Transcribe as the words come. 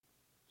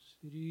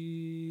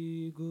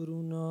ਸ੍ਰੀ ਗੁਰੂ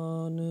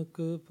ਨਾਨਕ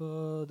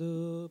ਪਾਦ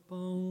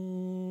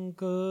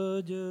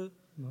ਪੰਕਜ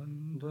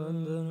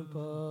ਬੰਦਨ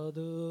ਪਾਦ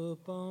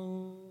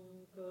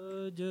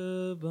ਪੰਕਜ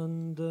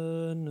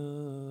ਬੰਦਨ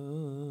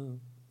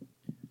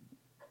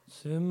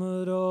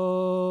ਸਿਮਰੋ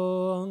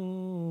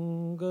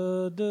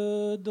ਅੰਗਦ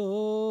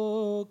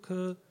ਦੋਖ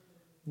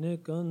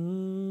ਨਿਕੰਦਨ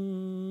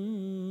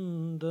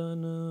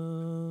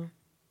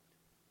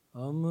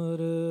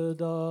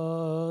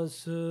ਅਮਰਦਾਸ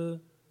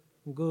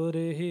ਗੁਰ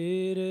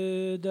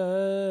ਹਿਰਦੈ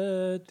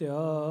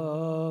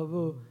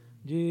ਧਿਆਵੋ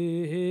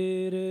ਜੀ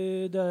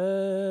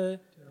ਹਿਰਦੈ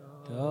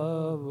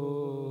ਧਿਆਵੋ।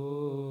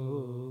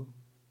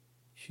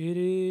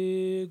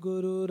 ਸ਼੍ਰੀ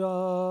ਗੁਰੂ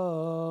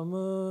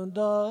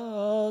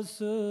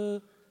ਰਾਮਦਾਸ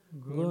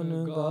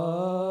ਗੁਣ ਗਾਵੋ।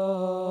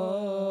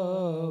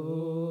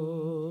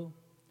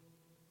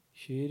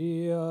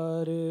 ਸ਼੍ਰੀ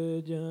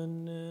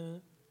ਅਰਜਨ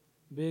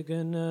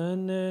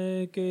ਬਿਘਨਨ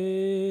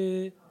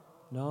ਕੇ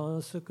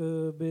ਨਾਸਕ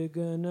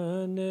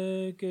ਬਿਘਨਨ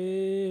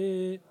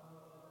ਕੇ।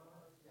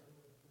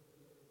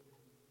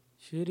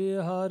 ਸ਼੍ਰੀ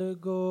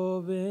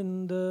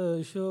ਹਰਿਗੋਬਿੰਦ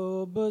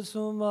ਸ਼ੋਭ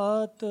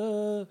ਸੁਮਤ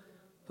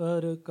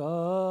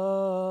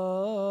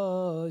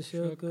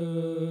ਪ੍ਰਕਾਸ਼ਕ।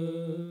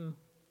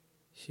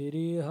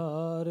 ਸ਼੍ਰੀ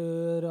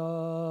ਹਰਿ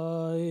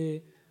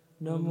ਰਾਏ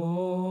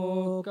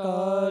ਨਮੋ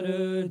ਕਰ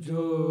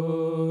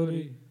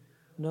ਜੋਰੀ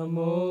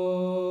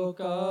ਨਮੋ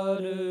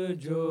ਕਰ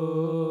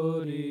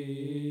ਜੋਰੀ।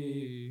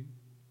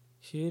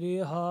 ਸ਼੍ਰੀ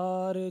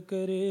ਹਰਿ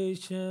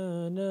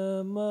ਕ੍ਰਿਸ਼ਨ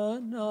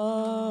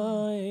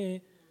ਮਨਾਏ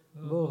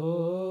ਬਹੁ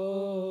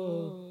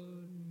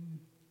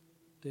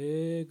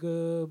ਤੇਗ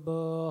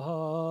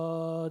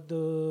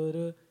ਬਹਾਦਰ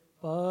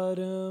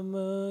ਪਰਮ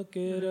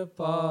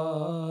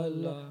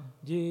ਕਿਰਪਾਲਾ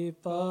ਜੀ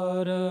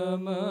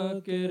ਪਰਮ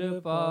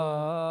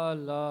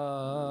ਕਿਰਪਾਲਾ।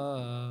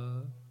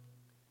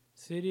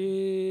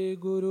 ਸ੍ਰੀ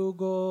ਗੁਰੂ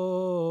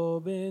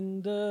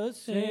ਗੋਬਿੰਦ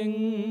ਸਿੰਘ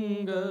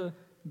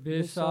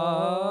ਬਿਸਾਲਾ।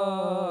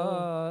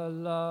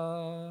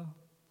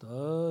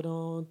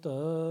 ਤਰੋਂ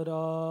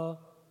ਤਰਾ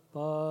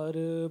ਪਰ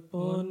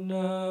ਪੁੰਨ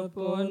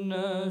ਪੁੰਨ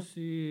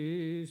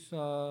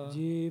ਸੀਸਾ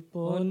ਜੀ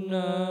ਪੁੰਨ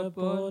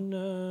ਪੁੰਨ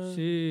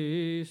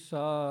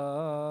ਸੀਸਾ।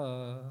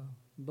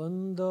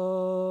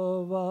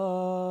 ਬੰਦੋ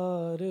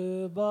ਵਾਰ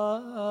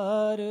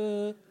ਬਾਰ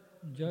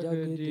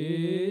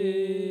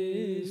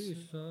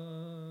ਜਗਦੀਸਾ।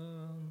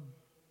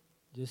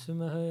 ਜਿਸ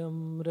ਮਹਿ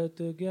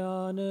ਅੰਮ੍ਰਿਤ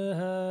ਗਿਆਨ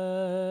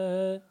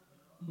ਹੈ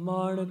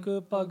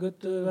ਮਾਣਕ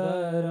ਭਗਤ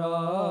ਵੈਰਾਗ।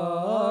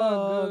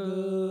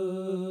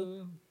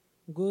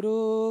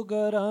 ਗੁਰੂ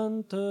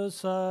ਗ੍ਰੰਥ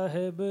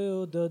ਸਾਹਿਬ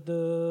ਉਦਦ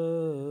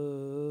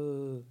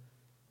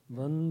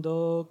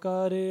ਬੰਦੋ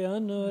ਕਰ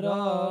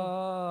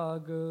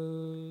ਅਨੁਰਾਗ।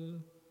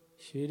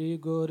 ਸ਼੍ਰੀ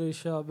ਗੁਰ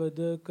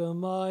ਸ਼ਬਦ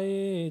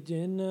ਕਮਾਏ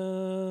ਜਿਨ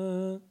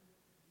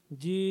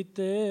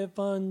ਜੀਤੇ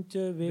ਪੰਚ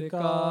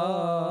ਵਿਕਾਰ।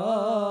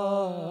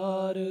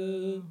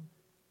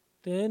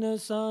 ਤਿਨ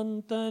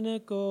ਸੰਤਨ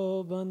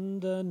ਕੋ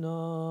ਬੰਦਨਾ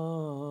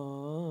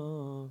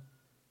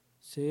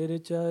ਸਿਰ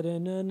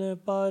ਚਰਨਨ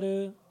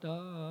ਪਰ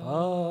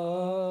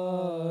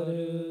ਤਾਰ।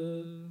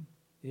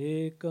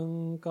 ਏਕ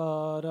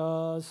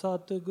ਓੰਕਾਰਾ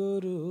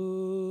ਸਤਿਗੁਰੂ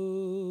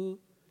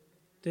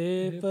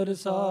ਤੇ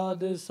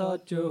ਪ੍ਰਸਾਦ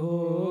ਸਚ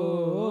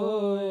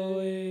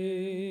ਹੋਏ।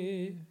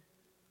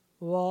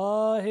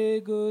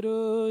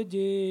 ਵਾਹਿਗੁਰੂ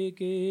ਜੀ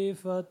ਕੀ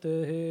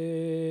ਫਤਿਹ।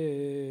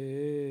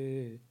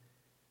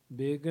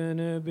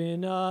 ਬਿਘਨ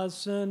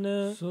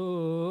ਬਿਨਾਸਨ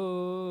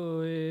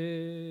ਸੋਏ।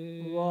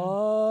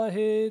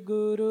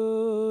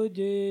 ਵਾਹਿਗੁਰੂ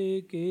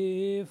ਜੀ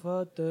ਕੀ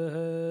ਫਤਿਹ।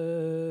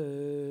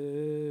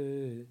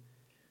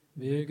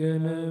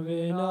 ਬਿਘਨ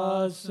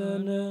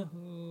ਬਿਨਾਸਨ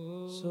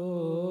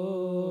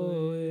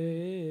ਸੋਏ।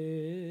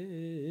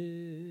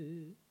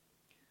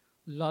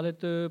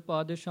 ਲਲਿਤ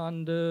ਪਦ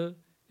ਛੰਦ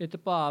ਇਤ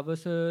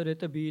ਭਾਵਸ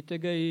ਰਿਤ ਬੀਤ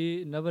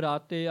ਗਈ।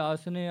 ਨਵਰਾਤੇ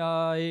ਆਸਨ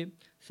ਆਏ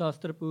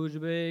ਸ਼ਸਤਰ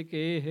ਪੂਜਵੇ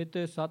ਕੇ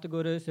ਹਿਤ।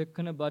 ਸਤਿਗੁਰ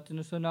ਸਿੱਖਨ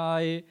ਬਚਨ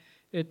ਸੁਨਾਏ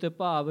ਇਤ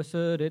ਭਾਵਸ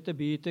ਰਿਤ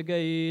ਬੀਤ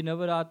ਗਈ।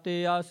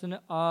 ਨਵਰਾਤੇ ਆਸਨ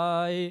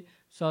ਆਏ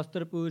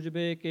ਸ਼ਸਤਰ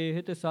ਪੂਜਵੇ ਕੇ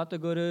ਹਿਤ।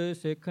 ਸਤਿਗੁਰ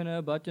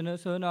ਸਿੱਖਨ ਬਚਨ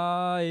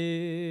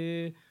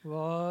ਸੁਨਾਏ।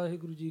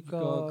 ਵਾਹਿਗੁਰੂ ਜੀ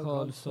ਕਾ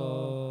ਖਾਲਸਾ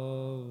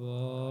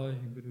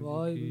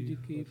ਵਾਹਿਗੁਰੂ ਜੀ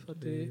ਕੀ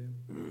ਫਤਿਹ।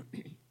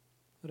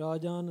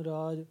 ਰਾਜਾਨ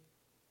ਰਾਜ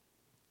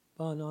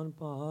ਭਾਨਾਨ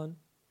ਭਾਨ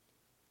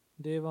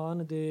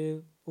ਦੇਵਾਨ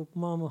ਦੇਵ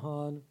ਉਪਮਾ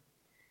ਮਹਾਨ।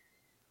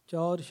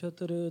 ਚੌਰ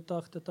ਛਤਰ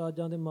ਤਖਤ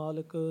ਤਾਜਾਂ ਦੇ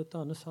ਮਾਲਕ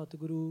ਧੰਨ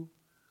ਸਤਿਗੁਰੂ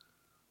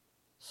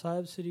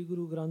ਸਾਹਿਬ ਸ੍ਰੀ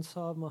ਗੁਰੂ ਗ੍ਰੰਥ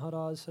ਸਾਹਿਬ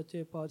ਮਹਾਰਾਜ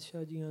ਸੱਚੇ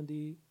ਪਾਤਸ਼ਾਹ ਜੀਆਂ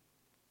ਦੀ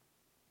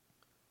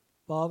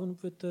ਪਾਵਨ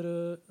ਪਵਿੱਤਰ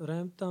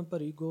ਰਹਿਮਤਾਂ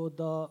ਭਰੀ ਗੋਦ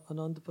ਦਾ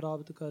ਆਨੰਦ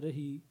ਪ੍ਰਾਪਤ ਕਰ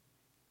ਰਹੀ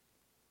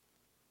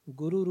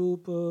ਗੁਰੂ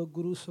ਰੂਪ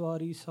ਗੁਰੂ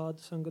ਸਵਾਰੀ ਸਾਧ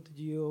ਸੰਗਤ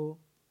ਜੀਓ।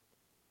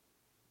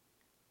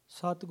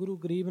 ਸਤਿਗੁਰੂ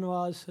ਗਰੀਬ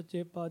ਨਵਾਜ਼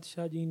ਸੱਚੇ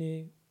ਪਾਤਸ਼ਾਹ ਜੀ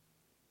ਨੇ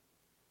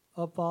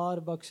ਅਪਾਰ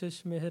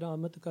ਬਖਸ਼ਿਸ਼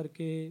ਮਿਹਰਾਮਤ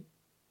ਕਰਕੇ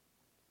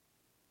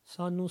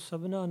ਸਾਨੂੰ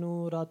ਸਭਨਾਂ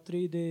ਨੂੰ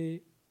ਰਾਤਰੀ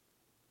ਦੇ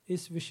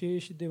ਇਸ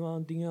ਵਿਸ਼ੇਸ਼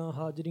ਦੀਵਾਨ ਦੀਆਂ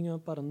ਹਾਜ਼ਰੀਆਂ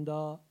ਭਰਨ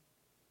ਦਾ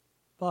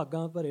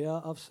ਭਾਗਾਂ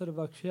ਭਰਿਆ ਅਵਸਰ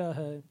ਬਖਸ਼ਿਆ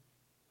ਹੈ।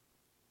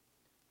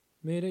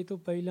 ਮੇਰੇ ਤੋਂ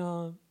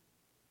ਪਹਿਲਾਂ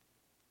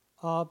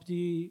ਆਪ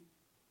ਜੀ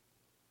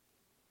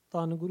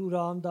ਧੰਨ ਗੁਰੂ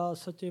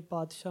ਰਾਮਦਾਸ ਸੱਚੇ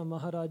ਪਾਤਸ਼ਾਹ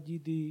ਮਹਾਰਾਜ ਜੀ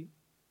ਦੀ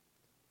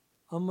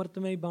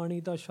ਅੰਮ੍ਰਿਤਮਈ ਬਾਣੀ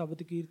ਦਾ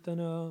ਸ਼ਬਦ ਕੀਰਤਨ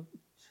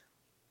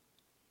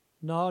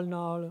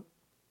ਨਾਲ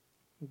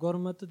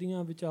ਗੁਰਮਤਿ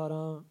ਦੀਆਂ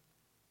ਵਿਚਾਰਾਂ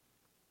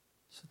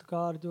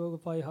ਸਤਿਕਾਰਯੋਗ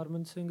ਭਾਈ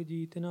ਹਰਮਨ ਸਿੰਘ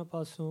ਜੀ ਤਿਨਾਂ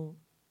ਪਾਸੋਂ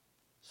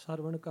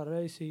ਸਰਵਣ ਕਰ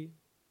ਰਹੇ ਸੀ।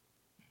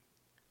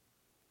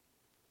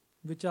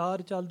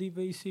 ਵਿਚਾਰ ਚੱਲਦੀ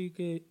ਪਈ ਸੀ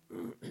ਕਿ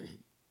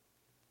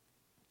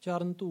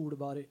ਚਰਨ ਧੂੜ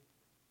ਬਾਰੇ।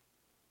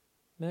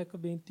 ਮੈਂ ਇੱਕ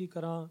ਬੇਨਤੀ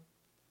ਕਰਾਂ,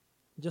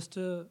 just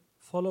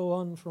follow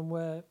on from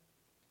wear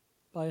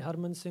Bhai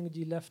Harman Singh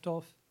ji left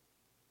of.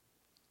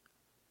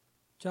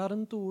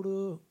 ਚਰਨ ਧੂੜ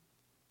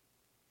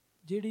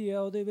ਜਿਹੜੀ ਹੈ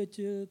ਉਹਦੇ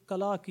ਵਿੱਚ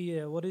ਕਲਾ ਕੀ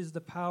ਹੈ? what is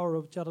the power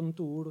of ਚਰਨ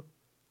ਧੂੜ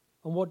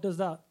and what does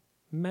that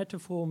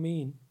metaphor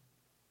mean?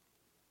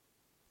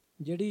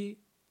 ਜਿਹੜੀ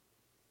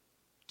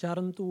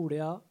ਚਰਨ ਧੂੜ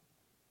ਆ,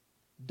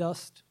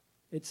 dust,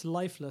 it's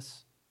lifeless।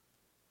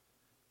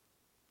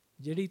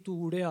 ਜਿਹੜੀ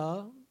ਧੂੜ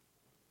ਆ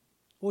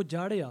ਉਹ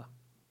ਜੜ ਆ,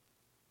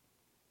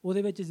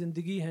 ਉਹਦੇ ਵਿੱਚ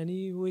ਜ਼ਿੰਦਗੀ ਹੈ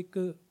ਨਹੀਂ, ਉਹ ਇੱਕ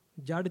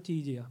ਜੜ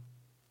ਚੀਜ਼ ਆ,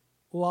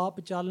 ਉਹ ਆਪ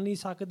ਚੱਲ ਨਹੀਂ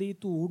ਸਕਦੀ।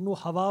 ਧੂੜ ਨੂੰ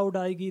ਹਵਾ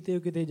ਉਡਾਏਗੀ ਤੇ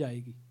ਉਹ ਕਿਤੇ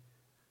ਜਾਏਗੀ।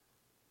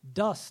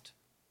 dust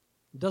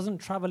doesn't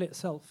travel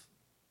itself.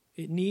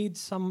 It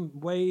needs some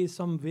way,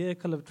 some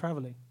vehicle of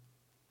traveling.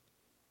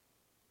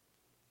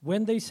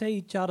 When they say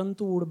charan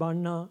tood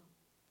banna,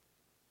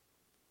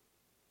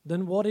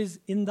 then what is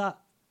in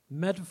that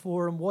metaphor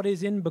and what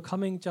is in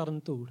becoming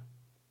charan tood?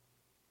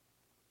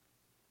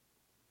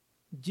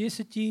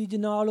 ਜਿਸ ਚੀਜ਼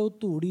ਨਾਲ ਉਹ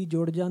ਧੂੜੀ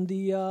ਜੁੜ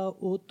ਜਾਂਦੀ ਆ,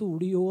 ਉਹ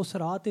ਧੂੜੀ ਉਸ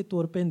ਰਾਹ ਤੇ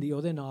ਤੁਰ ਪੈਂਦੀ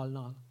ਉਹਦੇ ਨਾਲ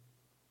ਨਾਲ।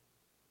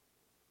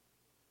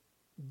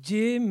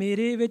 ਜੇ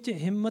ਮੇਰੇ ਵਿੱਚ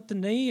ਹਿੰਮਤ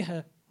ਨਹੀਂ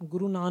ਹੈ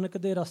ਗੁਰੂ ਨਾਨਕ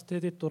ਦੇ ਰਸਤੇ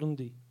 'ਤੇ ਤੁਰਨ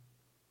ਦੀ,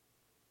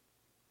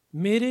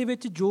 ਮੇਰੇ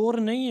ਵਿੱਚ ਜ਼ੋਰ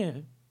ਨਹੀਂ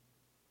ਹੈ,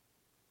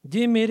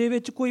 ਜੇ ਮੇਰੇ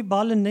ਵਿੱਚ ਕੋਈ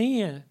ਬਲ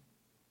ਨਹੀਂ ਹੈ,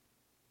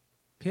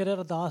 ਫਿਰ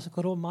ਅਰਦਾਸ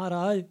ਕਰੋ,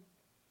 ਮਹਾਰਾਜ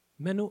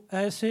ਮੈਨੂੰ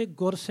ਐਸੇ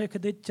ਗੁਰਸਿੱਖ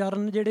ਦੇ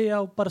ਚਰਨ ਜਿਹੜੇ ਆ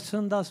ਉਹ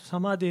ਪਰਸਨ ਦਾ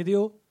ਸਮਾਂ ਦੇ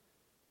ਦਿਓ,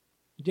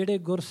 ਜਿਹੜੇ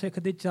ਗੁਰਸਿੱਖ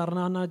ਦੇ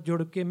ਚਰਨਾਂ ਨਾਲ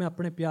ਜੁੜ ਕੇ ਮੈਂ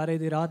ਆਪਣੇ ਪਿਆਰੇ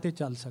ਦੇ ਰਾਹ 'ਤੇ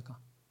ਚੱਲ ਸਕਾਂ।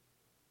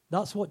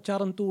 ਦੈਟਸ ਵਾਟ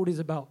ਚਰਨ ਧੂੜ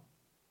ਇਜ਼ ਅਬਾਊਟ।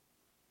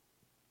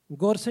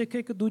 ਗੁਰਸਿੱਖ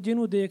ਇੱਕ ਦੂਜੇ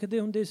ਨੂੰ ਦੇਖਦੇ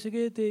ਹੁੰਦੇ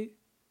ਸੀਗੇ ਅਤੇ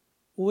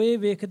ਉਹ ਇਹ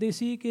ਵੇਖਦੇ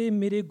ਸੀ ਕਿ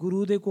ਮੇਰੇ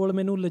ਗੁਰੂ ਦੇ ਕੋਲ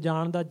ਮੈਨੂੰ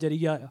ਲਿਜਾਣ ਦਾ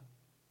ਜ਼ਰੀਆ ਆ।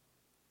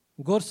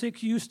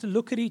 ਗੁਰਸਿੱਖ used to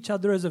look at each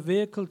other as a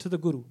vehicle to the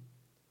Guru.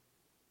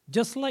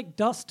 Just like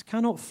dust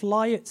cannot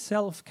fly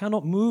itself,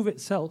 cannot move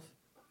itself,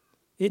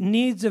 it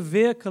needs a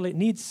vehicle, it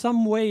needs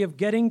some way of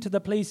getting to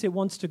the place it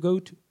wants to go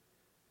to.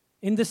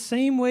 In the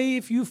same way,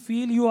 if you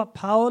feel you are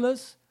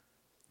powerless,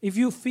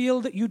 if you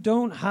feel that you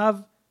don't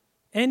have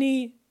any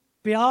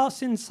pyas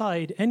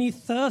inside, any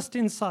thirst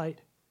inside,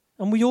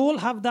 and we all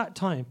have that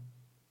time,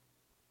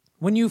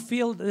 when you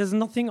feel there's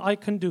nothing I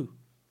can do,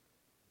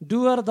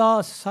 do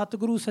ardas,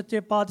 Satguru Sache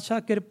Padshah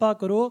Kirpa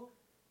Karo,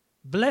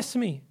 bless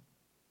me.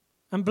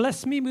 And bless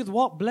me with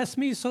what? Bless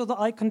me so that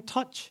I can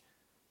touch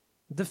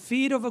the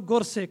feet of a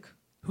Gursikh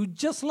who,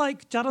 just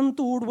like Charan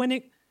Tood,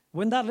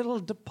 when that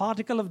little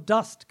particle of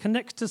dust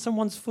connects to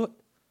someone's foot,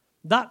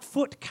 that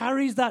foot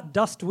carries that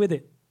dust with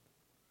it.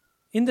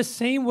 In the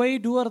same way,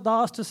 do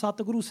ardas to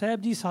Satguru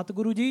Sahib Ji,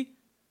 Satguru Ji,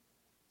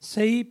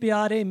 Sahi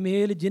Pyare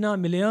Mel Jina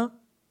Milya,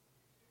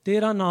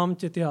 Tera Naam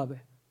Chityaave.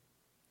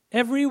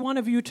 Every one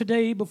of you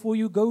today, before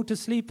you go to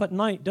sleep at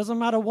night, doesn't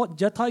matter what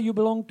jatha you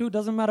belong to,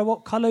 doesn't matter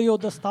what color your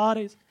dastar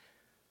is,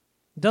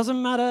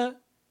 doesn't matter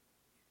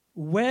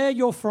where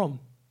you're from.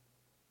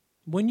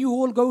 When you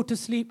all go to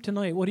sleep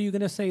tonight, what are you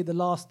going to say? The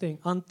last thing.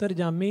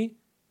 Antarjami,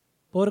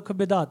 Purkh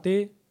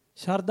Bidate,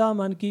 Sharda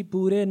Man Ki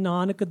Pure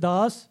Nanak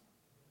Das,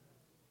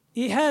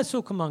 ਇਹ ਹੈ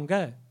ਸੁਖ ਮੰਗ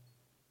ਹੈ।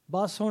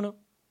 ਬਸ ਹੁਣ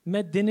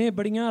ਮੈਂ ਦਿਨੇ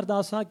ਬੜੀਆਂ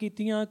ਅਰਦਾਸਾਂ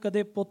ਕੀਤੀਆਂ,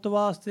 ਕਦੇ ਪੁੱਤ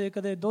ਵਾਸਤੇ,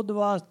 ਕਦੇ ਦੁੱਧ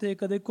ਵਾਸਤੇ,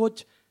 ਕਦੇ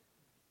ਕੁਛ।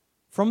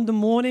 From the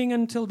morning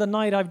until the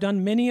night, I've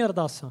done many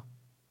ardasa.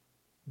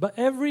 But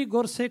every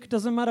Gursikh,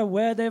 doesn't matter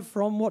where they're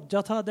from, what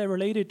jatha they're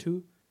related to,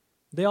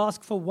 they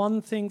ask for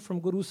one thing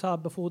from Guru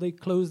Sahib before they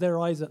close their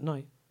eyes at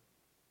night.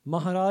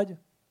 Maharaj,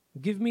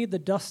 give me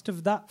the dust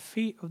of that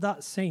feet of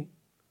that saint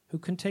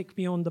who can take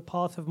me on the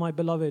path of my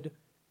beloved.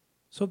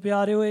 So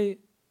ਪਿਆਰੇ ਹੋਏ,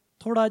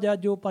 ਥੋੜ੍ਹਾ ਜਿਹਾ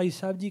ਜੋ ਭਾਈ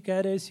ਸਾਹਿਬ ਜੀ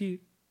ਕਹਿ ਰਹੇ ਸੀ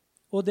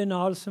ਉਹਦੇ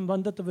ਨਾਲ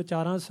ਸੰਬੰਧਿਤ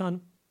ਵਿਚਾਰਾਂ ਸਨ।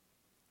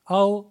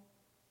 ਆਓ,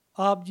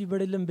 ਆਪ ਜੀ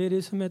ਬੜੇ ਲੰਬੇਰੇ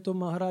ਸਮੇਂ ਤੋਂ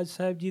ਮਹਾਰਾਜ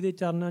ਸਾਹਿਬ ਜੀ ਦੇ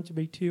ਚਰਨਾਂ 'ਚ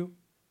ਬੈਠੇ ਹੋ।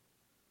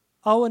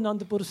 ਆਓ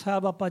ਅਨੰਦਪੁਰ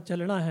ਸਾਹਿਬ ਆਪਾਂ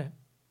ਚੱਲਣਾ ਹੈ।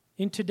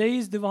 ਇਨ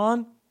today's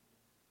Diwan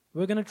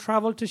we going to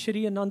travel to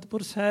Shri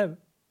Anandpur ਸਾਹਿਬ।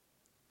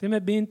 ਅਤੇ ਮੈਂ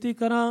ਬੇਨਤੀ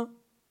ਕਰਾਂ,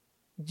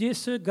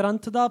 ਜਿਸ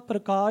ਗ੍ਰੰਥ ਦਾ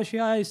ਪ੍ਰਕਾਸ਼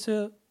ਆ ਇਸ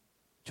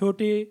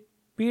ਛੋਟੇ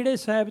ਪੀੜੇ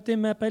ਸਾਹਿਬ 'ਤੇ,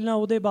 ਮੈਂ ਪਹਿਲਾਂ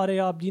ਉਹਦੇ ਬਾਰੇ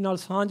ਆਪ ਜੀ ਨਾਲ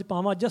ਸਾਂਝ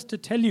ਪਾਵਾਂ। Just to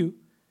tell you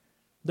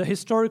the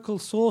historical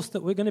source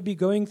that we're going to be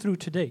going through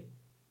today.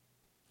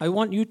 I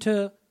want you to,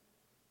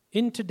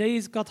 in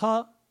today's Katha,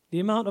 the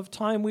amount of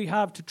time we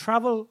have to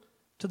travel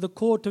to the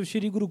court of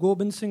Shri Guru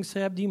Gobind Singh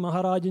Sahib Ji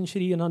Maharaj in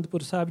Shri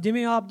Anandpur Sahib.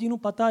 ਜਿਵੇਂ ਆਪ ਜੀ ਨੂੰ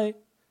ਪਤਾ ਹੈ,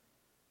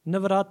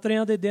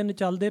 ਨਵਰਾਤਰਿਆਂ ਦੇ ਦਿਨ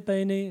ਚੱਲਦੇ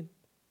ਪਏ ਨੇ,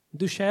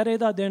 ਦੁਸ਼ਹਿਰੇ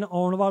ਦਾ ਦਿਨ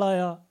ਆਉਣ ਵਾਲਾ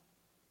ਆ,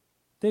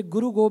 ਅਤੇ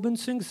ਗੁਰੂ ਗੋਬਿੰਦ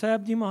ਸਿੰਘ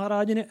ਸਾਹਿਬ ਜੀ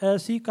ਮਹਾਰਾਜ ਨੇ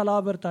ਐਸੀ ਕਲਾ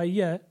ਵਰਤਾਈ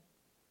ਹੈ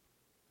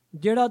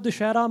ਜਿਹੜਾ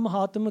ਦੁਸ਼ਹਿਰਾ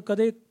ਮਹਾਤਮ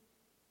ਕਦੇ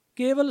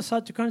ਕੇਵਲ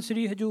ਸੱਚਖੰਡ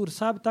ਸ੍ਰੀ ਹਜ਼ੂਰ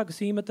ਸਾਹਿਬ ਤੱਕ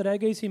ਸੀਮਿਤ ਰਹਿ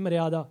ਗਈ ਸੀ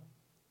ਮਰਿਆਦਾ।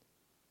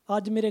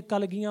 ਅੱਜ ਮੇਰੇ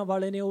ਕਲਗੀਆਂ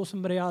ਵਾਲੇ ਨੇ ਉਸ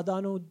ਮਰਿਆਦਾ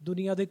ਨੂੰ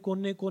ਦੁਨੀਆ ਦੇ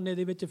ਕੋਨੇ-ਕੋਨੇ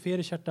ਦੇ ਵਿੱਚ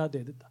ਫੇਰ ਛੱਟਾ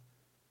ਦੇ ਦਿੱਤਾ।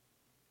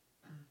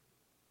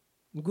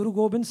 ਗੁਰੂ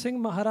ਗੋਬਿੰਦ ਸਿੰਘ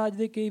ਮਹਾਰਾਜ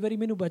ਦੇ ਕਈ ਵਾਰੀ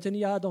ਮੈਨੂੰ ਬਚਨ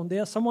ਯਾਦ ਆਉਂਦੇ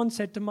ਆ। ਸਮਵਨ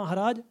ਸੈਡ ਟੂ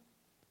ਮਹਾਰਾਜ,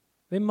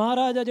 ਵੀ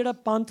ਮਹਾਰਾਜ ਆ ਜਿਹੜਾ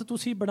ਪੰਥ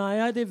ਤੁਸੀਂ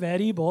ਬਣਾਇਆ ਇਹਦੇ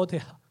ਵੈਰੀ ਬਹੁਤ ਆ।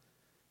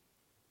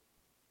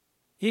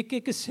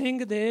 ਇੱਕ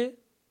ਸਿੰਘ ਦੇ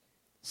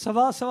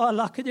 1.25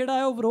 ਲੱਖ ਜਿਹੜਾ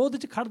ਹੈ ਉਹ ਵਿਰੋਧ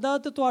 'ਚ ਖੜਦਾ,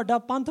 ਤੇ ਤੁਹਾਡਾ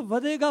ਪੰਥ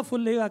ਵਧੇਗਾ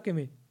ਫੁੱਲੇਗਾ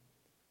ਕਿਵੇਂ?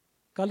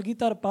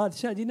 ਕਲਗੀਧਰ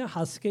ਪਾਤਸ਼ਾਹ ਜੀ ਨੇ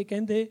ਹੱਸ ਕੇ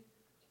ਕਹਿੰਦੇ,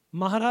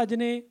 ਮਹਾਰਾਜ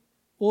ਨੇ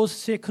ਉਸ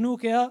ਸਿੱਖ ਨੂੰ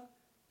ਕਿਹਾ,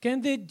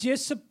 ਕਹਿੰਦੇ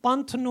ਜਿਸ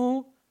ਪੰਥ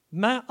ਨੂੰ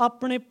ਮੈਂ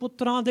ਆਪਣੇ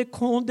ਪੁੱਤਰਾਂ ਦੇ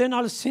ਖੂਨ ਦੇ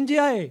ਨਾਲ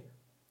ਸਿੰਜਿਆ ਏ,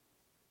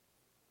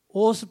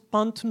 ਉਸ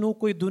ਪੰਥ ਨੂੰ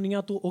ਕੋਈ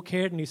ਦੁਨੀਆ ਤੋਂ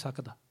ਉਖੇੜ ਨਹੀਂ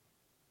ਸਕਦਾ।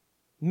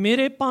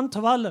 ਮੇਰੇ ਪੰਥ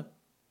ਵੱਲ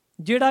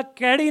ਜਿਹੜਾ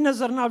ਕਿਹੜੀ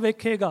ਨਜ਼ਰ ਨਾਲ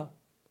ਵੇਖੇਗਾ,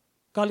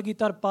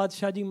 ਕਲਗੀਧਰ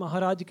ਪਾਤਸ਼ਾਹ ਜੀ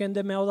ਮਹਾਰਾਜ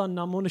ਕਹਿੰਦੇ ਮੈਂ ਉਹਦਾ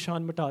ਨਾਮੋ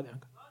ਨਿਸ਼ਾਨ ਮਿਟਾ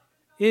ਦਿਆਂਗਾ।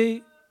 ਇਹ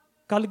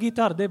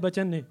ਕਲਗੀਧਰ ਦੇ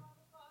ਬਚਨ ਨੇ।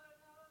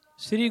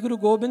 ਸ੍ਰੀ ਗੁਰੂ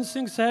ਗੋਬਿੰਦ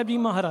ਸਿੰਘ ਸਾਹਿਬ ਜੀ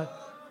ਮਹਾਰਾਜ,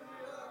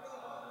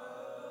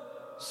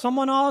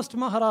 someone asked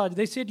Maharaj,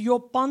 they said, your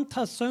panth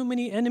has so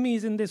many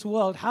enemies in this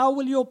world. How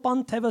will your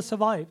panth ever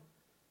survive?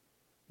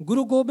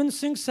 Guru Gobind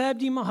Singh Sahib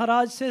Ji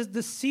Maharaj says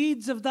the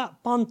seeds of that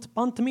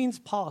panth means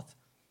path.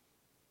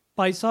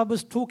 Bhai Sahib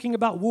was talking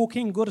about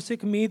walking,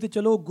 Gursikh meet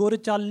chalo gur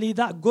challi,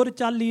 that gur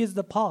challi is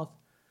the path.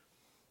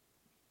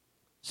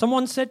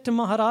 Someone said to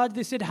Maharaj,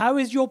 they said, how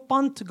is your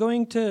panth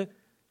going to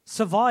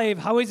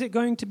survive? How is it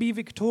going to be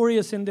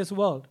victorious in this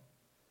world?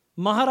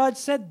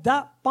 Maharaj said,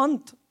 that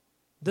panth,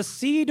 the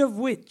seed of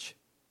which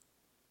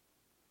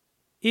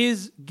is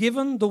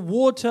given the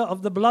water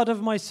of the blood of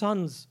my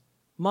sons,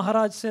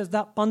 Maharaj says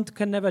that panth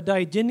can never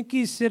die.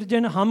 Jinki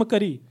sirjan hum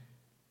kari,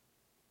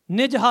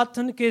 nij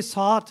hathan ke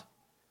saath,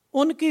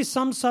 unki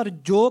samsar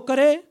jo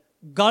kare,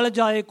 gal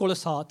jaye kul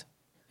saath.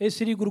 ਇਹ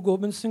ਸ੍ਰੀ ਗੁਰੂ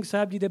ਗੋਬਿੰਦ ਸਿੰਘ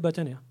ਸਾਹਿਬ ਜੀ ਦੇ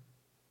ਬਚਨ ਆ।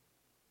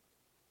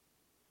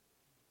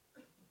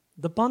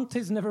 The panth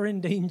is never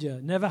in danger.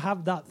 Never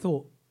have that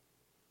thought.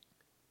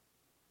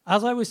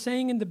 As I was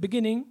saying in the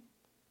beginning,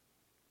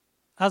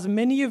 as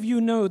many of you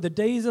know, the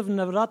days of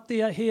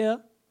Navratri are here.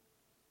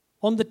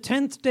 On the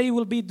 10th day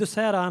will be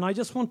Dushera, and I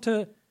just want to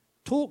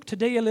talk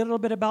today a little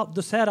bit about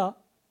Dushera.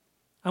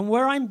 And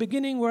where I'm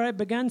beginning, where I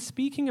began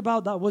speaking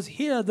about that, was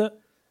here that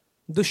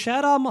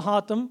Dushera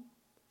Mahatam,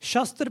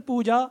 Shastra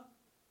Puja,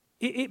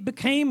 it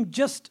became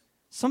just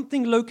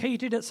something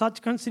located at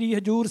Sachkhand Sri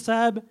Hajur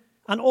Sahib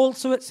and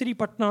also at Sri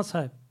Patna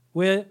Sahib,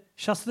 where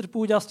Shastra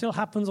Puja still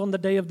happens on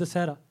the day of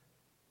Dussehra.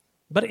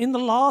 But in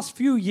the last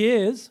few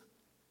years,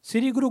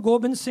 Sri Guru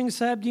Gobind Singh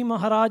Sahib Ji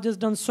Maharaj has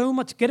done so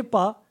much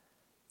kirpa.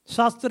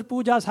 Shastra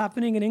Puja is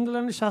happening in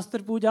England,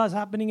 Shastra Puja is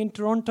happening in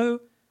Toronto.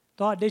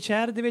 ਤੁਹਾਡੇ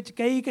ਸ਼ਹਿਰ ਦੇ ਵਿੱਚ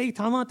ਕਈ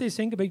ਥਾਵਾਂ ਤੇ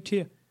ਸਿੰਘ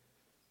ਬੈਠੇ ਆ।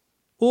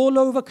 All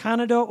over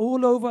Canada,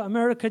 all over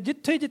America,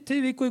 ਜਿੱਥੇ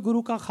ਵੀ ਕੋਈ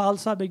ਗੁਰੂ ਕਾ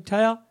ਖਾਲਸਾ ਬੈਠਾ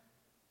ਆ,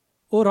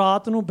 ਉਹ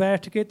ਰਾਤ ਨੂੰ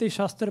ਬੈਠ ਕੇ ਤੇ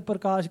ਸ਼ਸਤਰ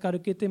ਪ੍ਰਕਾਸ਼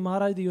ਕਰਕੇ ਤੇ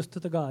ਮਹਾਰਾਜ ਦੀ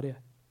ਉਸਤਤ ਗਾ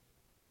ਰਿਹਾ।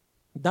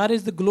 That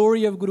is the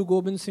glory of Guru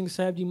Gobind Singh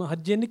Sahib Ji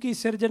Maharaj. ਜਿਨ ਕੀ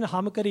ਸਿਰਜਣ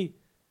ਹਮ ਕਰੀ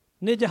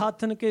ਨਿਜ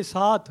ਹੱਥਨ ਕੇ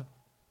ਸਾਥ,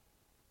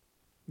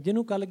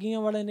 ਜਿਹਨੂੰ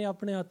ਕਲਗੀਆਂ ਵਾਲੇ ਨੇ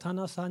ਆਪਣੇ ਹੱਥਾਂ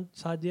ਨਾਲ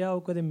ਸਾਜਿਆ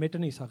ਉਹ ਕਦੇ ਮਿਟ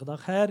ਨਹੀਂ ਸਕਦਾ।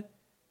 ਖੈਰ,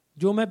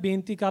 ਜੋ ਮੈਂ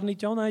ਬੇਨਤੀ ਕਰਨੀ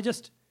ਚਾਹੁੰਦਾ ਹੈ,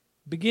 just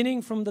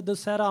beginning from the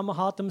Dushera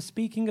Mahatam,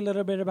 speaking a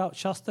little bit about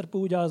Shastra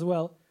Puja as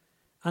well,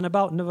 and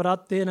about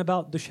Navaratri and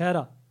about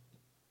Dushera.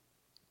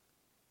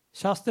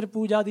 Shastra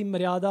Puja ਦੀ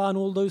ਮਰਿਆਦਾ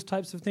and all those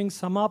types of things,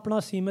 ਸਮਾਂ ਆਪਣਾ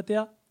ਸੀਮਤ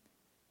ਆ,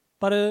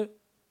 ਪਰ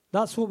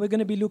that's what we're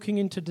going to be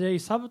looking into today.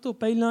 ਸਭ ਤੋਂ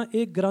ਪਹਿਲਾਂ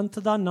ਇਹ ਗ੍ਰੰਥ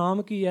ਦਾ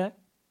ਨਾਮ ਕੀ ਹੈ?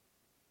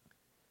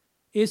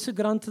 ਇਸ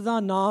ਗ੍ਰੰਥ ਦਾ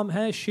ਨਾਮ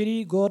ਹੈ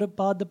ਸ਼੍ਰੀ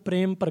ਗੁਰਪਦ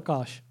ਪ੍ਰੇਮ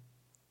ਪ੍ਰਕਾਸ਼,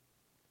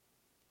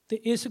 ਤੇ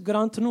ਇਸ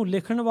ਗ੍ਰੰਥ ਨੂੰ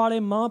ਲਿਖਣ ਵਾਲੇ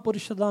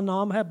ਮਹਾਂਪੁਰਸ਼ ਦਾ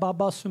ਨਾਮ ਹੈ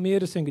ਬਾਬਾ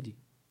ਸੁਮੇਰ ਸਿੰਘ ਜੀ।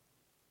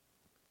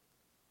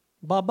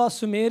 ਬਾਬਾ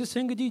ਸੁਮੇਰ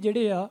ਸਿੰਘ ਜੀ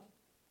ਜਿਹੜੇ ਆ,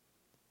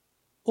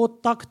 ਉਹ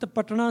ਤਖਤ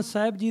ਪਟਨਾ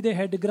ਸਾਹਿਬ ਜੀ ਦੇ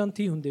ਹੈੱਡ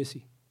ਗ੍ਰੰਥੀ ਹੁੰਦੇ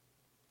ਸੀ,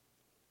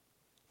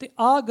 ਤੇ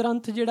ਆਹ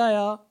ਗ੍ਰੰਥ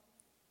ਜਿਹੜਾ ਆ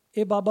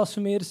ਇਹ ਬਾਬਾ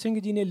ਸੁਮੇਰ ਸਿੰਘ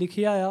ਜੀ ਨੇ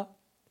ਲਿਖਿਆ ਆ।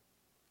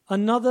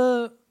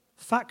 Another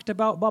fact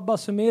about Baba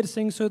Sumer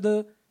Singh, so the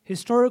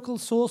historical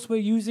source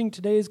we're using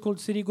today is called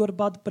Sri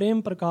Gurpad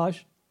Prem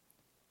Prakash,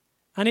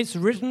 and it's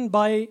written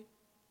by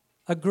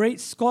a great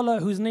scholar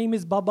whose name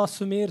is Baba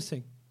Sumer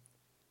Singh.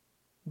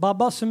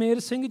 Baba Sumer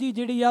Singh ji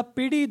ਜਿਹੜੀ ਆ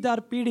ਪੀੜ੍ਹੀ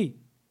ਦਰ ਪੀੜ੍ਹੀ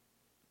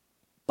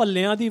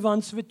ਭੱਲਿਆਂ ਦੀ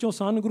ਵੰਸ਼ ਵਿੱਚੋਂ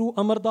ਸਨ ਗੁਰੂ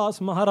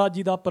ਅਮਰਦਾਸ ਮਹਾਰਾਜ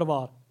ਜੀ ਦਾ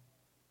ਪਰਿਵਾਰ।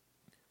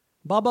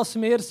 Baba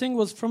Sumer Singh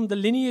was from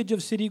the lineage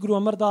of Sri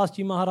Guru Amardas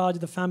Ji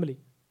Maharaj, the family.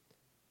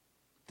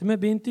 ਤੇ ਮੈਂ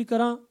ਬੇਨਤੀ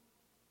ਕਰਾਂ,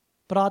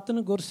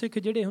 ਪੁਰਾਤਨ ਗੁਰਸਿੱਖ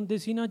ਜਿਹੜੇ ਹੁੰਦੇ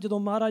ਸੀ ਨਾ, ਜਦੋਂ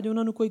ਮਹਾਰਾਜ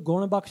ਉਹਨਾਂ ਨੂੰ ਕੋਈ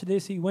ਗੁਣ ਬਖਸ਼ਦੇ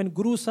ਸੀ, when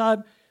Guru Sahib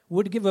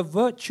would give a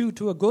virtue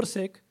to a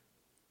ਗੁਰਸਿੱਖ,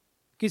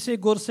 ਕਿਸੇ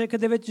ਗੁਰਸਿੱਖ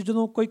ਦੇ ਵਿੱਚ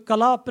ਜਦੋਂ ਕੋਈ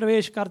ਕਲਾ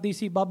ਪ੍ਰਵੇਸ਼ ਕਰਦੀ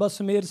ਸੀ ਬਾਬਾ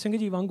ਸੁਮੇਰ ਸਿੰਘ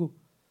ਜੀ ਵਾਂਗੂ,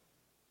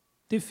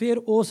 ਤੇ ਫਿਰ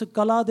ਉਸ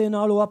ਕਲਾ ਦੇ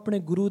ਨਾਲ ਉਹ ਆਪਣੇ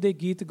ਗੁਰੂ ਦੇ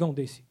ਗੀਤ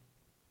ਗਾਉਂਦੇ ਸੀ,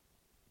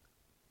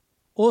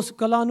 ਉਸ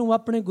ਕਲਾ ਨੂੰ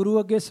ਆਪਣੇ ਗੁਰੂ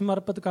ਅੱਗੇ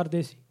ਸਮਰਪਿਤ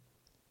ਕਰਦੇ ਸੀ।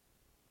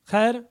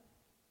 ਖੈਰ,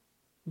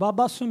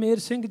 ਬਾਬਾ ਸੁਮੇਰ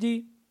ਸਿੰਘ ਜੀ,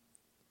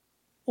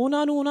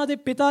 ਉਹਨਾਂ ਨੂੰ ਉਹਨਾਂ ਦੇ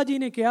ਪਿਤਾ ਜੀ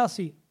ਨੇ ਕਿਹਾ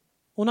ਸੀ,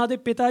 ਉਹਨਾਂ ਦੇ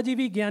ਪਿਤਾ ਜੀ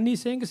ਵੀ ਗਿਆਨੀ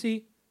ਸਿੰਘ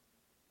ਸੀ,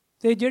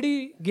 ਤੇ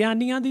ਜਿਹੜੀ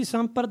ਗਿਆਨੀਆਂ ਦੀ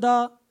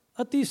ਸੰਪਰਦਾ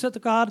ਅਤੀ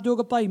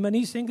ਸਤਿਕਾਰਯੋਗ ਭਾਈ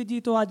ਮਨੀ ਸਿੰਘ ਜੀ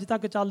ਤੋਂ ਅੱਜ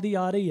ਤੱਕ ਚੱਲਦੀ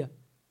ਆ ਰਹੀ ਆ,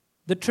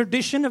 the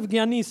tradition of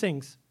Giani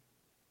Singhs,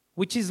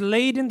 which is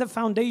laid in the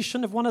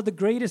foundation of one of the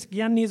greatest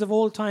Gyanis of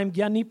all time,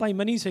 Gyani Bhai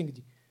Mani Singh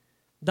Ji.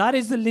 That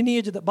is the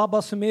lineage that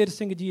Baba Sumer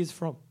Singh Ji is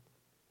from.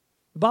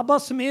 Baba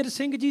Sumer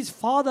Singh Ji's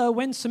father,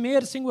 when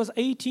Sumer Singh was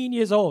 18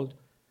 years old,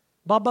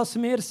 Baba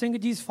Smer Singh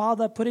ji's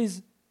father put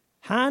his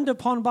hand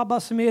upon Baba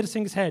Smer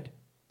Singh's head.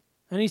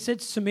 And he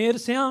said, Sumer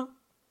Siah,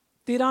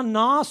 tera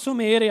ਨਾਂ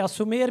ਸੁਮੇਰ ਆ.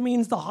 Sumer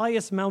means the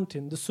highest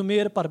mountain, the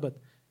Sumer ਪਰਬਤ,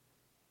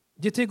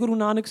 ਜਿੱਥੇ ਗੁਰੂ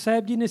ਨਾਨਕ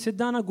ਸਾਹਿਬ ਜੀ ਨੇ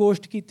ਸਿੱਧਾ ਨਾ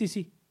ਗੋਸ਼ਟ ਕੀਤੀ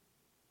ਸੀ,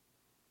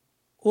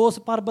 ਉਸ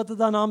ਪਰਬਤ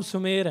ਦਾ ਨਾਮ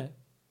ਸੁਮੇਰ ਹੈ।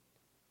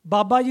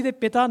 ਬਾਬਾ ਜੀ ਦੇ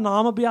ਪਿਤਾ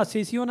ਨਾਮ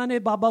ਅਭਿਆਸੀ ਸੀ, ਉਹਨਾਂ ਨੇ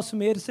ਬਾਬਾ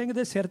ਸੁਮੇਰ ਸਿੰਘ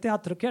ਦੇ ਸਿਰ 'ਤੇ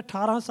ਹੱਥ ਰੱਖਿਆ।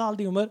 18 ਸਾਲ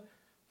ਦੀ ਉਮਰ,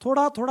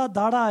 ਥੋੜ੍ਹਾ ਥੋੜ੍ਹਾ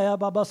ਦਾੜਾ ਆਇਆ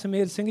ਬਾਬਾ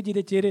ਸੁਮੇਰ ਸਿੰਘ ਜੀ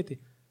ਦੇ ਚਿਹਰੇ 'ਤੇ।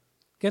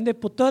 ਕਹਿੰਦੇ,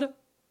 ਪੁੱਤਰ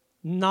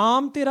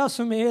ਨਾਮ ਤੇਰਾ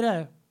ਸੁਮੇਰ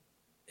ਹੈ,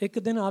 ਇੱਕ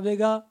ਦਿਨ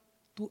ਆਵੇਗਾ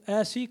ਤੂੰ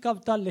ਐਸੀ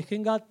ਕਵਿਤਾ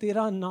ਲਿਖੇਂਗਾ,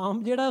 ਤੇਰਾ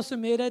ਨਾਮ ਜਿਹੜਾ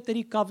ਸੁਮੇਰ ਹੈ,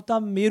 ਤੇਰੀ ਕਵਿਤਾ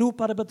ਮੇਰੂ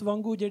ਪਰਬਤ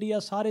ਵਾਂਗੂ ਜਿਹੜੀ ਆ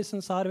ਸਾਰੇ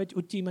ਸੰਸਾਰ ਵਿੱਚ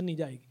ਉੱਚੀ ਮੰਨੀ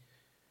ਜਾਏਗੀ।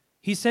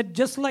 He said,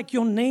 just like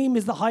your name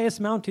is the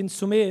highest mountain,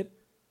 Sumer,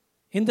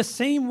 in the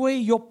same way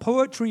your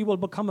poetry will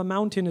become a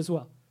mountain as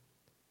well.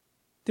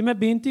 ਅਤੇ ਮੈਂ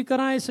ਬੇਨਤੀ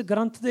ਕਰਾਂ ਇਸ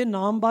ਗ੍ਰੰਥ ਦੇ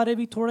ਨਾਮ ਬਾਰੇ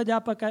ਵੀ ਥੋੜ੍ਹਾ ਜਿਹਾ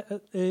ਆਪਾਂ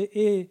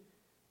ਇਹ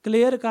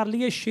ਕਲੀਅਰ ਕਰ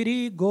ਲਈਏ।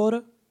 ਸ਼੍ਰੀ ਗੁਰ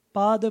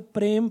ਪਦ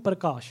ਪ੍ਰੇਮ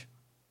ਪ੍ਰਕਾਸ਼,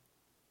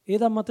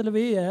 ਇਹਦਾ ਮਤਲਬ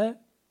ਇਹ ਹੈ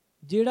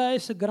ਜਿਹੜਾ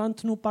ਇਸ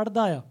ਗ੍ਰੰਥ ਨੂੰ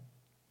ਪੜ੍ਹਦਾ ਆ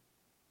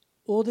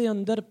ਉਹਦੇ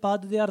ਅੰਦਰ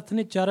ਪਦ ਦੇ ਅਰਥ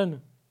ਨੇ ਚਰਨ।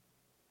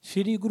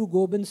 ਸ਼੍ਰੀ ਗੁਰੂ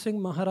ਗੋਬਿੰਦ ਸਿੰਘ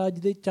ਮਹਾਰਾਜ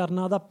ਦੇ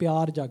ਚਰਨਾਂ ਦਾ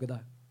ਪਿਆਰ ਜਗਦਾ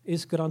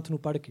ਇਸ ਗ੍ਰੰਥ ਨੂੰ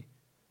ਪੜ੍ਹ ਕੇ।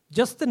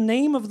 Just the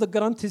name of the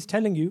Granth is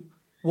telling you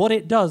what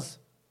it does.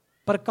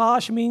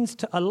 Prakash means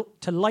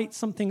to light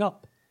something up.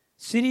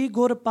 Sri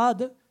Gurpad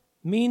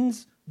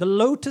means the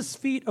lotus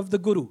feet of the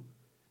Guru.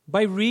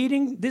 By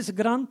reading this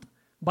Granth,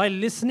 by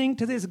listening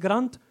to this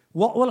Granth,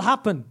 what will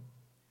happen?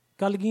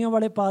 ਕਲਗੀਆਂ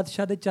ਵਾਲੇ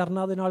ਪਾਤਸ਼ਾਹ ਦੇ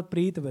ਚਰਨਾਂ ਦੇ ਨਾਲ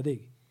ਪ੍ਰੀਤ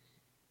ਵਧੇਗੀ।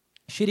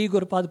 ਸ਼੍ਰੀ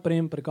ਗੁਰਪਦ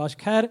ਪ੍ਰੇਮ ਪ੍ਰਕਾਸ਼।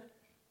 ਖੈਰ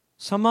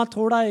ਸਮਾਂ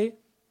ਥੋੜ੍ਹਾ ਏ,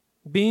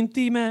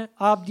 ਬੇਨਤੀ ਮੈਂ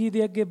ਆਪ ਜੀ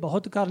ਦੇ ਅੱਗੇ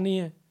ਬਹੁਤ ਕਰਨੀ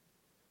ਹੈ।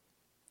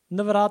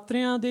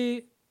 ਨਵਰਾਤਰਿਆਂ ਦੇ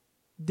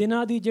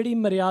ਦਿਨਾਂ ਦੀ ਜਿਹੜੀ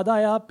ਮਰਿਆਦਾ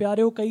ਆ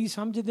ਪਿਆਰਿਓ, ਕਈ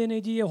ਸਮਝਦੇ ਨੇ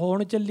ਜੀ ਇਹ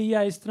ਹੁਣ ਚੱਲੀ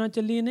ਆ, ਇਸ ਤਰ੍ਹਾਂ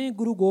ਚੱਲੀ ਨਹੀਂ।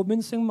 ਗੁਰੂ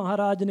ਗੋਬਿੰਦ ਸਿੰਘ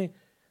ਮਹਾਰਾਜ ਨੇ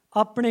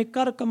ਆਪਣੇ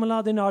ਕਰ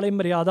ਕਮਲਾਂ ਦੇ ਨਾਲ ਇਹ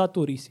ਮਰਿਆਦਾ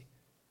ਤੋਰੀ ਸੀ।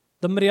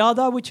 The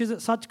ਮਰਿਆਦਾ which is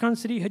at Sachkhand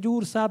Sri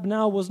Hajur Sahib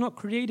now was not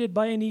created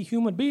by any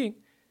human being.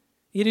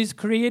 It is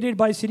created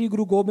by Sri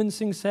Guru Gobind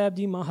Singh Sahib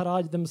Ji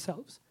Maharaj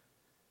themselves.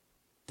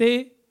 ਤੇ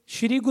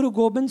ਸ਼੍ਰੀ ਗੁਰੂ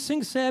ਗੋਬਿੰਦ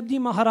ਸਿੰਘ ਸਾਹਿਬ ਜੀ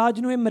ਮਹਾਰਾਜ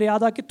ਨੂੰ ਇਹ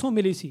ਮਰਿਆਦਾ ਕਿੱਥੋਂ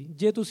ਮਿਲੀ ਸੀ?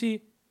 ਜੇ ਤੁਸੀਂ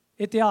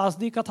ਇਤਿਹਾਸ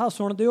ਦੀ ਕਥਾ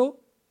ਸੁਣਦੇ ਹੋ,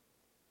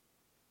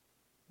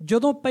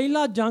 ਜਦੋਂ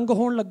ਪਹਿਲਾ ਜੰਗ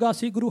ਹੋਣ ਲੱਗਾ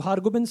ਸੀ ਗੁਰੂ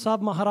ਹਰਗੋਬਿੰਦ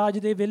ਸਾਹਿਬ ਮਹਾਰਾਜ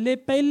ਦੇ ਵੇਲੇ,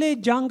 ਪਹਿਲੇ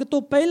ਜੰਗ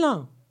ਤੋਂ ਪਹਿਲਾਂ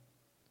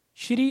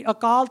ਸ਼੍ਰੀ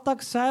ਅਕਾਲ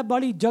ਤਖਤ ਸਾਹਿਬ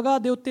ਵਾਲੀ ਜਗ੍ਹਾ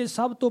ਦੇ ਉੱਤੇ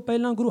ਸਭ ਤੋਂ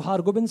ਪਹਿਲਾਂ ਗੁਰੂ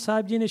ਹਰਗੋਬਿੰਦ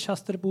ਸਾਹਿਬ ਜੀ ਨੇ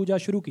ਸ਼ਸਤਰ ਪੂਜਾ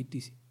ਸ਼ੁਰੂ ਕੀਤੀ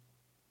ਸੀ।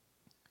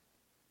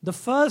 The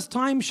first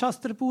time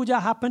ਸ਼ਸਤਰ ਪੂਜਾ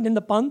happened in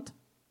the Panth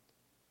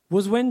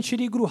was when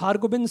Shri Guru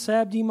Hargobind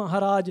Sahib Ji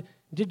Maharaj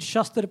did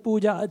Shastra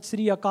Puja at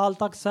Sri Akal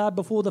Takht Sahib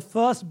before the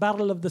first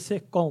battle of the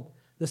Sikh Qaum,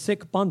 the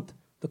Sikh Panth,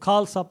 the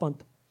Khalsa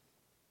Panth.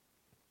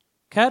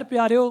 ਖੈਰ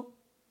ਪਿਆਰਿਓ,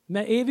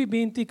 ਮੈਂ ਇਹ ਵੀ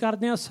ਬੇਨਤੀ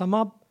ਕਰਦੇ ਹਾਂ,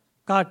 ਸਮਾਂ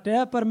ਘੱਟ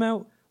ਹੈ ਪਰ ਮੈਂ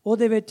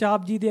ਉਹਦੇ ਵਿੱਚ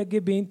ਆਪ ਜੀ ਦੇ ਅੱਗੇ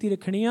ਬੇਨਤੀ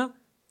ਰੱਖਣੀ ਆ।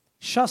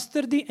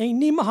 ਸ਼ਸਤਰ ਦੀ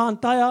ਇੰਨੀ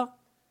ਮਹਾਨਤਾ ਆ,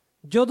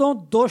 ਜਦੋਂ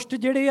ਦੁਸ਼ਟ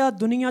ਜਿਹੜੇ ਆ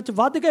ਦੁਨੀਆ 'ਚ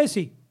ਵੱਧ ਗਏ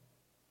ਸੀ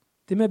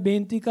ਅਤੇ ਮੈਂ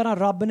ਬੇਨਤੀ ਕਰਾਂ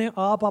ਰੱਬ ਨੇ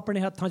ਆਪ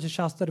ਆਪਣੇ ਹੱਥਾਂ 'ਚ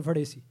ਸ਼ਸਤਰ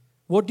ਫੜੇ ਸੀ।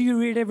 What do you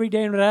read every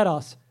day in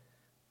Raras?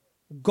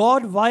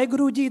 God,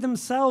 Waheguru ji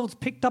themselves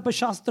picked up a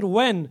ਸ਼ਸਤਰ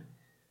when?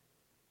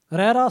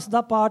 ਰਹਿਰਾਸ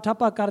ਦਾ ਪਾਠ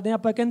ਆਪਾਂ ਕਰਦੇ ਹਾਂ,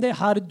 ਆਪਾਂ ਕਹਿੰਦੇ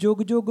ਹਰ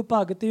ਜੁਗ ਜੁਗ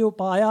ਭਗਤਿ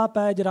ਉਪਾਇਆ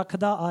ਪੈਜ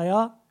ਰੱਖਦਾ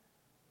ਆਇਆ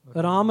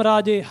ਰਾਮ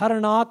ਰਾਜੇ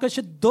ਹਰਨਾਕਸ਼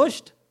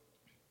ਦੁਸ਼ਟ।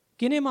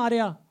 ਕਿਹਨੇ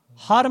ਮਾਰਿਆ?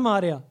 ਹਰ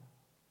ਮਾਰਿਆ,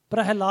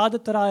 ਪ੍ਰਹਿਲਾਦ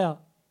ਤਰਾਇਆ।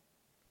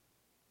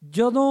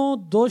 ਜਦੋਂ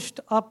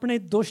ਦੁਸ਼ਟ ਆਪਣੇ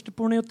ਦੁਸ਼ਟ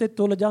ਪੁਣੇ ਉੱਤੇ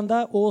ਤੁਲ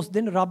ਜਾਂਦਾ, ਉਸ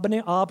ਦਿਨ ਰੱਬ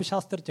ਨੇ ਆਪ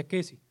ਸ਼ਸਤਰ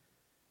ਚੱਕੇ ਸੀ।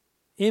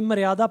 ਇਹ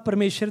ਮਰਿਆਦਾ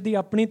ਪਰਮੇਸ਼ਰ ਦੀ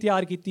ਆਪਣੀ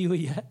ਤਿਆਰ ਕੀਤੀ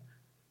ਹੋਈ ਹੈ।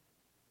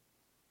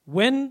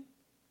 When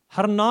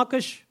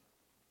Harnakash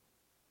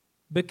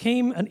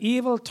became an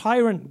evil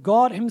tyrant,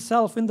 God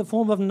himself in the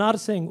form of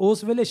Narsingh,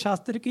 ਉਸ ਵੇਲੇ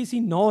ਸ਼ਾਸਤਰ ਕੀ ਸੀ?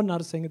 9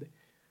 ਨਰਸਿੰਘ ਦੇ।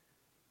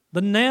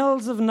 The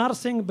nails of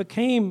Narsingh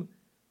became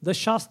the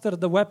shastra,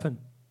 the weapon.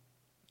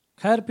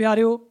 ਖੈਰ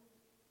ਪਿਆਰਿਓ,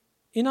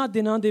 ਇਹਨਾਂ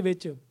ਦਿਨਾਂ ਦੇ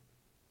ਵਿੱਚ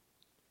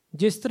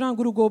ਜਿਸ ਤਰ੍ਹਾਂ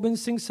ਗੁਰੂ ਗੋਬਿੰਦ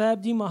ਸਿੰਘ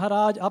ਸਾਹਿਬ ਜੀ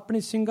ਮਹਾਰਾਜ ਆਪਣੇ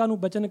ਸਿੰਘਾਂ ਨੂੰ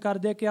ਬਚਨ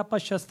ਕਰਦੇ ਆ ਕਿ ਆਪਾਂ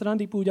ਸ਼ਸਤਰਾਂ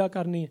ਦੀ ਪੂਜਾ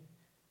ਕਰਨੀ ਹੈ,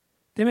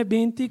 ਅਤੇ ਮੈਂ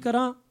ਬੇਨਤੀ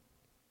ਕਰਾਂ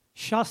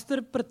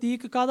ਸ਼ਾਸਤਰ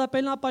ਪ੍ਰਤੀਕ ਕਾਹਦਾ?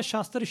 ਪਹਿਲਾਂ ਆਪਾਂ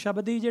ਸ਼ਾਸਤਰ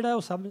ਸ਼ਬਦ ਹੀ ਜਿਹੜਾ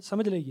ਉਹ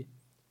ਸਮਝ ਲਈਏ।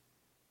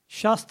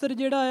 ਸ਼ਾਸਤਰ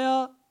ਜਿਹੜਾ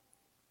ਆ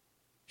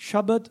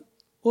ਸ਼ਬਦ,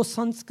 ਉਹ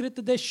ਸੰਸਕ੍ਰਿਤ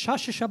ਦੇ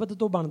ਸ਼ਸ਼ ਸ਼ਬਦ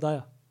ਤੋਂ ਬਣਦਾ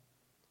ਆ।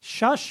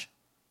 ਸ਼ਸ਼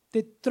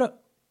ਅਤੇ ਤ੍ਰ,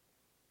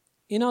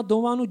 ਇਹਨਾਂ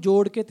ਦੋਵਾਂ ਨੂੰ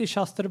ਜੋੜ ਕੇ ਅਤੇ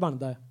ਸ਼ਾਸਤਰ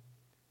ਬਣਦਾ ਹੈ।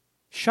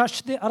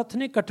 ਸ਼ਸ਼ ਦੇ ਅਰਥ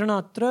ਨੇ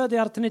ਕੱਟਣਾ, ਤ੍ਰ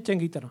ਦੇ ਅਰਥ ਨੇ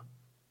ਚੰਗੀ ਤਰ੍ਹਾਂ।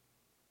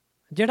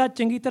 ਜਿਹੜਾ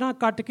ਚੰਗੀ ਤਰ੍ਹਾਂ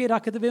ਕੱਟ ਕੇ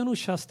ਰੱਖ ਦੇਵੇ ਉਹਨੂੰ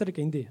ਸ਼ਾਸਤਰ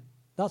ਕਹਿੰਦੇ ਆ।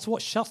 ਦੈਟਸ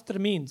ਵਾਟ ਸ਼ਾਸਤਰ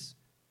ਮੀਨਸ।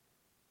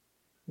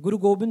 ਗੁਰੂ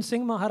ਗੋਬਿੰਦ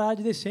ਸਿੰਘ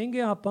ਮਹਾਰਾਜ ਦੇ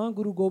ਸਿੰਘ ਆ ਆਪਾਂ,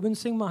 ਗੁਰੂ ਗੋਬਿੰਦ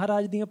ਸਿੰਘ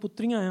ਮਹਾਰਾਜ ਦੀਆਂ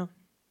ਪੁੱਤਰੀਆਂ ਆ।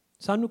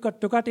 ਸਾਨੂੰ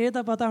ਘੱਟੋ ਘੱਟ ਇਹ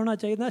ਤਾਂ ਪਤਾ ਹੋਣਾ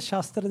ਚਾਹੀਦਾ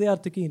ਸ਼ਾਸਤਰ ਦੇ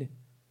ਅਰਥ ਕੀ ਨੇ।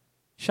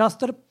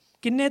 ਸ਼ਾਸਤਰ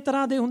ਕਿੰਨੇ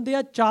ਤਰ੍ਹਾਂ ਦੇ ਹੁੰਦੇ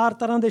ਆ? 4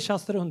 ਤਰ੍ਹਾਂ ਦੇ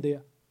ਸ਼ਾਸਤਰ ਹੁੰਦੇ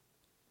ਆ।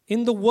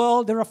 In the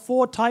world there are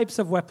 4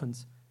 types of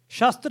weapons.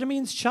 Shastra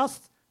means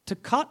shast, to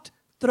cut.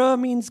 Tra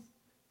means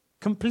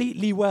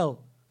completely well.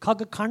 Khag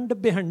khand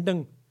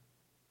behandang.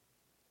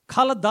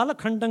 Khala dal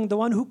khandang, the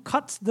one who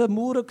cuts the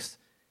muraks,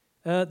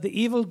 the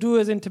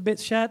evildoers into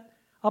bits.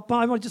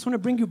 I just want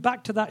to bring you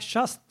back to that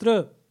shastra.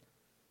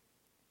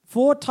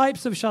 4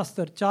 types of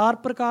shastra. 4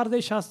 ਪ੍ਰਕਾਰ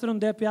ਦੇ ਸ਼ਾਸਤਰ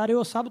ਹੁੰਦੇ ਆ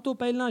ਪਿਆਰਿਓ। ਸਭ ਤੋਂ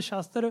ਪਹਿਲਾਂ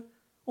ਸ਼ਾਸਤਰ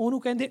ਉਹਨੂੰ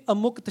ਕਹਿੰਦੇ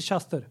ਅਮੁਕਤ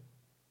ਸ਼ਾਸਤਰ।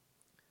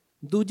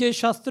 ਦੂਜੇ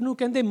ਸ਼ਾਸਤਰ ਨੂੰ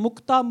ਕਹਿੰਦੇ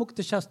ਮੁਕਤਾ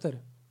ਮੁਕਤ ਸ਼ਾਸਤਰ।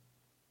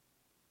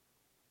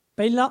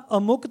 ਪਹਿਲਾਂ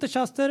ਅਮੁਕਤ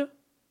ਸ਼ਾਸਤਰ,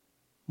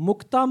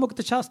 ਮੁਕਤਾ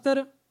ਮੁਕਤ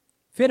ਸ਼ਾਸਤਰ,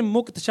 ਫਿਰ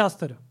ਮੁਕਤ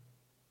ਸ਼ਾਸਤਰ,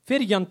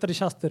 ਫਿਰ ਯੰਤਰ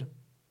ਸ਼ਾਸਤਰ।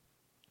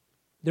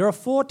 There are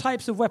 4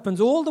 types of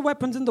weapons. All the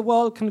weapons in the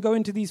world can go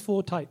into these 4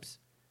 types.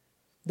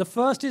 The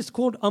first is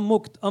called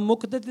ਅਮੁਕਤ।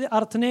 ਅਮੁਕਤ ਦੇ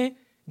ਅਰਥ ਨੇ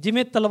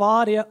ਜਿਵੇਂ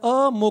ਤਲਵਾਰ ਆ,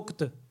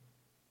 ਅਮੁਕਤ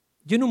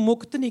ਜਿਹਨੂੰ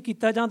ਮੁਕਤ ਨਹੀਂ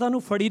ਕੀਤਾ ਜਾਂਦਾ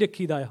ਉਹਨੂੰ ਫੜੀ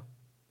ਰੱਖੀਦਾ ਆ।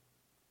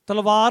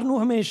 ਤਲਵਾਰ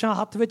ਨੂੰ ਹਮੇਸ਼ਾ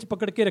ਹੱਥ ਵਿੱਚ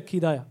ਪਕੜ ਕੇ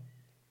ਰੱਖੀਦਾ ਆ।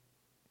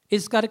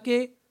 ਇਸ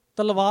ਕਰਕੇ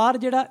ਤਲਵਾਰ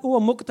ਜਿਹੜਾ ਉਹ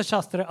ਅਮੁਕਤ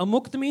ਸ਼ਾਸਤਰ ਹੈ।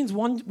 ਅਮੁਕਤ means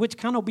one which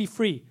cannot be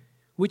free,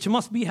 which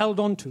must be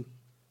held on to.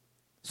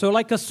 So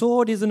like a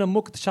sword is an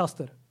ਅਮੁਕਤ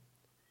ਸ਼ਾਸਤਰ।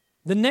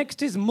 The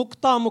next is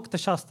ਮੁਕਤਾ ਮੁਕਤ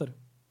ਸ਼ਾਸਤਰ।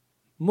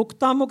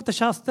 ਮੁਕਤਾ ਮੁਕਤ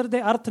ਸ਼ਾਸਤਰ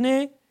ਦੇ ਅਰਥ ਨੇ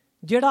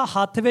ਜਿਹੜਾ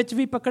ਹੱਥ ਵਿੱਚ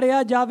ਵੀ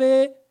ਪਕੜਿਆ ਜਾਵੇ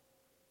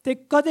ਅਤੇ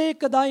ਕਦੇ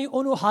ਕਦਾਈ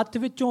ਉਹਨੂੰ ਹੱਥ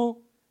ਵਿੱਚੋਂ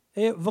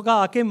ਇਹ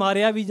ਵਗਾ ਕੇ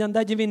ਮਾਰਿਆ ਵੀ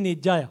ਜਾਂਦਾ, ਜਿਵੇਂ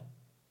ਨੇਜਾ ਆ।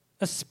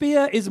 A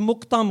spear is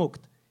ਮੁਕਤਾ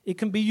ਮੁਕਤ।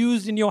 It can be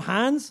used in your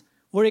hands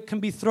or it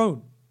can be thrown.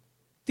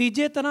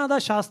 ਤੀਜੇ ਤਰ੍ਹਾਂ ਦਾ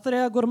ਸ਼ਾਸਤਰ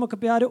ਹੈ ਗੁਰਮੁਖ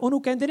ਪਿਆਰੇ,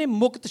 ਉਹਨੂੰ ਕਹਿੰਦੇ ਨੇ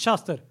ਮੁਕਤ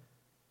ਸ਼ਾਸਤਰ।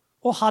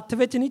 ਉਹ ਹੱਥ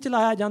ਵਿੱਚ ਨਹੀਂ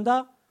ਚਲਾਇਆ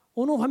ਜਾਂਦਾ,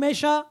 ਉਹਨੂੰ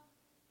ਹਮੇਸ਼ਾ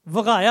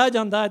ਵਗਾਇਆ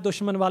ਜਾਂਦਾ ਹੈ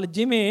ਦੁਸ਼ਮਣ ਵੱਲ।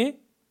 ਜਿਵੇਂ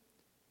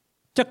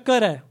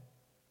ਚੱਕਰ ਹੈ,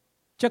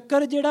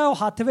 ਚੱਕਰ ਜਿਹੜਾ ਉਹ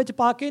ਹੱਥ ਵਿੱਚ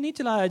ਪਾ ਕੇ ਨਹੀਂ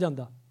ਚਲਾਇਆ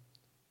ਜਾਂਦਾ।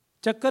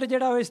 ਚੱਕਰ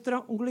ਜਿਹੜਾ ਉਹ ਇਸ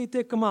ਤਰ੍ਹਾਂ ਉਂਗਲੀ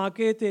 'ਤੇ ਘੁਮਾ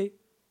ਕੇ ਅਤੇ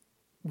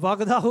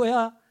ਵਗਦਾ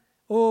ਹੋਇਆ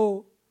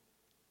ਉਹ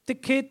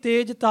ਤਿੱਖੇ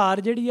ਤੇਜ਼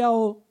ਧਾਰ ਜਿਹੜੀ ਆ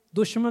ਉਹ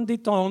ਦੁਸ਼ਮਣ ਦੀ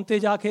ਧੌਣ 'ਤੇ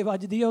ਜਾ ਕੇ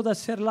ਵੱਜਦੀ ਹੈ, ਉਹਦਾ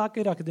ਸਿਰ ਲਾ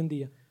ਕੇ ਰੱਖ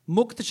ਦਿੰਦੀ ਹੈ।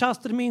 ਮੁਕਤ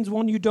ਸ਼ਾਸਤਰ means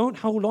one you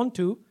don't hold on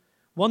to,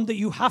 one that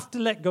you have to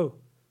let go.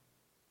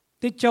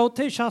 ਅਤੇ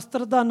ਚੌਥੇ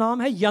ਸ਼ਾਸਤਰ ਦਾ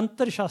ਨਾਮ ਹੈ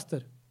ਯੰਤਰ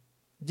ਸ਼ਾਸਤਰ।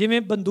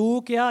 ਜਿਵੇਂ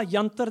ਬੰਦੂਕ ਆ,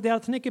 ਯੰਤਰ ਦੇ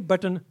ਅਰਥ ਨੇ ਕਿ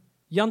ਬਟਨ।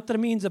 ਯੰਤਰ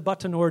means a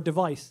button or a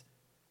device.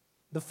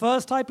 The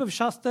first type of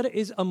shastra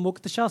is a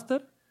mukta shastra.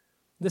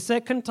 The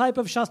second type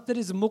of shastra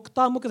is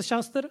mukta mukta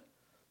shastra.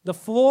 The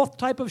fourth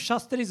type of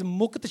shastra is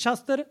mukta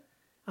shastra.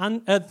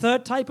 And a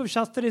third type of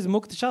shastra is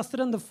mukta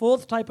shastra. And the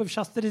fourth type of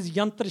shastra is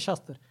yantra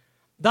shastra.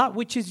 That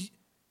which is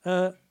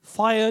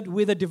fired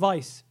with a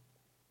device.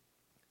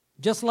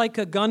 Just like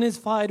a gun is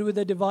fired with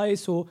a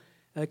device, or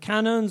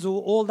cannons, or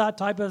all that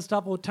type of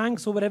stuff, or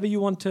tanks, or whatever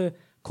you want to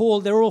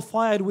call, they're all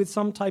fired with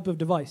some type of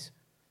device.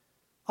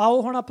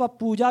 ਆਓ ਹੁਣ ਆਪਾਂ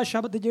ਪੂਜਾ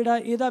ਸ਼ਬਦ ਜਿਹੜਾ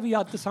ਇਹਦਾ ਵੀ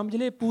ਅਰਥ ਸਮਝ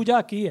ਲਈਏ।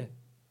 ਪੂਜਾ ਕੀ ਹੈ?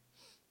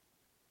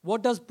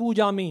 What does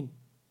Pooja mean?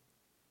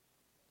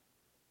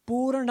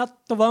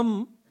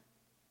 ਪੂਰਣਤਵਮ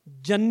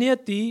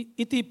ਜਨਯਤੀ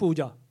ਇਤੀ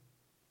Pooja.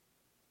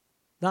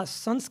 That's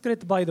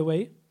Sanskrit, by the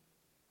way.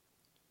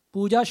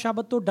 ਪੂਜਾ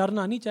ਸ਼ਬਦ ਤੋਂ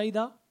ਡਰਨਾ ਨਹੀਂ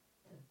ਚਾਹੀਦਾ।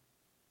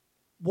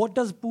 What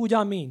does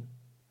Pooja mean?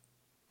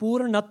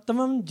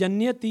 ਪੂਰਣਤਵਮ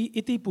ਜਨਯਤੀ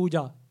ਇਤੀ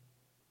ਪੂਜਾ।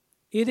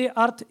 ਇਹਦੇ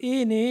ਅਰਥ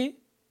ਇਹ ਨੇ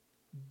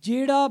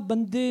ਜਿਹੜਾ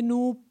ਬੰਦੇ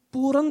ਨੂੰ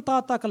ਪੂਰਨਤਾ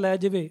ਤੱਕ ਲੈ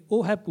ਜਾਵੇ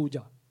ਉਹ ਹੈ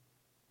ਪੂਜਾ।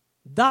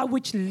 That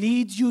which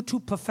leads you to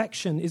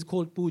perfection is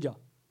called ਪੂਜਾ।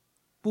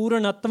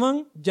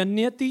 ਪੂਰਨਤਵੰ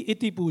ਜਨਯਤੀ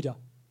ਇਤੀ ਪੂਜਾ।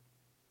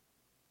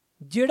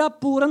 ਜਿਹੜਾ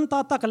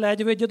ਪੂਰਨਤਾ ਤੱਕ ਲੈ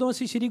ਜਾਵੇ। ਜਦੋਂ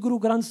ਅਸੀਂ ਸ਼੍ਰੀ ਗੁਰੂ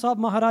ਗ੍ਰੰਥ ਸਾਹਿਬ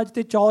ਮਹਾਰਾਜ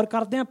 'ਤੇ ਚੌਰ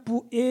ਕਰਦੇ ਹਾਂ,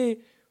 ਇਹ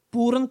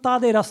ਪੂਰਨਤਾ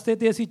ਦੇ ਰਸਤੇ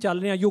 'ਤੇ ਅਸੀਂ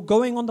ਚੱਲ ਰਹੇ ਹਾਂ। You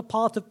going on the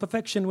path of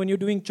perfection when you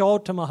doing ਚੌਰ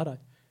to ਮਹਾਰਾਜ।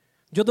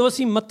 ਜਦੋਂ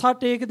ਅਸੀਂ ਮੱਥਾ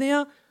ਟੇਕਦੇ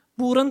ਹਾਂ,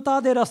 ਪੂਰਨਤਾ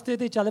ਦੇ ਰਸਤੇ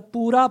 'ਤੇ ਚੱਲ।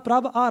 ਪੂਰਾ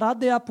ਪ੍ਰਭ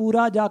ਆਰਾਧਿਆ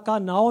ਪੂਰਾ ਜਾ ਕਾ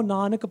ਨਾਉ,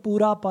 ਨਾਨਕ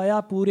ਪੂਰਾ ਪਾਇਆ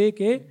ਪੂਰੇ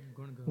ਕੇ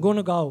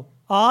ਗੁਣ ਗਾਓ।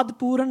 ਆਦ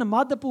ਪੂਰਨ,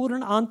 ਮੱਧ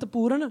ਪੂਰਨ, ਅੰਤ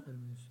ਪੂਰਨ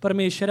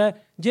ਪਰਮੇਸ਼ਰ ਹੈ।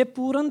 ਜੇ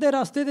ਪੂਰਨ ਦੇ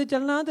ਰਸਤੇ 'ਤੇ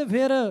ਚੱਲਣਾ ਤਾਂ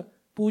ਫਿਰ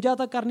ਪੂਜਾ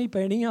ਤਾਂ ਕਰਨੀ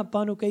ਪੈਣੀ ਆ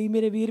ਆਪਾਂ ਨੂੰ। ਕਈ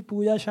ਮੇਰੇ ਵੀਰ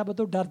ਪੂਜਾ ਸ਼ਬਦ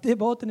ਤੋਂ ਡਰਦੇ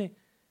ਬਹੁਤ ਨੇ,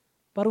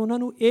 ਪਰ ਉਹਨਾਂ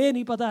ਨੂੰ ਇਹ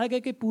ਨਹੀਂ ਪਤਾ ਹੈਗਾ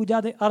ਕਿ ਪੂਜਾ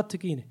ਦੇ ਅਰਥ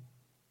ਕੀ ਨੇ।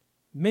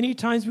 Many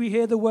times we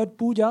hear the word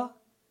puja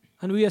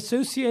and we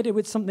associate it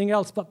with something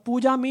else, but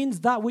puja means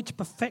that which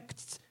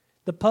perfects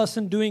the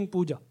person doing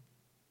puja.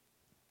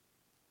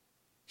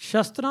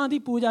 ਸ਼ਸਤਰਾਂ ਦੀ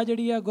ਪੂਜਾ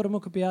ਜਿਹੜੀ ਆ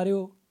ਗੁਰਮੁਖ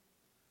ਪਿਆਰਿਓ,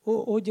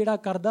 ਉਹ ਜਿਹੜਾ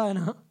ਕਰਦਾ ਹੈ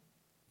ਨਾ,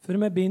 ਫਿਰ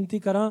ਮੈਂ ਬੇਨਤੀ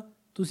ਕਰਾਂ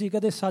ਤੁਸੀਂ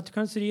ਕਦੇ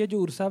ਸੱਚਖੰਡ ਸ੍ਰੀ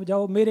ਹਜ਼ੂਰ ਸਾਹਿਬ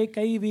ਜਾਓ। ਮੇਰੇ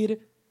ਕਈ ਵੀਰ,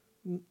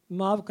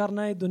 ਮਾਫ਼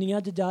ਕਰਨਾ ਇਹ ਦੁਨੀਆ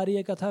 'ਚ ਜਾ ਰਹੀ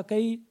ਹੈ ਕਥਾ,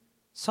 ਕਈ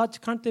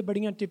ਸੱਚਖੰਡ 'ਤੇ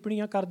ਬੜੀਆਂ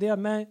ਟਿੱਪਣੀਆਂ ਕਰਦੇ ਆ।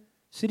 ਮੈਂ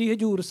ਸ੍ਰੀ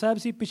ਹਜ਼ੂਰ ਸਾਹਿਬ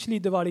ਸੀ ਪਿਛਲੀ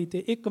ਦੀਵਾਲੀ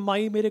 'ਤੇ, ਇੱਕ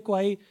ਮਾਈ ਮੇਰੇ ਕੋਲ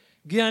ਆਈ,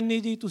 ਗਿਆਨੀ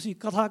ਜੀ ਤੁਸੀਂ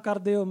ਕਥਾ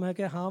ਕਰਦੇ ਹੋ? ਮੈਂ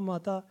ਕਿਹਾ ਹਾਂ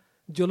ਮਾਤਾ,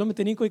 ਜ਼ੁਲਮ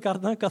ਤਾਂ ਨਹੀਂ ਕੋਈ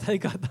ਕਰਦਾ, ਕਥਾ ਹੀ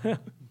ਕਰਦਾ।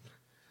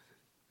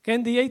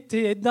 ਕਹਿੰਦੀ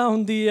ਇੱਥੇ ਇੱਦਾਂ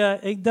ਹੁੰਦੀ ਹੈ,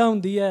 ਇੱਦਾਂ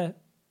ਹੁੰਦੀ ਹੈ।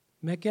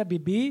 ਮੈਂ ਕਿਹਾ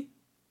ਬੀਬੀ,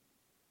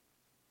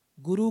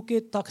 ਗੁਰੂ ਕੇ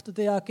ਤਖਤ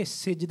 'ਤੇ ਆ ਕੇ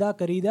ਸਿਜਦਾ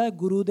ਕਰੀਦਾ,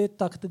 ਗੁਰੂ ਦੇ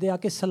ਤਖਤ 'ਤੇ ਆ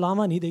ਕੇ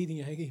ਸਲਾਹਾਂ ਨਹੀਂ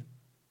ਦੇਈਦੀਆਂ ਹੈਗੀਆਂ।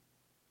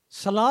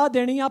 ਸਲਾਹ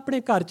ਦੇਣੀ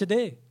ਆਪਣੇ ਘਰ 'ਚ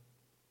ਦੇ।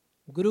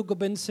 ਗੁਰੂ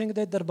ਗੋਬਿੰਦ ਸਿੰਘ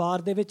ਦੇ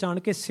ਦਰਬਾਰ ਦੇ ਵਿੱਚ ਆਣ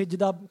ਕੇ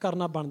ਸਿਜਦਾ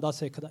ਕਰਨਾ ਬਣਦਾ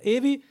ਸਿੱਖ ਦਾ।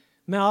 ਇਹ ਵੀ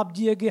ਮੈਂ ਆਪ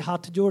ਜੀ ਅੱਗੇ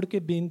ਹੱਥ ਜੋੜ ਕੇ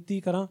ਬੇਨਤੀ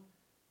ਕਰਾਂ,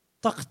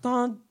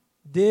 ਤਖਤਾਂ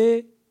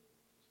ਦੇ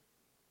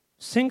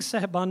ਸਿੰਘ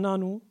ਸਾਹਿਬਾਨਾਂ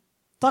ਨੂੰ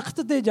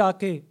ਤਖਤ 'ਤੇ ਜਾ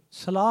ਕੇ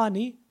ਸਲਾਹ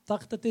ਨਹੀਂ,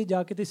 ਤਖਤ 'ਤੇ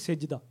ਜਾ ਕੇ ਤੇ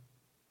ਸਿਜਦਾ।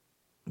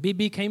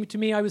 ਬੀਬੀ came to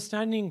me, I was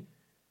standing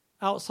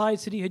outside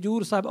Sri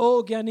Hajur Sahib. Oh,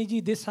 Giani ji,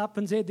 this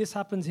happens here, this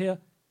happens here.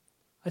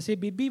 I say,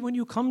 Bibi, when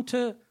you come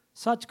to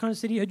Sachkhand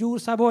Sri Hajur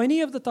Sahib or any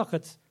of the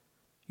takhats,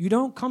 you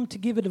don't come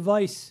to give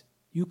advice.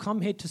 You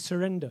come here to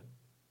surrender.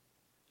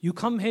 You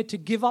come here to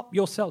give up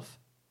yourself.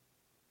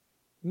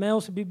 ਮੈਂ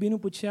ਉਸ ਬੀਬੀ ਨੂੰ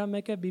ਪੁੱਛਿਆ,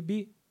 ਮੈਂ ਕਿਹਾ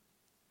ਬੀਬੀ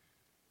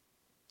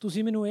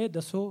ਤੁਸੀਂ ਮੈਨੂੰ ਇਹ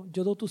ਦੱਸੋ,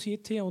 ਜਦੋਂ ਤੁਸੀਂ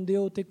ਇੱਥੇ ਆਉਂਦੇ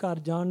ਹੋ ਤੇ ਘਰ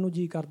ਜਾਣ ਨੂੰ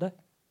ਜੀ ਕਰਦਾ?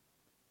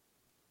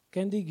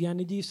 ਕਹਿੰਦੀ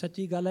ਗਿਆਨੀ ਜੀ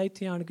ਸੱਚੀ ਗੱਲ ਹੈ,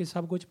 ਇੱਥੇ ਆਣ ਕੇ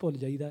ਸਭ ਕੁਝ ਭੁੱਲ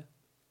ਜਾਈਦਾ,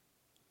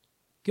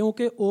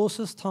 ਕਿਉਂਕਿ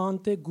ਉਸ ਸਥਾਨ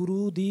 'ਤੇ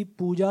ਗੁਰੂ ਦੀ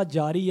ਪੂਜਾ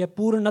ਜਾਰੀ ਹੈ।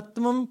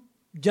 ਪੂਰਨਤਵਮ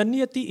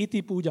ਜਨਯਤੀ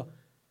ਇਤੀ ਪੂਜਾ।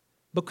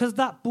 because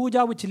that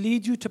puja which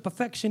leads you to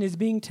perfection is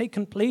being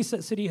taken place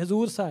at Sri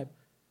Hazur Sahib.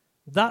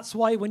 That's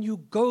why when you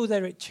go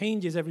there, it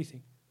changes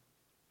everything.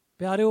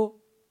 ਪਿਆਰਿਓ,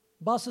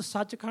 ਬਸ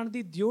ਸੱਚਖੰਡ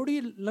ਦੀ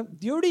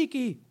ਦਿਉੜੀ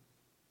ਕੀ,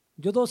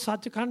 ਜਦੋਂ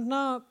ਸੱਚਖੰਡ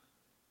ਨਾ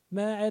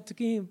ਮੈਂ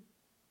ਐਤਕੀ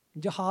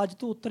ਜਹਾਜ਼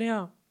ਤੋਂ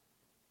ਉਤਰਿਆ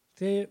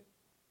ਅਤੇ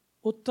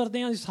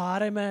ਉਤਰਦਿਆਂ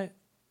ਸਾਰੇ ਮੈਂ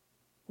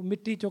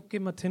ਮਿੱਟੀ ਚੁੱਕ ਕੇ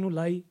ਮੱਥੇ ਨੂੰ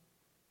ਲਾਈ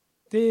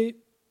ਅਤੇ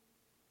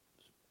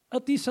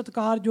ਅਤੀ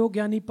ਸਤਿਕਾਰਯੋਗ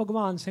ਗਿਆਨੀ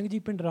ਭਗਵਾਨ ਸਿੰਘ ਜੀ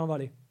ਭਿੰਡਰਾਂ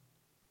ਵਾਲੇ,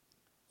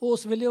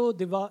 ਉਸ ਵੇਲੇ ਉਹ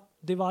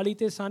ਦੀਵਾਲੀ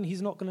 'ਤੇ ਸਨ. He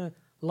is not going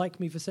to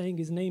like me for saying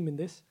his name in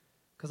this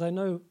because I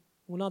know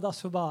ਉਹਨਾਂ ਦਾ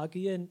ਸੁਭਾਅ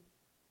ਕੀ ਹੈ.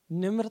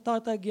 ਨਿਮਰਤਾ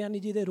ਤਾਂ ਗਿਆਨੀ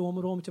ਜੀ ਦੇ ਰੋਮ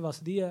ਰੋਮ 'ਚ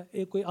ਵਸਦੀ ਹੈ,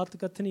 ਇਹ ਕੋਈ ਅਤ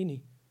ਕਥਨੀ ਨਹੀਂ.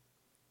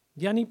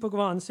 ਗਿਆਨੀ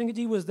ਭਗਵਾਨ ਸਿੰਘ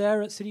ਜੀ ਵਾਜ਼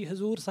ਦੇਅਰ ਐਟ ਸ੍ਰੀ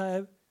ਹਜ਼ੂਰ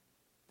ਸਾਹਿਬ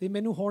ਅਤੇ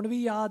ਮੈਨੂੰ ਹੁਣ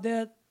ਵੀ ਯਾਦ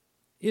ਹੈ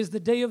is the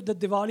day of the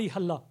Diwali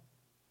ਹੱਲਾ.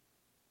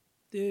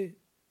 ਅਤੇ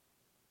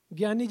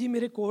ਗਿਆਨੀ ਜੀ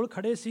ਮੇਰੇ ਕੋਲ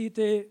ਖੜ੍ਹੇ ਸੀ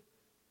ਅਤੇ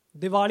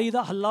ਦੀਵਾਲੀ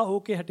ਦਾ ਹੱਲਾ ਹੋ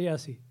ਕੇ ਹਟਿਆ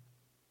ਸੀ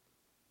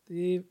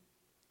ਅਤੇ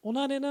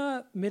ਉਹਨਾਂ ਨੇ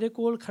ਨਾ ਮੇਰੇ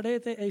ਕੋਲ ਖੜ੍ਹੇ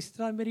ਅਤੇ ਇਸ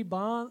ਤਰ੍ਹਾਂ ਮੇਰੀ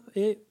ਬਾਂਹ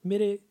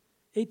ਮੇਰੇ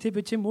ਇੱਥੇ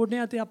ਪਿੱਛੇ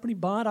ਮੋਢਿਆਂ 'ਤੇ ਆਪਣੀ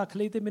ਬਾਂਹ ਰੱਖ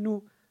ਲਈ ਅਤੇ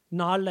ਮੈਨੂੰ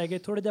ਨਾਲ ਲੈ ਗਏ,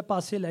 ਥੋੜ੍ਹਾ ਜਿਹਾ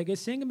ਪਾਸੇ ਲੈ ਗਏ.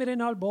 ਸਿੰਘ ਮੇਰੇ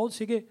ਨਾਲ ਬਹੁਤ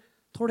ਸੀਗੇ,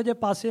 ਥੋੜ੍ਹੇ ਜਿਹੇ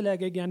ਪਾਸੇ ਲੈ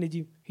ਗਏ ਗਿਆਨੀ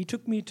ji. He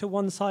took me to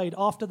one side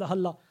after the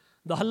halla.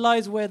 The halla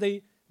is where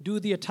they do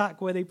the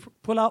attack, where they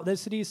pull out their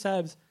Sri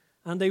Sahibs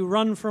and they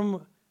run from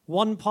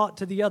one part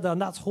to the other,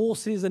 and that's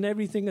horses and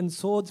everything and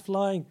swords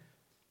flying.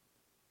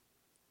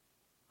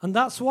 And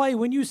that's why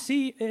when you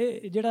see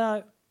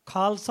ਜਿਹੜਾ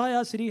ਖਾਲਸਾ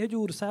ਆ Sri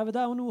Hazur Sahib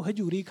ਦਾ, ਉਹਨੂੰ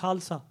ਹਜ਼ੂਰੀ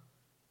Khalsa,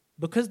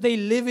 because they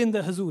live in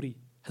the Hazuri.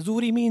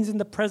 Hazuri means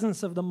in the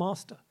presence of the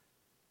master.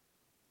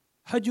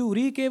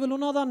 ਹਜ਼ੂਰੀ ਕੇਵਲ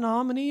ਉਹਨਾਂ ਦਾ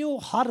ਨਾਮ ਨਹੀਂ, ਉਹ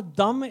ਹਰ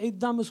ਦਮ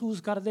ਇੱਦਾਂ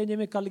ਮਹਿਸੂਸ ਕਰਦੇ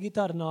ਜਿਵੇਂ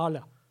ਕਲਗੀਧਰ ਨਾਲ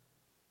ਆ,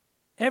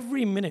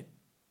 every minute.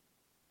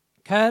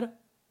 ਖੈਰ,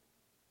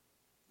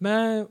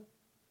 ਮੈਂ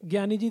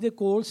ਗਿਆਨੀ ਜੀ ਦੇ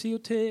ਕੋਲ ਸੀ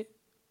ਉੱਥੇ.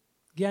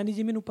 ਗਿਆਨੀ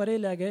ਜੀ ਮੈਨੂੰ ਪਰੇ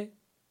ਲੈ ਗਏ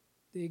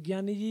ਅਤੇ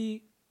ਗਿਆਨੀ ਜੀ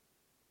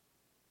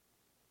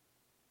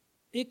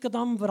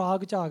ਇੱਕਦਮ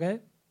ਵਿਰਾਗ 'ਚ ਆ ਗਏ.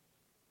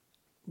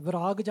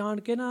 ਵਿਰਾਗ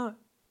ਜਾਣ ਕੇ ਨਾ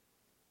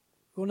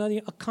ਉਹਨਾਂ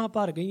ਦੀਆਂ ਅੱਖਾਂ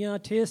ਭਰ ਗਈਆਂ.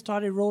 tears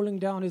started rolling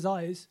down his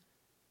eyes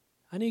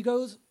and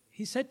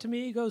he said to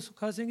me, he goes,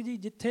 Sukha Singh ji,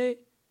 ਜਿੱਥੇ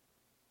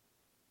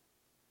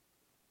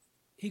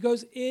he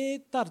goes, ਇਹ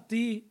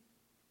ਧਰਤੀ,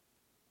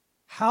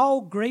 how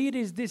great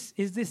is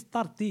this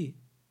ਧਰਤੀ,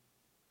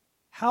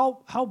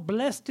 how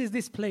blessed is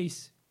this place.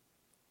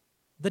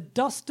 The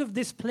dust of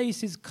this place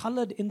is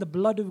coloured in the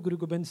blood of Guru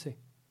Gobind Singh.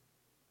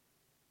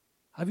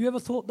 Have you ever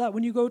thought that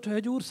when you go to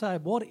Hazur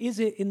Sahib? What is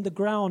it in the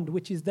ground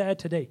which is there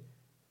today?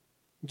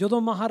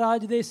 ਜਦੋਂ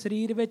ਮਹਾਰਾਜ ਦੇ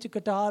ਸਰੀਰ ਵਿੱਚ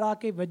ਕਟਾਰ ਆ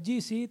ਕੇ ਵੱਜੀ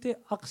ਸੀ ਅਤੇ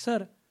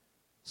ਅਕਸਰ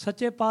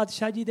ਸੱਚੇ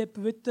ਪਾਤਸ਼ਾਹ ਜੀ ਦੇ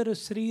ਪਵਿੱਤਰ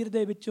ਸਰੀਰ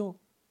ਦੇ ਵਿੱਚੋਂ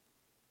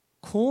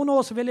ਖੂਨ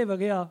ਉਸ ਵੇਲੇ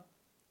ਵਗਿਆ,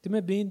 ਅਤੇ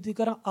ਮੈਂ ਬੇਨਤੀ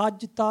ਕਰਾਂ,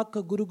 ਅੱਜ ਤੱਕ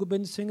ਗੁਰੂ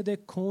ਗੋਬਿੰਦ ਸਿੰਘ ਦੇ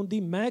ਖੂਨ ਦੀ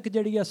ਮਹਿਕ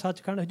ਜਿਹੜੀ ਆ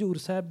ਸੱਚਖੰਡ ਹਜ਼ੂਰ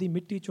ਸਾਹਿਬ ਦੀ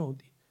ਮਿੱਟੀ 'ਚੋਂ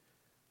ਆਉਂਦੀ.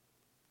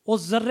 ਉਹ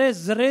ਜ਼ਰੇ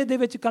ਜ਼ਰੇ ਦੇ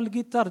ਵਿੱਚ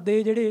ਕਲਗੀਧਰ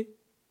ਦੇ ਜਿਹੜੇ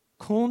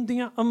ਖੂਨ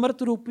ਦੀਆਂ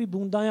ਅੰਮ੍ਰਿਤ ਰੂਪੀ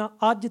ਬੂੰਦਾਂ ਆ,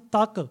 ਅੱਜ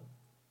ਤੱਕ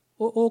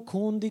ਉਹ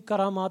ਖੂਨ ਦੀ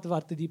ਕਰਾਮਾਤ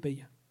ਵਰਤਦੀ ਪਈ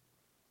ਆ.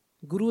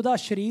 ਗੁਰੂ ਦਾ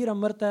ਸਰੀਰ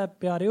ਅੰਮ੍ਰਿਤ ਹੈ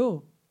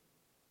ਪਿਆਰਿਓ.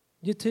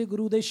 ਜਿੱਥੇ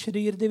ਗੁਰੂ ਦੇ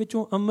ਸਰੀਰ ਦੇ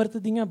ਵਿੱਚੋਂ ਅੰਮ੍ਰਿਤ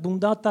ਦੀਆਂ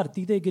ਬੂੰਦਾਂ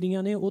ਧਰਤੀ 'ਤੇ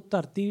ਗਿਰੀਆਂ ਨੇ, ਉਹ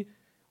ਧਰਤੀ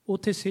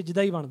ਉੱਥੇ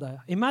ਸਿਜਦਾ ਹੀ ਬਣਦਾ ਆ.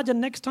 Imagine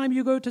next time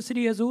you go to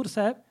Sri Hazur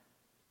Sahib,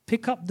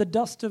 pick up the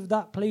dust of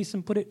that place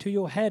and put it to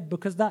your head,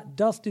 because that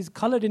dust is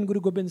coloured in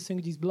Guru Gobind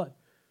Singh Ji's blood.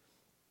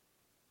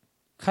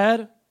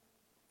 ਖੈਰ,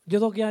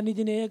 ਜਦੋਂ ਗਿਆਨੀ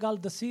ਜੀ ਨੇ ਇਹ ਗੱਲ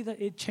ਦੱਸੀ ਤਾਂ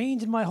it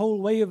changed my whole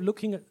way of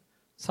looking at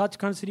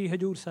Sachkhand Sri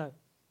Hazur Sahib.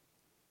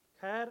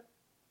 ਖੈਰ,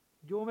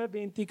 ਜੋ ਮੈਂ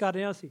ਬੇਨਤੀ ਕਰ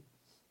ਰਿਹਾ ਸੀ,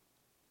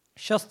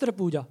 ਸ਼ਸਤਰ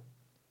ਪੂਜਾ.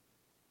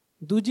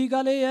 ਦੂਜੀ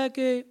ਗੱਲ ਇਹ ਹੈ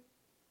ਕਿ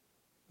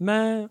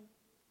ਮੈਂ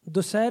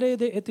ਦੁਸਹਿਰੇ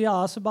ਦੇ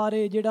ਇਤਿਹਾਸ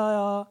ਬਾਰੇ, ਜਿਹੜਾ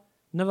ਆ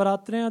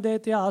ਨਵਰਾਤਰਿਆਂ ਦੇ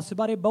ਇਤਿਹਾਸ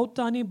ਬਾਰੇ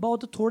ਬਹੁਤਾ ਨਹੀਂ,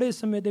 ਬਹੁਤ ਥੋੜ੍ਹੇ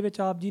ਸਮੇਂ ਦੇ ਵਿੱਚ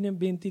ਆਪ ਜੀ ਨੇ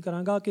ਬੇਨਤੀ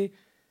ਕਰਾਂਗਾ ਕਿ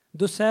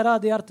ਦੁਸਹਿਰਾ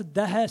ਦੇ ਅਰਥ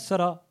ਦਹਿ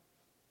ਸਰਾ.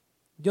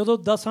 ਜਦੋਂ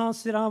 10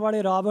 ਸਿਰਾਂ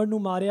ਵਾਲੇ ਰਾਵਣ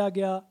ਨੂੰ ਮਾਰਿਆ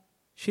ਗਿਆ,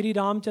 ਸ਼੍ਰੀ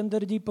ਰਾਮ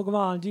ਚੰਦਰ ਜੀ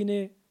ਭਗਵਾਨ ਜੀ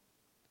ਨੇ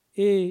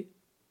ਇਹ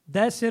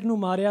ਦਹਿ ਸਿਰ ਨੂੰ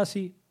ਮਾਰਿਆ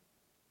ਸੀ,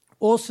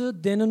 ਉਸ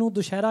ਦਿਨ ਨੂੰ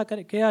ਦੁਸ਼ਹਿਰਾ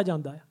ਕਿਹਾ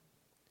ਜਾਂਦਾ ਹੈ.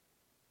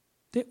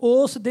 ਅਤੇ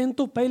ਉਸ ਦਿਨ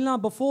ਤੋਂ ਪਹਿਲਾਂ,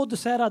 before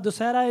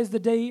Dussehra is the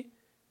day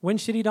when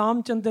Shri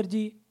Ramchandra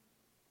ji,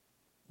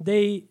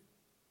 they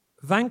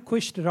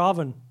vanquished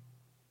Ravan.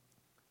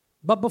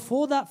 But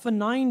before that, for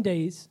 9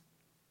 days,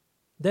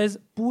 there's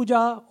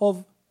puja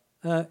of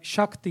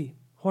Shakti.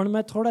 ਹੁਣ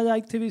ਮੈਂ ਥੋੜ੍ਹਾ ਜਿਹਾ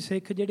ਇੱਥੇ ਵੀ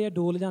ਸਿੱਖ ਜਿਹੜੇ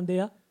ਡੋਲ ਜਾਂਦੇ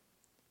ਆ,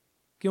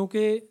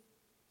 ਕਿਉਂਕਿ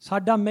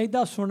ਸਾਡਾ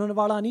ਮਹਿਦਾ ਸੁਣਨ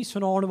ਵਾਲਾ ਨਹੀਂ,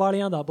 ਸੁਣਾਉਣ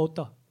ਵਾਲਿਆਂ ਦਾ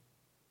ਬਹੁਤਾ.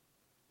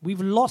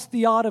 We've lost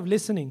the art of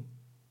listening.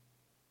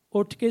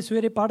 ਉੱਠ ਕੇ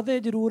ਸਵੇਰੇ ਪੜ੍ਹਦੇ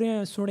ਜ਼ਰੂਰ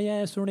ਹੈ,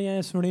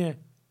 ਸੁਣਿਆ,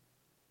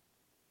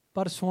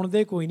 ਪਰ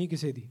ਸੁਣਦੇ ਕੋਈ ਨਹੀਂ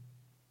ਕਿਸੇ ਦੀ.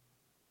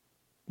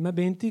 ਮੈਂ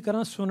ਬੇਨਤੀ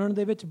ਕਰਾਂ, ਸੁਣਨ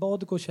ਦੇ ਵਿੱਚ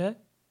ਬਹੁਤ ਕੁਛ ਹੈ.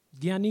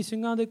 ਗਿਆਨੀ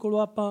ਸਿੰਘਾਂ ਦੇ ਕੋਲੋਂ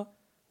ਆਪਾਂ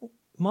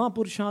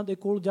ਮਹਾਂਪੁਰਸ਼ਾਂ ਦੇ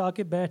ਕੋਲ ਜਾ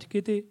ਕੇ ਬੈਠ ਕੇ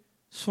ਅਤੇ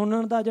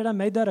ਸੁਣਨ ਦਾ ਜਿਹੜਾ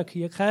ਮਹਿਦਾ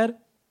ਰੱਖੀਏ. ਖੈਰ,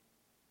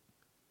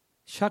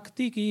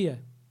 ਸ਼ਕਤੀ ਕੀ ਹੈ,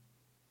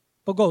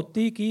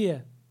 ਭਗਉਤੀ ਕੀ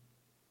ਹੈ,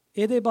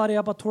 ਇਹਦੇ ਬਾਰੇ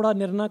ਆਪਾਂ ਥੋੜ੍ਹਾ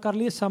ਨਿਰਣਾ ਕਰ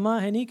ਲਈਏ. ਸਮਾਂ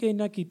ਹੈ ਨਹੀਂ ਕਿ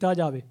ਇੰਨਾ ਕੀਤਾ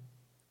ਜਾਵੇ,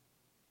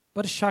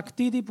 ਪਰ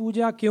ਸ਼ਕਤੀ ਦੀ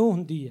ਪੂਜਾ ਕਿਉਂ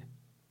ਹੁੰਦੀ ਹੈ,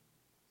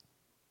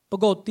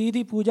 ਭਗਉਤੀ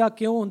ਦੀ ਪੂਜਾ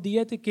ਕਿਉਂ ਹੁੰਦੀ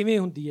ਹੈ ਅਤੇ ਕਿਵੇਂ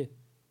ਹੁੰਦੀ ਹੈ,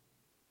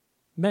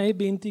 ਮੈਂ ਇਹ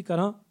ਬੇਨਤੀ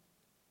ਕਰਾਂ.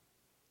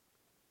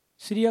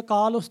 ਸ੍ਰੀ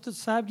ਅਕਾਲ ਉਸਤਤ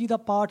ਸਾਹਿਬ ਜੀ ਦਾ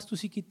ਪਾਠ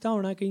ਤੁਸੀਂ ਕੀਤਾ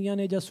ਹੋਣਾ ਕਈਆਂ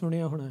ਨੇ, ਜਾਂ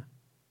ਸੁਣਿਆ ਹੋਣਾ.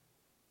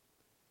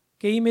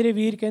 ਕਈ ਮੇਰੇ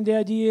ਵੀਰ ਕਹਿੰਦੇ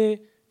ਆ ਜੀ ਇਹ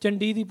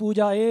ਚੰਡੀ ਦੀ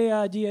ਪੂਜਾ ਇਹ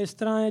ਆ ਜੀ, ਇਸ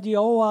ਤਰ੍ਹਾਂ ਹੈ ਜੀ,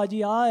 ਉਹ ਆ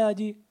ਜੀ, ਆਹ ਆ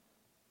ਜੀ,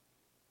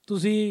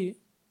 ਤੁਸੀਂ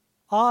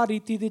ਆਹ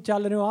ਰੀਤੀ 'ਤੇ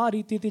ਚੱਲ ਰਹੇ ਹੋ, ਆਹ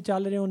ਰੀਤੀ 'ਤੇ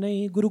ਚੱਲ ਰਹੇ ਹੋ।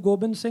 ਨਹੀਂ, ਗੁਰੂ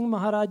ਗੋਬਿੰਦ ਸਿੰਘ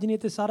ਮਹਾਰਾਜ ਨੇ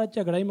ਤਾਂ ਸਾਰਾ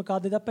ਝਗੜਾ ਹੀ ਮੁਕਾ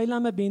ਦਿੱਤਾ। ਪਹਿਲਾਂ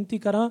ਮੈਂ ਬੇਨਤੀ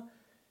ਕਰਾਂ,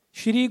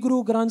 ਸ਼੍ਰੀ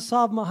ਗੁਰੂ ਗ੍ਰੰਥ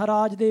ਸਾਹਿਬ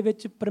ਮਹਾਰਾਜ ਦੇ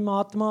ਵਿੱਚ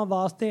ਪ੍ਰਮਾਤਮਾ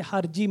ਵਾਸਤੇ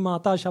ਹਰਜੀ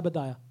ਮਾਤਾ ਸ਼ਬਦ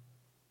ਆਇਆ।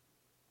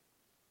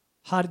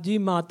 ਹਰਜੀ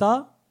ਮਾਤਾ,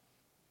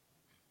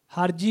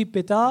 ਹਰਜੀ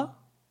ਪਿਤਾ,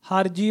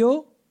 ਹਰਜੀਓ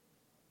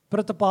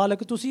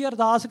ਪ੍ਰਤਪਾਲਕ। ਤੁਸੀਂ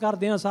ਅਰਦਾਸ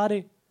ਕਰਦੇ ਆ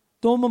ਸਾਰੇ,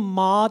 ਤੁਮ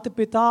ਮਾਤ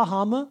ਪਿਤਾ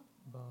ਹਮ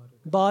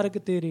ਬਾਰਕ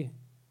ਤੇਰੇ।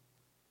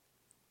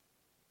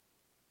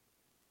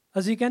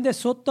 ਅਸੀਂ ਕਹਿੰਦੇ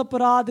ਸੁੱਤ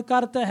ਅਪਰਾਧ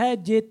ਕਰਤ ਹੈ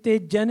ਜੇਤੇ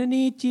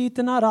ਜਨਨੀ ਚੀਤ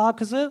ਨਾ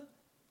ਰਾਖਸ,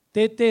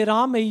 ਤੇ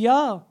ਰਾਮ ਮਈਆ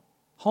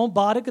ਹਉ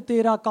ਬਾਰਕ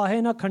ਤੇਰਾ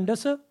ਕਾਹੇ ਨਾ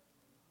ਖੰਡਸ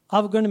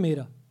ਅਵਗਣ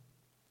ਮੇਰਾ।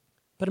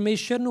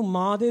 ਪਰਮੇਸ਼ਰ ਨੂੰ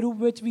ਮਾਂ ਦੇ ਰੂਪ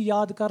ਵਿੱਚ ਵੀ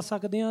ਯਾਦ ਕਰ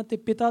ਸਕਦੇ ਹਾਂ ਅਤੇ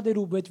ਪਿਤਾ ਦੇ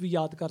ਰੂਪ ਵਿੱਚ ਵੀ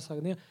ਯਾਦ ਕਰ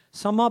ਸਕਦੇ ਹਾਂ।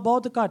 ਸਮਾਂ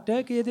ਬਹੁਤ ਘੱਟ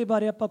ਹੈ ਕਿ ਇਹਦੇ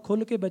ਬਾਰੇ ਆਪਾਂ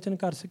ਖੁੱਲ੍ਹ ਕੇ ਬਚਨ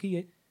ਕਰ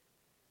ਸਕੀਏ,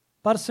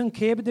 ਪਰ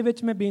ਸੰਖੇਪ ਦੇ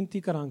ਵਿੱਚ ਮੈਂ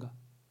ਬੇਨਤੀ ਕਰਾਂਗਾ।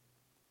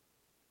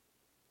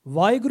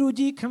 Waheguru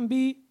ji can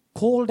be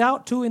called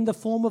out to in the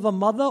form of a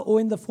mother or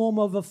in the form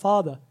of a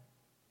father.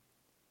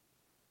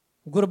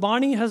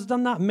 Gurbani has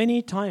done that many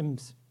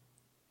times.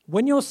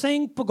 When you're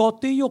saying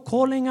Pagoti, you're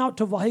calling out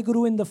to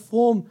Vaheguru in the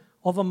form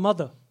of a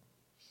mother.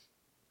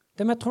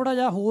 ਅਤੇ ਮੈਂ ਥੋੜ੍ਹਾ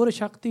ਜਿਹਾ ਹੋਰ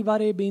ਸ਼ਕਤੀ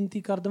ਬਾਰੇ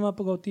ਬੇਨਤੀ ਕਰ ਦੇਵਾਂ,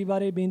 ਭਗਵਤੀ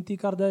ਬਾਰੇ ਬੇਨਤੀ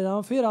ਕਰਦਾ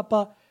ਜਾਵਾਂ, ਫਿਰ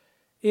ਆਪਾਂ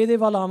ਇਹਦੇ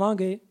ਵੱਲ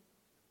ਆਵਾਂਗੇ।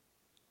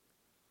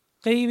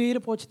 ਕਈ ਵੀਰ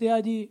ਪੁੱਛਦੇ ਆ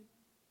ਜੀ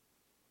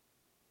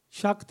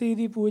ਸ਼ਕਤੀ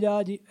ਦੀ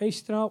ਪੂਜਾ ਜੀ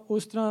ਇਸ ਤਰ੍ਹਾਂ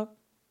ਉਸ ਤਰ੍ਹਾਂ।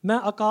 ਮੈਂ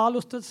ਅਕਾਲ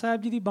ਉਸਤਤ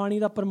ਸਾਹਿਬ ਜੀ ਦੀ ਬਾਣੀ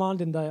ਦਾ ਪ੍ਰਮਾਣ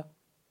ਦਿੰਦਾ ਆ।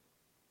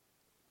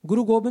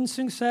 ਗੁਰੂ ਗੋਬਿੰਦ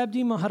ਸਿੰਘ ਸਾਹਿਬ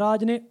ਜੀ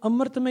ਮਹਾਰਾਜ ਨੇ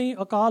ਅੰਮ੍ਰਿਤਮਈ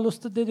ਅਕਾਲ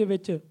ਉਸਤਤ ਦੇ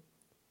ਵਿੱਚ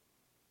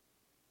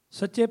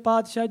ਸੱਚੇ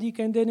ਪਾਤਸ਼ਾਹ ਜੀ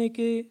ਕਹਿੰਦੇ ਨੇ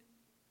ਕਿ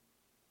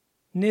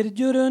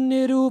निर्जुर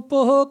निरूप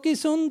हो कि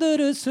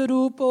सुंदर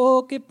स्वरूप हो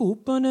कि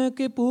भूपन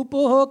के भूप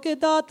हो कि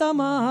दाता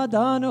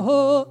महादान हो,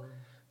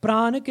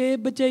 प्राण के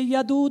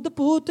बचैया दूध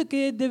पूत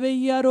के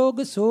दिवैया रोग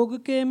सोग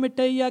के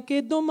मिटैया के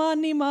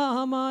दुमानी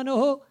महामान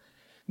हो,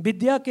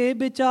 विद्या के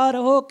विचार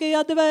हो कि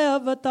अद्वय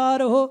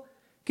अवतार हो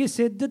कि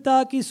सिद्धता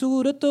की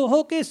सूरत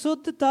हो कि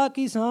शुद्धता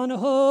की शान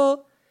हो,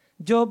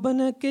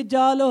 जोबन के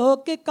जाल हो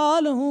कि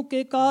काल हूँ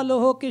के काल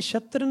हो कि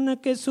शत्रन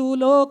के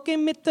सूल हो कि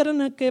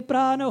मित्रन के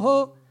प्राण हो।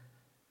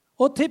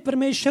 ਉੱਥੇ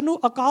ਪਰਮੇਸ਼ਰ ਨੂੰ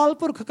ਅਕਾਲ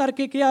ਪੁਰਖ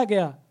ਕਰਕੇ ਕਿਹਾ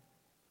ਗਿਆ।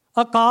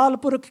 ਅਕਾਲ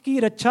ਪੁਰਖ ਕੀ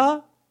ਰੱਛਾ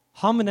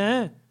ਹਮ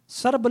ਨੇ,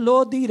 ਸਰਬ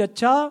ਲੋਹ ਦੀ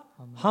ਰੱਛਾ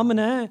ਹਮ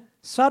ਨੇ,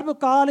 ਸਰਬ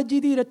ਕਾਲ ਜੀ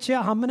ਦੀ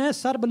ਰੱਛਿਆ ਹਮ ਨੇ,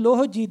 ਸਰਬ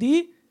ਲੋਹ ਜੀ ਦੀ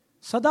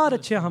ਸਦਾ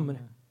ਰੱਛਿਆ ਹਮ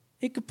ਨੇ।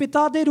 ਇੱਕ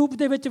ਪਿਤਾ ਦੇ ਰੂਪ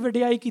ਦੇ ਵਿੱਚ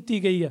ਵਡਿਆਈ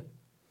ਕੀਤੀ ਗਈ ਹੈ।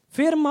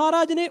 ਫਿਰ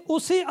ਮਹਾਰਾਜ ਨੇ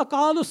ਉਸੇ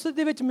ਅਕਾਲ ਉਸਤਤ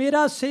ਦੇ ਵਿੱਚ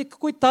ਮੇਰਾ ਸਿੱਖ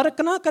ਕੋਈ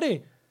ਤਰਕ ਨਾ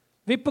ਕਰੇ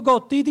ਵੀ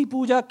ਭਗਉਤੀ ਦੀ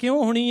ਪੂਜਾ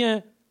ਕਿਉਂ ਹੋਣੀ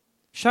ਹੈ,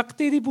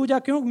 ਸ਼ਕਤੀ ਦੀ ਪੂਜਾ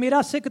ਕਿਉਂ,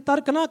 ਮੇਰਾ ਸਿੱਖ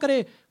ਤਰਕ ਨਾ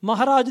ਕਰੇ।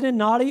 ਮਹਾਰਾਜ ਨੇ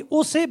ਨਾਲ ਹੀ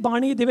ਉਸੇ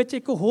ਬਾਣੀ ਦੇ ਵਿੱਚ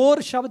ਇੱਕ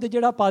ਹੋਰ ਸ਼ਬਦ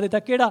ਜਿਹੜਾ ਪਾ ਦਿੱਤਾ।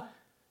 ਕਿਹੜਾ?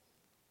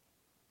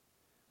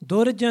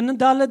 ਦੁਰਜਨ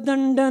ਦਲ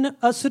ਦੰਡਨ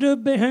ਅਸੁਰ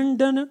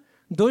ਬਿਹੰਡਨ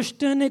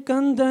ਦੁਸ਼ਟ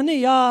ਨਿਕੰਦਨ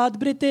ਯਾਦ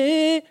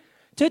ਬ੍ਰਿਤੇ,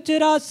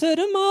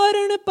 ਚਚਰਾਸਰ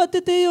ਮਾਰਨ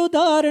ਪਤਿ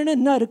ਉਦਾਹਰਣ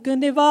ਨਰਕ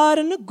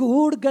ਨਿਵਾਰਨ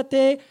ਗੂੜ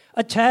ਗਤੇ,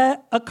 ਅਛੈ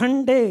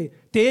ਅਖੰਡੇ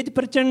ਤੇਜ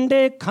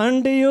ਪ੍ਰਚੰਡੇ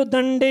ਖੰਡ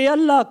ਉਦੰਡੇ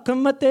ਅਲਖ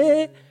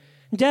ਮਤੇ,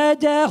 जय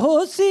जय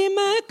होसी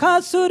मैं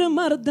खासुर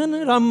मर्दन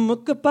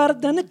रमुक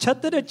परदन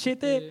छत्र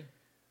छिते।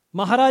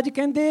 महाराज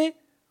कहते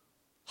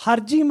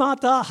हरजी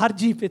माता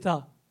हरजी पिता,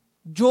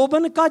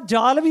 जोबन का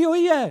जाल भी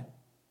वही है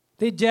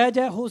ते जय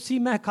जय होसी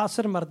मैं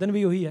खासुर मर्दन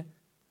भी वही है।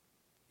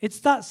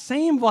 It's that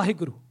same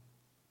Vaheguru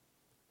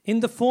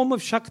in the form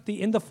of Shakti,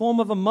 in the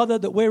form of a mother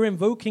that we're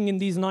invoking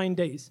in these 9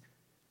 days.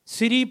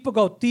 Sri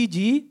Bhagauti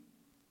ji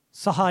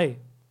Sahay।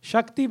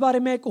 Shakti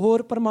बारे में एक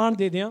होर प्रमाण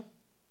दे दियां।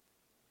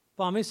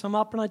 ਭਾਵੇਂ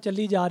ਸਮਾਂ ਆਪਣਾ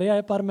ਚੱਲੀ ਜਾ ਰਿਹਾ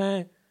ਹੈ ਪਰ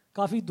ਮੈਂ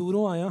ਕਾਫੀ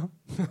ਦੂਰੋਂ ਆਇਆ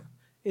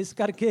ਇਸ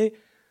ਕਰਕੇ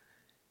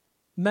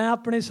ਮੈਂ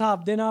ਆਪਣੇ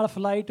ਹਿਸਾਬ ਦੇ ਨਾਲ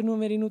ਫਲਾਈਟ ਨੂੰ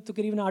ਮੇਰੀ ਨੂੰ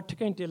ਤਕਰੀਬਨ 8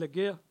 ਘੰਟੇ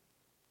ਲੱਗੇ ਆ।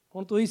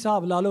 ਹੁਣ ਤੁਸੀਂ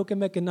ਹਿਸਾਬ ਲਾ ਲਓ ਕਿ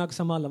ਮੈਂ ਕਿੰਨਾ ਕੁ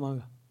ਸਮਾਂ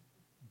ਲਵਾਂਗਾ।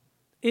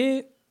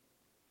 ਇਹ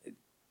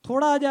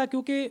ਥੋੜ੍ਹਾ ਜਿਹਾ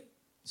ਕਿਉਂਕਿ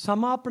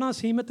ਸਮਾਂ ਆਪਣਾ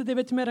ਸੀਮਤ ਦੇ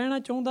ਵਿੱਚ ਮੈਂ ਰਹਿਣਾ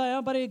ਚਾਹੁੰਦਾ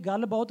ਆ, ਪਰ ਇਹ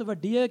ਗੱਲ ਬਹੁਤ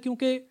ਵੱਡੀ ਹੈ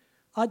ਕਿਉਂਕਿ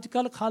ਅੱਜ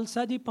ਕੱਲ੍ਹ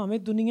ਖਾਲਸਾ ਜੀ ਭਾਵੇਂ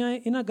ਦੁਨੀਆ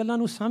ਇਹਨਾਂ ਗੱਲਾਂ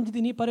ਨੂੰ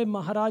ਸਮਝਦੀ ਨਹੀਂ, ਪਰ ਇਹ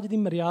ਮਹਾਰਾਜ ਦੀ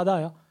ਮਰਿਆਦਾ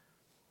ਆ।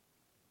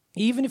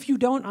 Even if you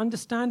don't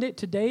understand it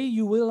today,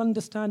 you will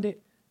understand it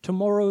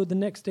tomorrow, the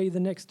next day,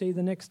 the next day,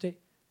 the next day,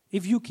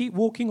 if you keep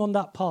walking on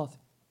that path.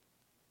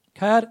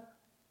 ਖੈਰ,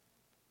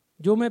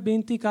 ਜੋ ਮੈਂ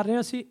ਬੇਨਤੀ ਕਰ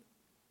ਰਿਹਾ ਸੀ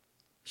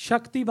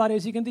ਸ਼ਕਤੀ ਬਾਰੇ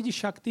ਸੀ। ਕਹਿੰਦੇ ਜੀ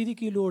ਸ਼ਕਤੀ ਦੀ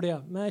ਕੀ ਲੋੜ ਆ।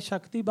 ਮੈਂ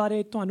ਸ਼ਕਤੀ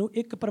ਬਾਰੇ ਤੁਹਾਨੂੰ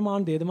ਇੱਕ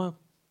ਪ੍ਰਮਾਣ ਦੇ ਦੇਵਾਂ।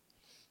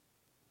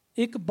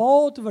 ਇੱਕ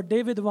ਬਹੁਤ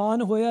ਵੱਡੇ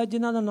ਵਿਦਵਾਨ ਹੋਇਆ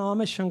ਜਿਨ੍ਹਾਂ ਦਾ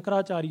ਨਾਮ ਹੈ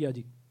ਸ਼ੰਕਰਾਚਾਰੀਆ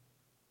ਜੀ।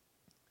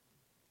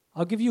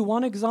 I'll give you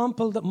one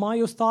example that my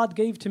ustad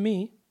gave to me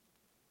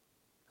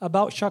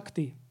about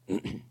Shakti.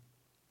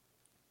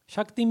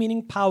 Shakti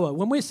meaning power.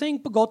 When we're saying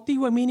Bhagauti,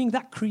 we're meaning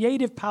that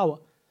creative power,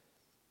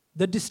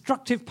 the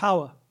destructive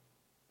power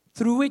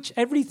through which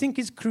everything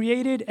is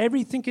created,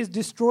 everything is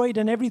destroyed,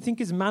 and everything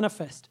is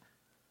manifest.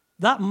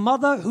 That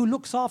mother who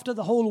looks after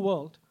the whole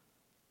world.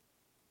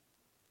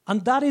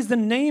 And that is the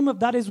name of,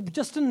 that is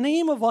just a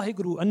name of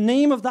Vaheguru, a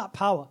name of that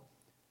power.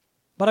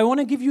 But I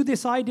want to give you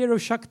this idea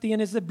of Shakti,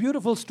 and it's a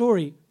beautiful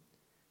story.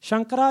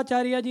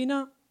 Shankaracharya ji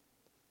na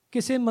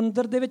ਕਿਸੇ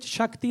ਮੰਦਰ ਦੇ ਵਿੱਚ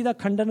ਸ਼ਕਤੀ ਦਾ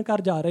ਖੰਡਨ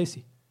ਕਰ ਜਾ ਰਹੇ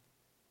ਸੀ।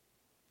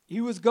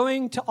 he was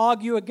going to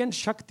argue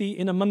against Shakti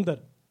in a mandir.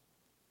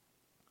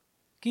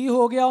 ਕੀ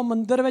ਹੋ ਗਿਆ, ਉਹ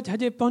ਮੰਦਰ ਵਿੱਚ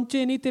ਹਜੇ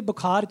ਪਹੁੰਚੇ ਨਹੀਂ ਤੇ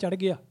ਬੁਖਾਰ ਚੜ੍ਹ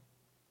ਗਿਆ।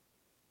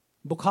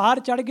 ਬੁਖਾਰ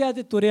ਚੜ੍ਹ ਗਿਆ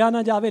ਤੇ ਤੁਰਿਆ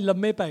ਨਾ ਜਾਵੇ,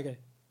 ਲੰਮੇ ਪੈ ਗਏ।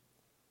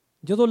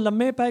 ਜਦੋਂ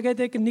ਲੰਮੇ ਪੈ ਗਏ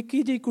ਤੇ ਇੱਕ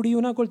ਨਿੱਕੀ ਜਿਹੀ ਕੁੜੀ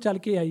ਉਹਨਾਂ ਕੋਲ ਚੱਲ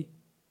ਕੇ ਆਈ,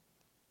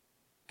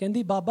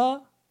 ਕਹਿੰਦੀ ਬਾਬਾ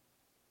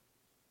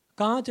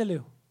ਕਹਾਂ ਚਲੇ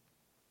ਹੋ,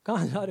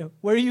 ਕਹਾਂ ਜਾ ਰਹੇ ਹੋ,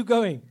 where are you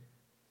going?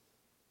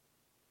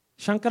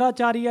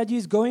 Shankaracharya ji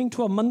is going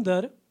to a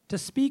mandir to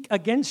speak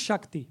against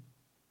Shakti,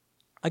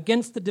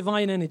 against the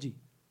divine energy.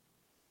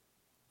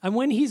 And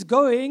when he's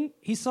going,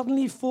 he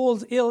suddenly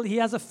falls ill. He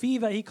has a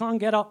fever. He can't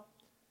get up.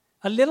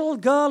 A little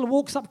girl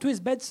walks up to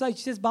his bedside.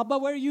 She says, Baba,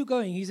 where are you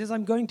going? He says,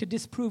 I'm going to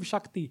disprove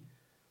Shakti,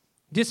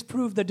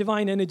 disprove the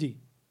divine energy.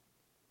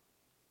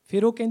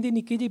 ਫਿਰ ਉਹ ਕਹਿੰਦੀ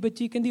ਨਿੱਕੀ ਜਿਹੀ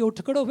ਬੱਚੀ ਕਹਿੰਦੀ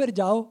ਉੱਠ ਖੜੋ ਫਿਰ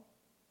ਜਾਓ।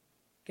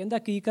 ਕਹਿੰਦਾ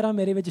ਕੀ ਕਰਾਂ,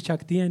 ਮੇਰੇ ਵਿੱਚ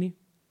ਸ਼ਕਤੀ ਹੈ ਨਹੀਂ।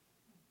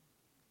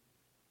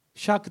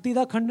 ਸ਼ਕਤੀ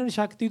ਦਾ ਖੰਡਨ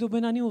ਸ਼ਕਤੀ ਤੋਂ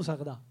ਬਿਨਾਂ ਨਹੀਂ ਹੋ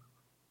ਸਕਦਾ।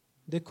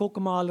 ਦੇਖੋ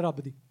ਕਮਾਲ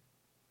ਰੱਬ ਦੀ।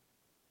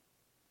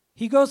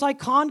 He goes, I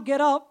can't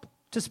get up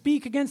to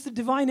speak against the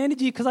divine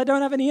energy because I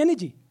don't have any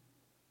energy.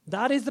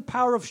 That is the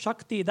power of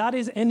Shakti. That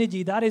is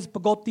energy. That is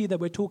Bhagoti that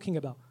we're talking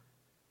about.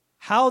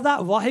 How that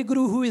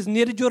Vaheguru who is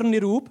Nirjur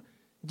Niroop,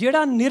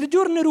 ਜਿਹੜਾ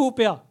ਨਿਰਜੁਰ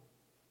ਨਿਰੂਪ ਆ,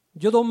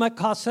 ਜਦੋਂ ਮੈਂ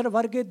ਖਾਸਰ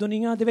ਵਰਗੇ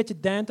ਦੁਨੀਆ ਦੇ ਵਿੱਚ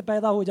ਦੈਂਤ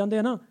ਪੈਦਾ ਹੋ ਜਾਂਦੇ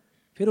ਆ ਨਾ,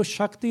 ਫਿਰ ਉਹ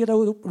ਸ਼ਕਤੀ ਦਾ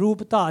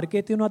ਰੂਪ ਧਾਰ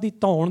ਕੇ ਤੇ ਉਹਨਾਂ ਦੀ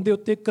ਧੌਣ ਦੇ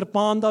ਉੱਤੇ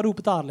ਕਿਰਪਾਨ ਦਾ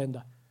ਰੂਪ ਧਾਰ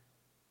ਲੈਂਦਾ।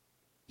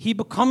 He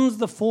becomes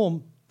the form,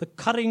 the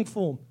cutting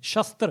form,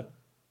 ਸ਼ਸਤਰ।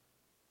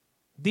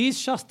 These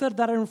ਸ਼ਸਤਰ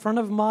that are in front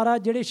of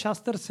Maharaj, ਜਿਹੜੇ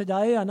ਸ਼ਸਤਰ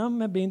ਸਜਾਏ ਆ ਨਾ,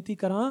 ਮੈਂ ਬੇਨਤੀ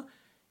ਕਰਾਂ,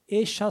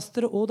 ਇਹ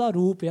ਸ਼ਸਤਰ ਉਹਦਾ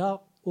ਰੂਪ ਆ,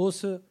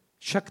 ਉਸ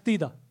ਸ਼ਕਤੀ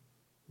ਦਾ।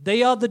 They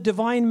are the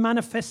divine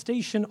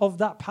manifestation of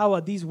that power,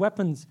 these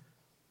weapons.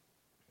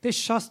 ਤੇ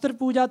ਸ਼ਸਤਰ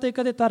ਪੂਜਾ 'ਤੇ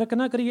ਕਦੇ ਤਰਕ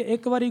ਨਾ ਕਰੀਏ।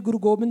 ਇੱਕ ਵਾਰੀ ਗੁਰੂ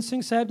ਗੋਬਿੰਦ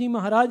ਸਿੰਘ ਸਾਹਿਬ ਜੀ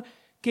ਮਹਾਰਾਜ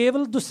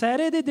ਕੇਵਲ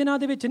ਦੁਸਹਿਰੇ ਦੇ ਦਿਨਾਂ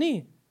ਦੇ ਵਿੱਚ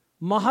ਨਹੀਂ,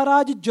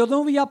 ਮਹਾਰਾਜ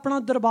ਜਦੋਂ ਵੀ ਆਪਣਾ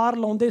ਦਰਬਾਰ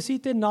ਲਾਉਂਦੇ ਸੀ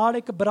ਤੇ ਨਾਲ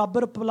ਇੱਕ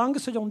ਬਰਾਬਰ ਪਲੰਘ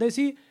ਸਜਾਉਂਦੇ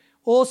ਸੀ,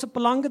 ਉਸ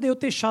ਪਲੰਘ ਦੇ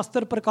ਉੱਤੇ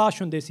ਸ਼ਸਤਰ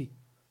ਪ੍ਰਕਾਸ਼ ਹੁੰਦੇ ਸੀ।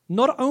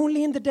 Not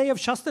only in the day of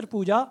ਸ਼ਸਤਰ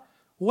ਪੂਜਾ,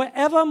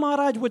 wherever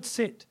Maharaj would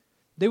sit,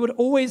 they would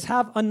always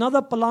have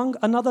another palang,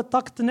 another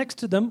takht next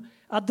to them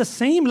at the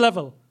same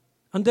level,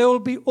 and there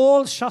will be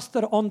all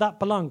shastra on that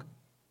palang.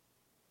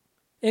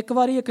 ਇੱਕ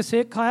ਵਾਰੀ ਇੱਕ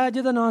ਸਿੱਖ ਆਇਆ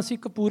ਜਿਹਦਾ ਨਾਂ ਸੀ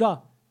ਕਪੂਰਾ।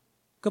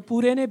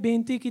 ਕਪੂਰੇ ਨੇ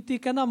ਬੇਨਤੀ ਕੀਤੀ,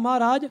 ਕਹਿੰਦਾ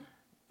ਮਹਾਰਾਜ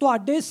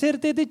ਤੁਹਾਡੇ ਸਿਰ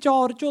 'ਤੇ ਤੇ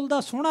ਚੌਰ ਝੁਲਦਾ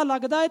ਸੋਹਣਾ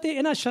ਲੱਗਦਾ ਹੈ ਤੇ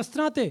ਇਹਨਾਂ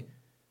ਸ਼ਸਤਰਾਂ 'ਤੇ।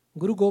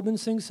 ਗੁਰੂ ਗੋਬਿੰਦ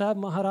ਸਿੰਘ ਸਾਹਿਬ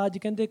ਮਹਾਰਾਜ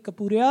ਕਹਿੰਦੇ,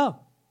 ਕਪੂਰਿਆ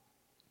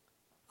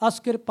ਅਸ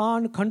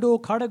ਕਿਰਪਾਨ ਖੰਡੋ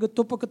ਖੜਗ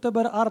ਤੁਪਕ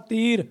ਤਬਰ ਅਰ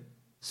ਤੀਰ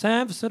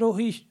ਸੈਂਫ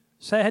ਸਰੋਹੀ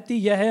ਸਹਿਤੀ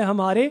ਯਹ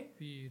ਹਮਾਰੇ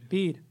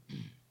ਪੀਰ।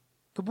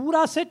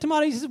 Kapura said to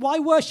Maharaj, he says, why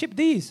worship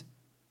these?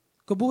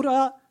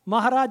 Kapura,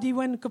 Maharaji,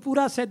 when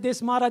Kapura said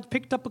this, Maharaj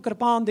picked up a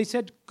kirpan. They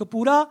said,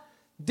 Kapura,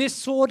 this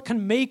sword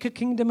can make a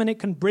kingdom and it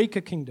can break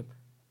a kingdom.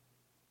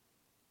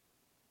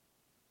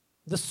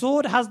 The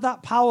sword has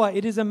that power.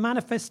 It is a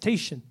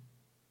manifestation.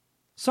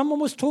 Someone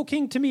was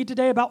talking to me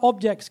today about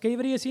objects.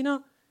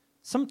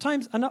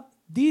 Sometimes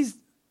these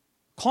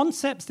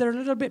concepts, they're a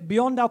little bit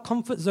beyond our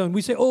comfort zone.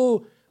 We say,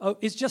 oh,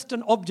 it's just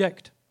an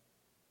object.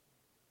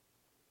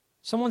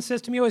 Someone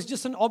says to me, oh, it's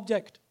just an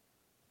object.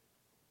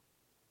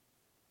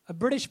 A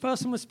British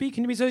person was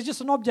speaking to me, so it's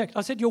just an object.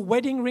 I said, your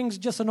wedding ring's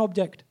just an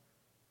object.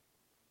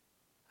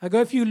 I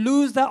go, if you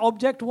lose that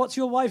object, what's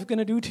your wife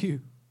going to do to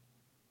you?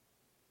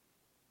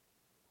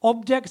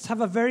 Objects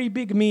have a very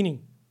big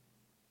meaning.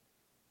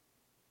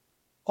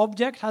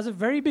 Object has a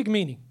very big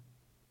meaning.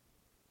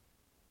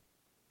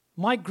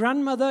 My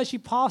grandmother, she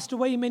passed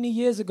away many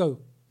years ago,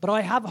 but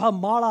I have her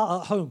mala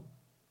at home.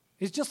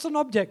 It's just an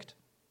object.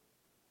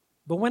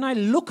 But when I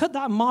look at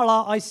that mala,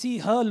 I see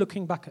her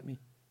looking back at me.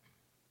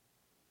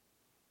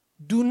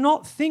 Do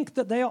not think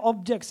that they are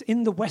objects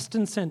in the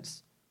Western sense.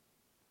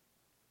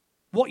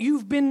 What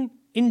you've been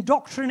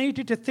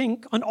indoctrinated to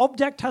think, an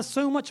object has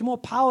so much more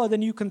power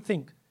than you can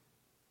think.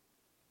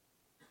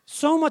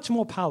 So much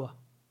more power.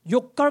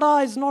 Your kada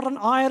is not an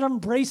iron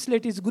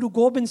bracelet, it's Guru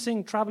Gobind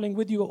Singh traveling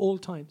with you at all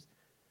times.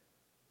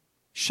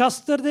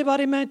 ਸ਼ਸਤਰ ਦੇ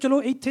ਬਾਰੇ ਮੈਂ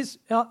ਚਲੋ ਇੱਥੇ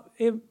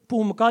ਇਹ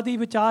ਭੂਮਿਕਾ ਦੀ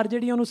ਵਿਚਾਰ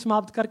ਜਿਹੜੀ ਉਹਨੂੰ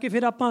ਸਮਾਪਤ ਕਰਕੇ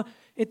ਫਿਰ ਆਪਾਂ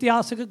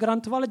ਇਤਿਹਾਸਕ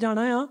ਗ੍ਰੰਥ ਵੱਲ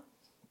ਜਾਣਾ ਆ।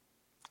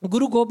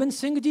 ਗੁਰੂ ਗੋਬਿੰਦ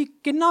ਸਿੰਘ ਜੀ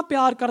ਕਿੰਨਾ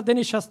ਪਿਆਰ ਕਰਦੇ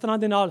ਨੇ ਸ਼ਸਤਰਾਂ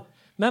ਦੇ ਨਾਲ।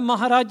 ਮੈਂ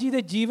ਮਹਾਰਾਜ ਜੀ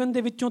ਦੇ ਜੀਵਨ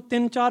ਦੇ ਵਿੱਚੋਂ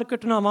 3-4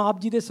 ਘਟਨਾਵਾਂ ਆਪ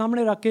ਜੀ ਦੇ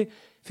ਸਾਹਮਣੇ ਰੱਖ ਕੇ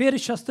ਫਿਰ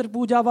ਸ਼ਸਤਰ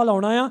ਪੂਜਾ ਵੱਲ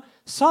ਆਉਣਾ ਆ।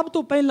 ਸਭ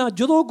ਤੋਂ ਪਹਿਲਾਂ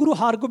ਜਦੋਂ ਗੁਰੂ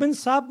ਹਰਗੋਬਿੰਦ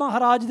ਸਾਹਿਬ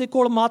ਮਹਾਰਾਜ ਦੇ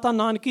ਕੋਲ ਮਾਤਾ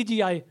ਨਾਨਕੀ ਜੀ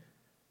ਆਏ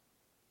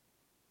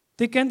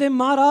ਤੇ ਕਹਿੰਦੇ,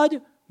 ਮਹਾਰਾਜ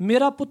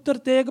ਮੇਰਾ ਪੁੱਤਰ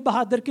ਤੇਗ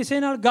ਬਹਾਦਰ ਕਿਸੇ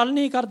ਨਾਲ ਗੱਲ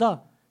ਨਹੀਂ ਕਰਦਾ।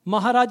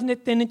 ਮਹਾਰਾਜ ਨੇ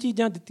 3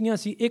 ਚੀਜ਼ਾਂ ਦਿੱਤੀਆਂ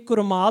ਸੀ। ਇੱਕ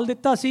ਰੁਮਾਲ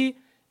ਦਿੱਤਾ ਸੀ,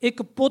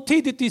 ਇੱਕ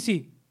ਪੋਥੀ ਦਿੱਤੀ ਸੀ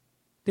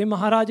ਤੇ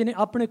ਮਹਾਰਾਜ ਨੇ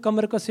ਆਪਣੇ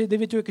ਕਮਰ ਕਸੇ ਦੇ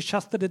ਵਿੱਚੋਂ ਇੱਕ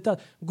ਸ਼ਸਤਰ ਦਿੱਤਾ।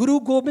 ਗੁਰੂ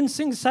ਗੋਬਿੰਦ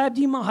ਸਿੰਘ ਸਾਹਿਬ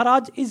ਜੀ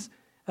ਮਹਾਰਾਜ is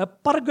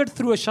ਪ੍ਰਗਟ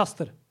through a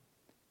ਸ਼ਸਤਰ।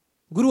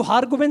 Guru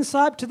Hargobind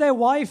Sahib to their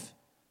wife,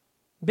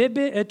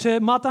 to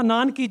Mata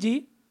Nanki ji,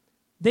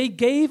 they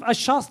gave a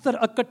shastra,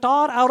 a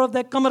katar out of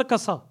their kamar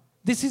kasa.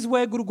 This is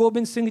where Guru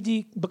Gobind Singh ji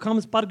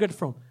becomes pargat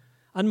from.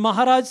 And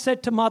Maharaj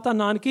said to Mata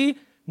Nanki,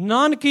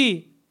 Nanki,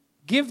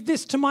 give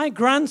this to my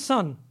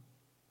grandson.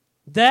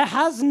 There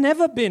has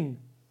never been,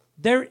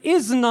 there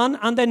is none,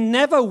 and there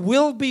never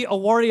will be a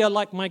warrior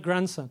like my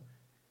grandson.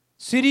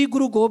 Sri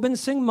Guru Gobind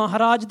Singh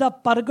Maharaj da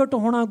pargat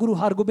hona Guru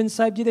Hargobind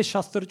Sahib ji de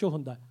shastra cho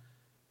hunda hai.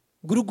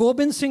 Guru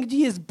Gobind Singh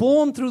Ji is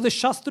born through the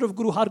Shastra of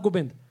Guru Har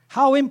Gobind.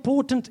 How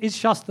important is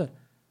Shastra?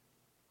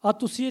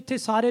 ਤੁਸੀਂ ਇੱਥੇ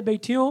ਸਾਰੇ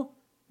ਬੈਠੇ ਹੋ.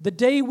 The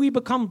day we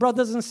become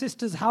brothers and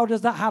sisters, how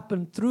does that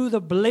happen? Through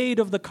the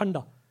blade of the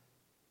khanda.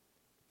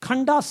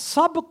 ਖੰਡਾ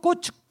ਸਭ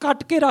ਕੁਝ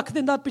ਕੱਟ ਕੇ ਰੱਖ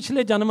ਦਿੰਦਾ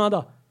ਪਿਛਲੇ ਜਨਮਾਂ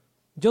ਦਾ.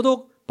 ਜਦੋਂ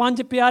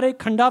 5 ਪਿਆਰੇ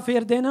ਖੰਡਾ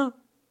ਫੇਰਦੇ ਨਾ,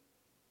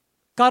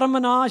 ਕਰਮ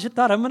ਨਾਸ਼,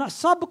 ਧਰਮ ਨਾਸ਼,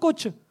 ਸਭ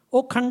ਕੁਝ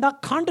ਉਹ ਖੰਡਾ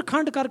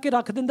ਖੰਡ ਕਰਕੇ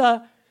ਰੱਖ ਦਿੰਦਾ.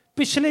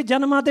 ਪਿਛਲੇ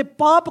ਜਨਮਾਂ ਦੇ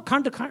ਪਾਪ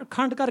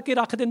ਖੰਡ ਕਰਕੇ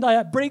ਰੱਖ ਦਿੰਦਾ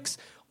ਹੈ. Breaks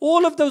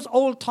all of those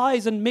old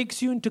ties and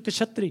makes you into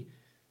Kshatri,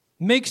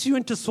 makes you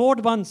into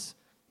swordbans,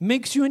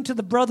 makes you into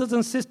the brothers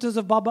and sisters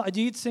of Baba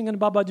Ajit Singh and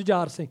Baba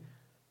Jujhar Singh.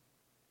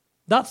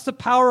 That's the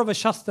power of a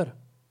Shastra.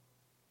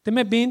 ਤੇ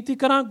ਮੈਂ ਬੇਨਤੀ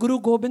ਕਰਾਂ, ਗੁਰੂ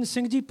ਗੋਬਿੰਦ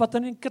ਸਿੰਘ ਜੀ ਪਤਾ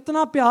ਨਹੀਂ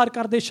ਕਿਤਨਾ ਪਿਆਰ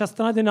ਕਰਦੇ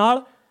ਸ਼ਸਤਰਾਂ ਦੇ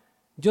ਨਾਲ.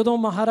 ਜਦੋਂ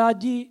ਮਹਾਰਾਜ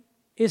ਜੀ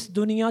ਇਸ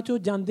ਦੁਨੀਆ 'ਚੋਂ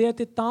ਜਾਂਦੇ ਆ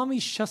ਤੇ ਤਾਂ ਵੀ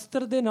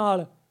ਸ਼ਸਤਰ ਦੇ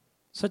ਨਾਲ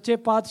ਸੱਚੇ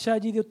ਪਾਤਸ਼ਾਹ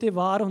ਜੀ ਦੇ ਉੱਤੇ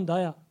ਵਾਰ ਹੁੰਦਾ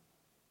ਆ.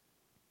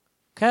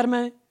 ਖੈਰ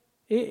ਮੈਂ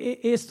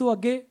ਇਸ ਤੋਂ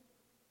ਅੱਗੇ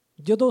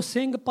ਜਦੋਂ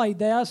ਸਿੰਘ ਭਾਈ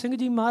ਦਇਆ ਸਿੰਘ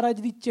ਜੀ ਮਹਾਰਾਜ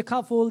ਦੀ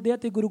ਚਿਖਾ ਫੋਲਦੇ ਆ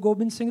ਤੇ ਗੁਰੂ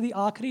ਗੋਬਿੰਦ ਸਿੰਘ ਦੀ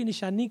ਆਖਰੀ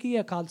ਨਿਸ਼ਾਨੀ ਕੀ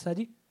ਹੈ ਖਾਲਸਾ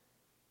ਜੀ?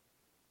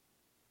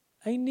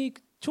 ਇੰਨੀ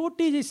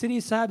ਛੋਟੀ ਜਿਹੀ ਸ੍ਰੀ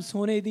ਸਾਹਿਬ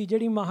ਸੋਨੇ ਦੀ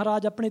ਜਿਹੜੀ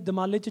ਮਹਾਰਾਜ ਆਪਣੇ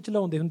ਦਮਾਲੇ 'ਚ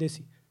ਚਲਾਉਂਦੇ ਹੁੰਦੇ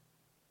ਸੀ.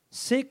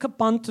 ਸਿੱਖ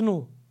ਪੰਥ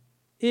ਨੂੰ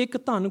ਇੱਕ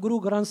ਧੰਨ ਗੁਰੂ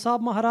ਗ੍ਰੰਥ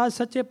ਸਾਹਿਬ ਮਹਾਰਾਜ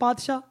ਸੱਚੇ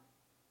ਪਾਤਸ਼ਾਹ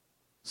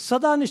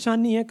ਸਦਾ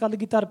ਨਿਸ਼ਾਨੀ ਹੈ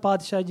ਕਲਗੀਧਰ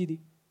ਪਾਤਸ਼ਾਹ ਜੀ ਦੀ.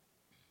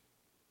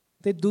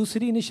 ਤੇ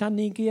ਦੂਸਰੀ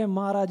ਨਿਸ਼ਾਨੀ ਕੀ ਹੈ?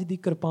 ਮਹਾਰਾਜ ਦੀ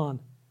ਕਿਰਪਾਨ.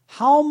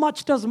 ਹਾਊ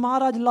ਮਚ ਡਜ਼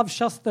ਮਹਾਰਾਜ ਲਵ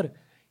ਸ਼ਸਤਰ.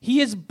 He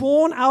is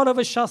born out of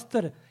a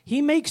shastra. He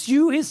makes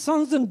you his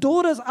sons and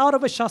daughters out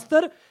of a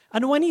shastra.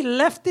 And when he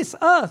left this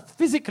earth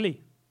physically,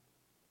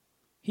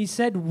 he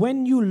said, when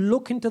you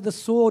look into the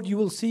sword,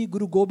 you will see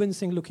Guru Gobind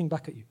Singh looking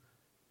back at you.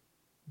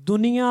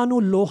 ਦੁਨੀਆ ਨੂੰ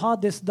ਲੋਹਾ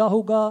ਦਿਸਦਾ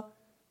ਹੋਊਗਾ,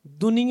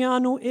 ਦੁਨੀਆ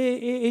ਨੂੰ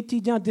ਇਹ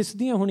ਚੀਜ਼ਾਂ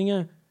ਦਿਸਦੀਆਂ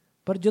ਹੋਣੀਆਂ,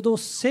 ਪਰ ਜਦੋਂ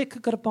ਸਿੱਖ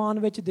ਕਿਰਪਾਨ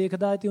ਵਿੱਚ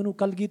ਦੇਖਦਾ ਹੈ ਤੇ ਉਹਨੂੰ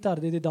ਕਲਗੀਧਰ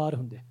ਦੇ ਦੀਦਾਰ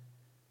ਹੁੰਦੇ.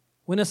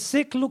 When a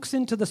Sikh looks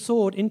into the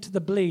sword, into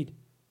the blade,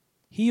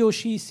 he or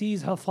she sees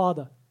her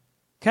father.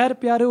 ਖੈਰ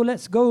ਪਿਆਰਿਓ,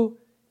 let's go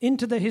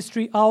into the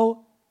history.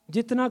 ਆਓ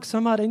ਜਿਤਨਾ ਕੁ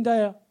ਸਮਾਂ ਰਹਿੰਦਾ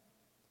ਆ,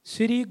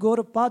 ਸ੍ਰੀ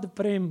ਗੁਰਪਦ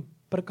ਪ੍ਰੇਮ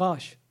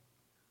ਪ੍ਰਕਾਸ਼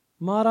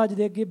ਮਹਾਰਾਜ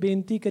ਦੇ ਅੱਗੇ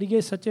ਬੇਨਤੀ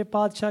ਕਰੀਏ, ਸੱਚੇ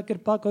ਪਾਤਸ਼ਾਹ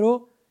ਕਿਰਪਾ ਕਰੋ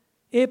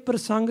ਇਹ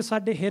ਪ੍ਰਸੰਗ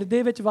ਸਾਡੇ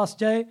ਹਿਰਦੇ ਵਿੱਚ ਵਸ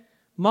ਜਾਏ.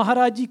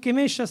 ਮਹਾਰਾਜ ਜੀ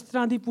ਕਿਵੇਂ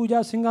ਸ਼ਸਤਰਾਂ ਦੀ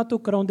ਪੂਜਾ ਸਿੰਘਾਂ ਤੋਂ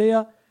ਕਰਾਉਂਦੇ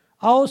ਆ.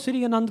 ਆਓ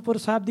ਸ੍ਰੀ ਅਨੰਦਪੁਰ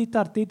ਸਾਹਿਬ ਦੀ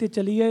ਧਰਤੀ 'ਤੇ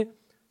ਚਲੀਏ.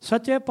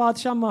 ਸੱਚੇ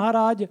ਪਾਤਸ਼ਾਹ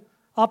ਮਹਾਰਾਜ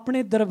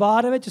ਆਪਣੇ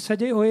ਦਰਬਾਰ ਵਿੱਚ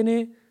ਸਜੇ ਹੋਏ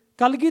ਨੇ.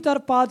 ਕਲਗੀਧਰ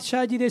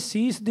ਪਾਤਸ਼ਾਹ ਜੀ ਦੇ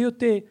ਸੀਸ ਦੇ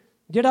ਉੱਤੇ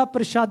ਜਿਹੜਾ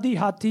ਪ੍ਰਸ਼ਾਦੀ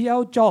ਹਾਥੀ ਆ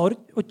ਉਹ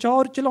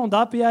ਚੌਰ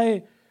ਚਲਾਉਂਦਾ ਪਿਆ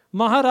ਏ.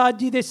 ਮਹਾਰਾਜ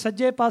ਜੀ ਦੇ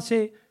ਸੱਜੇ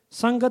ਪਾਸੇ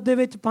ਸੰਗਤ ਦੇ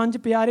ਵਿੱਚ 5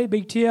 ਪਿਆਰੇ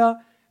ਬੈਠੇ ਆ.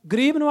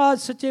 ਗਰੀਬ ਨਵਾਜ਼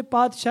ਸੱਚੇ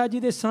ਪਾਤਸ਼ਾਹ ਜੀ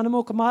ਦੇ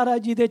ਸਨਮੁਖ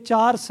ਮਹਾਰਾਜ ਜੀ ਦੇ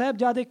 4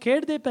 ਸਾਹਿਬਜ਼ਾਦੇ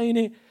ਖੇਡਦੇ ਪਏ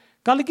ਨੇ.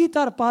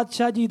 ਕਲਗੀਧਰ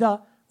ਪਾਤਸ਼ਾਹ ਜੀ ਦਾ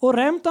ਉਹ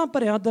ਰਹਿਮਤਾਂ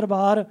ਭਰਿਆ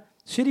ਦਰਬਾਰ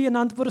ਸ਼੍ਰੀ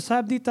ਅਨੰਦਪੁਰ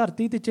ਸਾਹਿਬ ਦੀ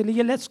ਧਰਤੀ 'ਤੇ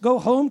ਚੱਲੀਏ. Let's go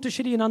home to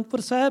Shri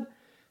Anandpur Sahib.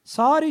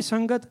 ਸਾਰੀ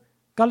ਸੰਗਤ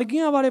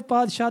ਕਲਗੀਆਂ ਵਾਲੇ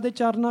ਪਾਤਸ਼ਾਹ ਦੇ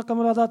ਚਰਨਾਂ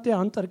ਕਮਲਾਂ ਦਾ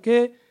ਧਿਆਨ ਧਰ ਕੇ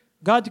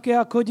ਗੱਜ ਕੇ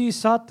ਆਖੋ ਜੀ,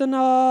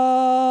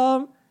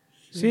 ਸਤਨਾਮ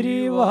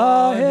ਸ੍ਰੀ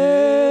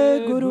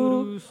ਵਾਹਿਗੁਰੂ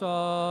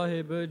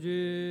ਸਾਹਿਬ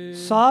ਜੀ,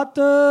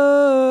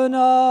 ਸਤਨਾਮ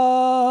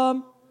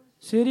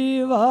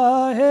ਸ੍ਰੀ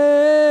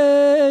ਵਾਹਿਗੁਰੂ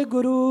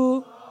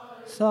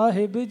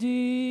ਸਾਹਿਬ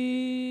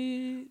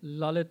ਜੀ.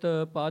 ਲਲਿਤ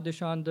ਪਦ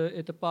ਛੰਦ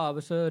ਇਤ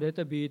ਭਾਵਸ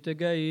ਰਿਤ ਬੀਤ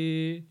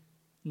ਗਈ,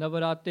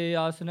 ਨਵਰਾਤੇ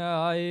ਆਸਨ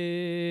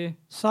ਆਏ.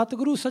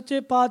 ਸਤਿਗੁਰੂ ਸੱਚੇ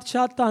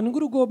ਪਾਤਸ਼ਾਹ ਧੰਨ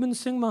ਗੁਰੂ ਗੋਬਿੰਦ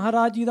ਸਿੰਘ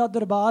ਮਹਾਰਾਜ ਜੀ ਦਾ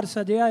ਦਰਬਾਰ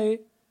ਸਜਿਆ ਏ.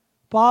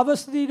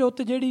 ਪਾਵਸ ਦੀ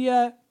ਰੁੱਤ ਜਿਹੜੀ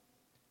ਹੈ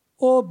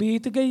ਉਹ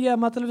ਬੀਤ ਗਈ ਹੈ,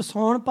 ਮਤਲਬ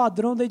ਸਾਉਣ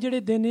ਭਾਦਰੋਂ ਦੇ ਜਿਹੜੇ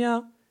ਦਿਨ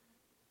ਆ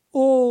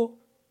ਉਹ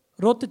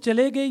ਰੁੱਤ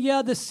ਚਲੇ ਗਈ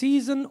ਆ. The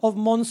season of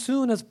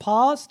monsoon has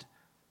passed.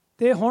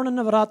 ਅਤੇ ਹੁਣ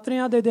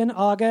ਨਵਰਾਤਰਿਆਂ ਦੇ ਦਿਨ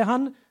ਆ ਗਏ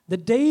ਹਨ. The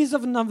days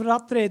of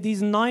Navratre,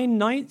 these 9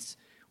 nights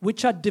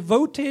which are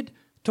devoted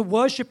to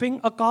worshipping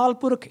Akal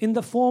Purkh in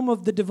the form of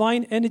the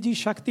divine energy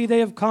Shakti, they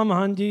have come.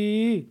 ਹਾਂਜੀ,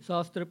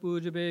 ਸ਼ਾਸਤਰ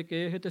ਪੂਜਵੇ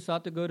ਕੇ ਹਿਤ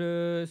ਸਤਿਗੁਰ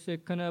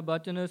ਸਿੱਖਨ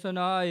ਬਚਨ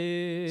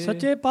ਸੁਨਾਏ.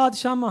 ਸੱਚੇ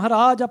ਪਾਤਸ਼ਾਹ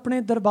ਮਹਾਰਾਜ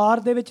ਆਪਣੇ ਦਰਬਾਰ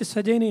ਦੇ ਵਿੱਚ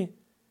ਸਜੇ ਨੇ.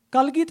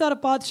 ਕਲਗੀਧਰ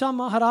ਪਾਤਸ਼ਾਹ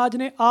ਮਹਾਰਾਜ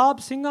ਨੇ ਆਪ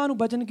ਸਿੰਘਾਂ ਨੂੰ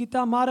ਬਚਨ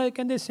ਕੀਤਾ. ਮਹਾਰਾਜ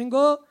ਕਹਿੰਦੇ,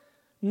 ਸਿੰਘੋ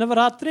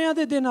ਨਵਰਾਤਰਿਆਂ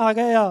ਦੇ ਦਿਨ ਆ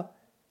ਗਏ ਆ.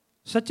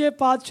 ਸੱਚੇ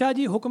ਪਾਤਸ਼ਾਹ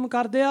ਜੀ ਹੁਕਮ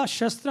ਕਰਦੇ ਆ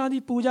ਸ਼ਸਤਰਾਂ ਦੀ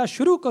ਪੂਜਾ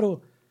ਸ਼ੁਰੂ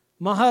ਕਰੋ.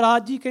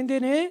 ਮਹਾਰਾਜ ਜੀ ਕਹਿੰਦੇ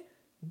ਨੇ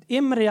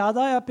ਇਹ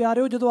ਮਰਿਆਦਾ ਆ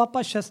ਪਿਆਰਿਓ, ਜਦੋਂ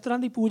ਆਪਾਂ ਸ਼ਸਤਰਾਂ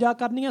ਦੀ ਪੂਜਾ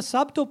ਕਰਨੀ ਆ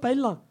ਸਭ ਤੋਂ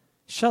ਪਹਿਲਾਂ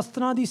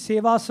ਸ਼ਸਤਰਾਂ ਦੀ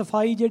ਸੇਵਾ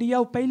ਸਫਾਈ ਜਿਹੜੀ ਆ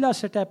ਉਹ ਪਹਿਲਾ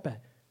ਸਟੈਪ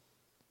ਹੈ.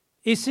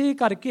 ਇਸੇ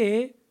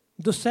ਕਰਕੇ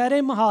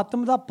ਦੁਸਹਿਰੇ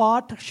ਮਹਾਤਮ ਦਾ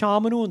ਪਾਠ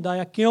ਸ਼ਾਮ ਨੂੰ ਹੁੰਦਾ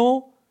ਆ.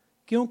 ਕਿਉਂ?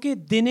 ਕਿਉਂਕਿ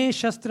ਦਿਨੇ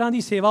ਸ਼ਸਤਰਾਂ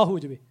ਦੀ ਸੇਵਾ ਹੋ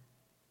ਜਾਵੇ.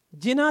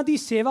 ਜਿਨ੍ਹਾਂ ਦੀ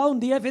ਸੇਵਾ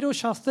ਹੁੰਦੀ ਹੈ ਫਿਰ ਉਹ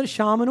ਸ਼ਸਤਰ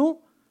ਸ਼ਾਮ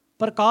ਨੂੰ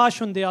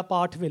ਪ੍ਰਕਾਸ਼ ਹੁੰਦੇ ਆ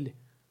ਪਾਠ ਵੇਲੇ.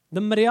 The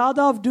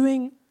maryada of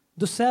doing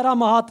Dussehra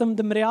mahatam,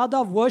 the maryada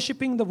of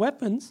worshipping the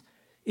weapons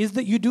is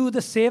that you do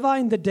the seva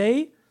in the day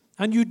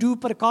and you do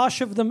prakash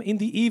of them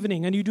in the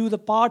evening and you do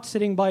the part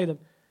sitting by them.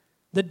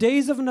 The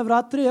days of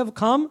Navratri have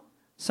come.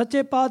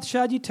 Sache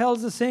Padshah ji tells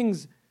the Singhs,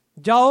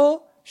 jao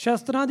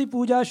ਸ਼ਸਤਰਾਂ ਦੀ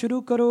ਪੂਜਾ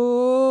ਸ਼ੁਰੂ ਕਰੋ.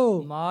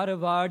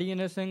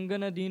 ਮਾਰਵਾੜੀਨ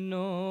ਸਿੰਘਨ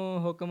ਦੀਨੋ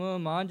ਹੁਕਮ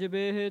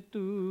ਮਾਂਜਬੇ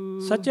ਤੂ.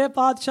 ਸੱਚੇ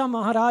ਪਾਤਸ਼ਾਹ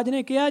ਮਹਾਰਾਜ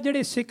ਨੇ ਕਿਹਾ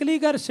ਜਿਹੜੇ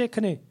ਸਿਕਲੀਗਰ ਸਿੱਖ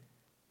ਨੇ,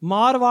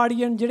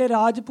 ਮਾਰਵਾੜੀਨ ਜਿਹੜੇ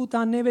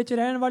ਰਾਜਪੂਤਾਨੇ ਵਿੱਚ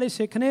ਰਹਿਣ ਵਾਲੇ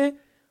ਸਿੱਖ ਨੇ,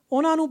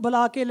 ਉਹਨਾਂ ਨੂੰ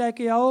ਬੁਲਾ ਕੇ ਲੈ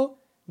ਕੇ ਆਓ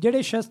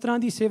ਜਿਹੜੇ ਸ਼ਸਤਰਾਂ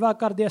ਦੀ ਸੇਵਾ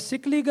ਕਰਦੇ ਆ.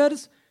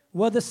 Sikligars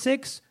were the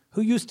Sikhs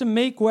who used to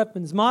make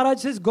weapons. Maharaj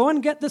says, go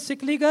and get the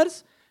Sikligars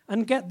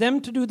and get them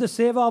to do the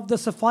seva of the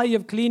safai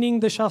of cleaning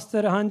the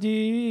shastra.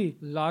 ਹਾਂਜੀ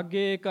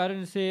ਲਾਗੇ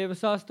ਕਰਨ ਸੇਵ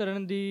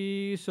ਸ਼ਾਸਤਰਨ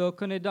ਦੀ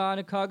ਸੁਖ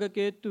ਨਿਦਾਨ ਖਗ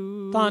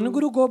ਕੇਤੂ। ਧੰਨ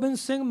ਗੁਰੂ ਗੋਬਿੰਦ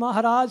ਸਿੰਘ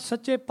ਮਹਾਰਾਜ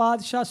ਸੱਚੇ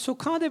ਪਾਤਸ਼ਾਹ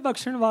ਸੁੱਖਾਂ ਦੇ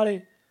ਬਖਸ਼ਣ ਵਾਲੇ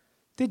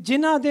ਤੇ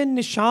ਜਿਨ੍ਹਾਂ ਦੇ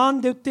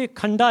ਨਿਸ਼ਾਨ ਦੇ ਉੱਤੇ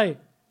ਖੰਡਾ ਏ,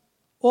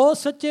 ਉਹ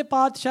ਸੱਚੇ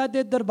ਪਾਤਸ਼ਾਹ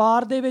ਦੇ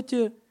ਦਰਬਾਰ ਦੇ ਵਿੱਚ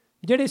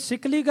ਜਿਹੜੇ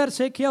ਸਿਕਲੀਗਰ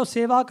ਸਿੱਖ ਆ ਉਹ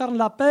ਸੇਵਾ ਕਰਨ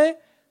ਲੱਗ ਪਏ।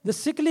 The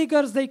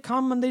Sikligars, they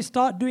come and they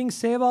start doing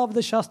seva of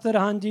the shastra.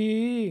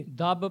 ਹਾਂਜੀ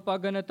ਦਬ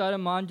ਪਗਨ ਤਰ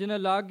ਮਾਂਜਨ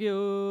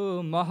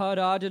ਲਾਗਿਓ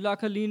ਮਹਾਰਾਜ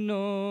ਲਖ ਲੀਨੋ।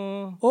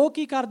 ਉਹ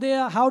ਕੀ ਕਰਦੇ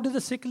ਆ? How do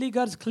the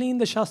Sikligars clean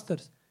the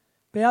shastras?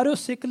 ਪਿਆਰਿਓ,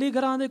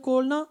 ਸਿਕਲੀਗਰਾਂ ਦੇ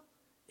ਕੋਲ ਨਾ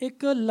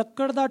ਇੱਕ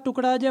ਲੱਕੜ ਦਾ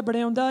ਟੁਕੜਾ ਜਿਹਾ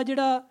ਬਣਿਆ ਹੁੰਦਾ,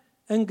 ਜਿਹੜਾ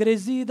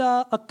ਅੰਗਰੇਜ਼ੀ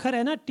ਦਾ ਅੱਖਰ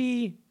ਹੈ ਨਾ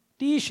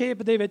ਟੀ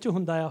ਸ਼ੇਪ ਦੇ ਵਿੱਚ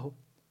ਹੁੰਦਾ ਆ। ਉਹ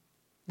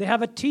they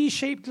have a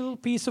T-shaped little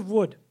piece of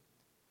wood.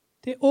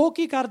 ਤੇ ਉਹ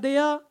ਕੀ ਕਰਦੇ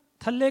ਆ?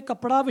 ਥੱਲੇ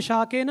ਕੱਪੜਾ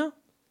ਵਿਛਾ ਕੇ ਨਾ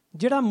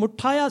ਜਿਹੜਾ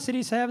ਮੁੱਠਾ ਆ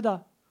ਸ੍ਰੀ ਸਾਹਿਬ ਦਾ,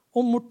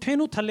 ਉਹ ਮੁੱਠੇ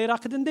ਨੂੰ ਥੱਲੇ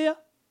ਰੱਖ ਦਿੰਦੇ ਆ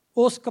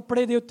ਉਸ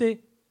ਕੱਪੜੇ ਦੇ ਉੱਤੇ,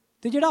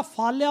 ਅਤੇ ਜਿਹੜਾ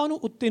ਫਲ ਆ ਉਹਨੂੰ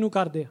ਉੱਤੇ ਨੂੰ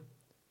ਕਰਦੇ ਆ।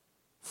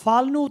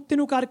 ਫਲ ਨੂੰ ਉੱਤੇ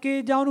ਨੂੰ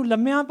ਕਰਕੇ ਜਾਂ ਉਹਨੂੰ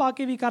ਲੰਮਿਆਂ ਪਾ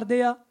ਕੇ ਵੀ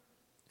ਕਰਦੇ ਆ।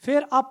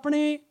 ਫਿਰ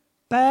ਆਪਣੇ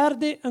ਪੈਰ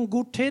ਦੇ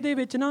ਅੰਗੂਠੇ ਦੇ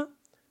ਵਿੱਚ ਨਾ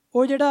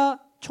ਉਹ ਜਿਹੜਾ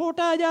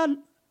ਛੋਟਾ ਜਿਹਾ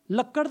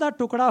ਲੱਕੜ ਦਾ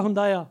ਟੁਕੜਾ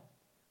ਹੁੰਦਾ ਆ,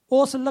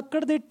 ਉਸ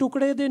ਲੱਕੜ ਦੇ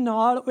ਟੁਕੜੇ ਦੇ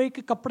ਨਾਲ ਉਹ ਇੱਕ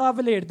ਕੱਪੜਾ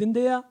ਵਲੇਟ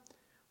ਦਿੰਦੇ ਆ।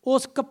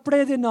 ਉਸ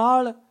ਕੱਪੜੇ ਦੇ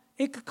ਨਾਲ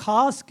ਇੱਕ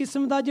ਖਾਸ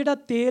ਕਿਸਮ ਦਾ ਜਿਹੜਾ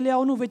ਤੇਲ ਆ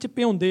ਉਹਨੂੰ ਵਿੱਚ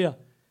ਭਿਉਂਦੇ ਆ।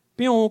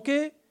 ਭਿਉਂ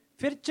ਕੇ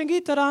ਫਿਰ ਚੰਗੀ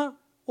ਤਰ੍ਹਾਂ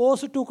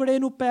ਉਸ ਟੁਕੜੇ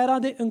ਨੂੰ ਪੈਰਾਂ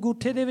ਦੇ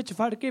ਅੰਗੂਠੇ ਦੇ ਵਿੱਚ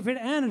ਫੜ ਕੇ ਫਿਰ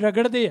ਐਨ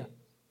ਰਗੜਦੇ ਆ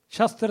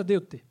ਸ਼ਸਤਰ ਦੇ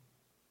ਉੱਤੇ।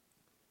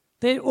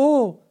 ਅਤੇ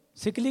ਉਹ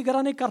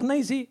ਸਿਕਲੀਗਰਾਂ ਨੇ ਕਰਨਾ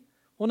ਹੀ ਸੀ।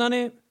 ਉਹਨਾਂ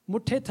ਨੇ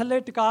ਮੁੱਠੇ ਥੱਲੇ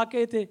ਟਿਕਾ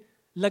ਕੇ ਅਤੇ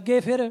ਲੱਗੇ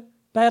ਫਿਰ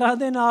ਪੈਰਾਂ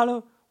ਦੇ ਨਾਲ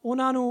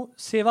ਉਹਨਾਂ ਨੂੰ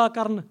ਸੇਵਾ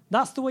ਕਰਨ।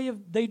 That's the way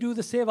they do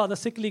the seva, the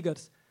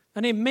Sikligars.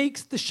 And it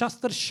makes the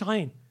shastra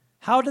shine.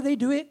 How do they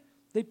do it?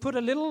 They put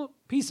a little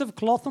piece of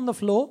cloth on the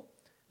floor.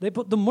 They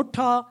put the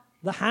mutta,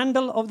 the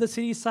handle of the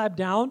Sri Sahib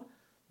down,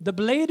 the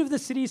blade of the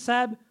Sri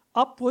Sahib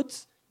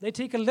upwards. They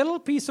take a little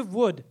piece of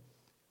wood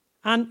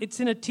and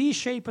it's in a T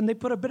shape, and they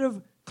put a bit of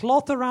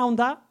cloth around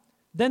that.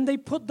 Then they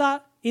put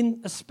that in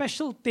a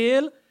special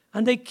tail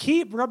and they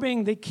keep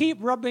rubbing, they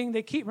keep rubbing,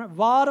 they keep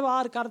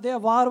ਵਾਰ-ਵਾਰ ਕਰਦੇ ਆ,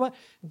 ਵਾਰ-ਵਾਰ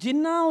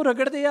ਜਿੰਨਾ ਉਹ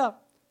ਰਗੜਦੇ ਆ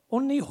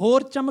ਉਨੀ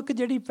ਹੋਰ ਚਮਕ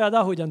ਜਿਹੜੀ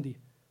ਪੈਦਾ ਹੋ ਜਾਂਦੀ।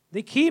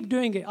 They keep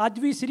doing it. ਅੱਜ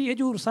ਵੀ ਸ੍ਰੀ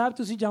ਹਜ਼ੂਰ ਸਾਹਿਬ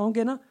ਤੁਸੀਂ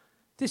ਜਾਓਗੇ ਨਾ,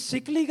 ਤੇ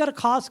ਸਿਕਲੀਗਰ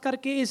ਖਾਸ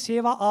ਕਰਕੇ ਇਹ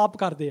ਸੇਵਾ ਆਪ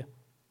ਕਰਦੇ ਆ।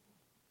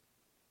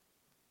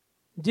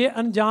 ਜੇ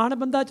ਅਣਜਾਣ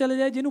ਬੰਦਾ ਚਲੇ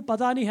ਜਾਏ, ਜਿਹਨੂੰ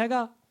ਪਤਾ ਨਹੀਂ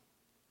ਹੈਗਾ,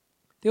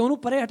 ਅਤੇ ਉਹਨੂੰ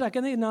ਪਰੇ ਹਟਾ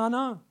ਕਹਿੰਦੇ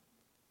ਨਾ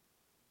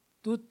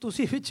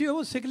ਤੁਸੀਂ ਵਿੱਚ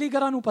ਉਹ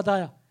ਸਿਕਲੀਗਰਾਂ ਨੂੰ ਪਤਾ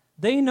ਆ।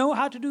 They know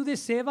how to do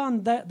this seva, and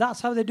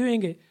that's how they're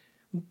doing it.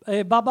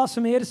 ਬਾਬਾ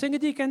ਸਮੇਰ ਸਿੰਘ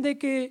ਜੀ ਕਹਿੰਦੇ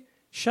ਕਿ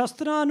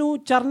ਸ਼ਸਤਰਾਂ ਨੂੰ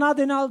ਚਰਨਾਂ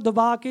ਦੇ ਨਾਲ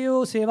ਦਬਾ ਕੇ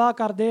ਉਹ ਸੇਵਾ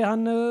ਕਰਦੇ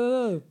ਹਨ।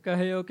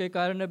 ਕਹਿਓ ਕਿ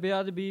ਕਰਨ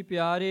ਬਿਆਦ ਵੀ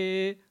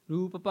ਪਿਆਰੇ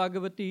ਰੂਪ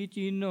ਭਗਵਤੀ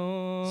ਚੀਨੋ।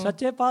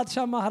 ਸੱਚੇ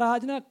ਪਾਤਸ਼ਾਹ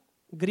ਮਹਾਰਾਜ ਨਾ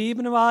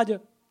ਗਰੀਬ ਨਵਾਜ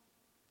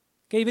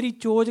ਕਈ ਵਾਰੀ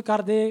ਚੋਜ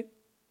ਕਰਦੇ।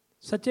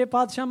 ਸੱਚੇ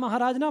ਪਾਤਸ਼ਾਹ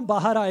ਮਹਾਰਾਜ ਨਾ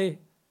ਬਾਹਰ ਆਏ,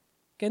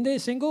 ਕਹਿੰਦੇ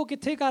ਸਿੰਘੋ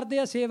ਕਿੱਥੇ ਕਰਦੇ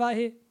ਆ ਸੇਵਾ?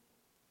 ਇਹ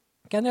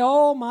ਕਹਿੰਦੇ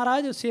ਉਹ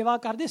ਮਹਾਰਾਜ ਸੇਵਾ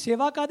ਕਰਦੇ।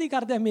 ਸੇਵਾ ਕਾਹਦੀ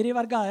ਕਰਦੇ ਆ? ਮੇਰੇ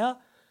ਵਰਗਾ ਆਇਆ,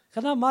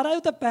 ਕਹਿੰਦਾ ਮਹਾਰਾਜ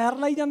ਉਹ ਤਾਂ ਪੈਰ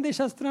ਲਾਈ ਜਾਂਦੇ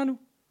ਸ਼ਸਤਰਾਂ ਨੂੰ।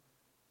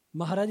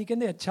 ਮਹਾਰਾਜ ਜੀ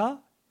ਕਹਿੰਦੇ ਅੱਛਾ,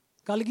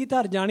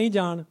 ਕਲਗੀਧਰ ਜਾਣੀ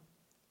ਜਾਣ।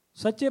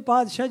 ਸੱਚੇ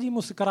ਪਾਤਸ਼ਾਹ ਜੀ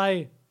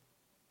ਮੁਸਕਰਾਏ।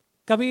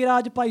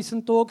 ਕਵੀਰਾਜ ਭਾਈ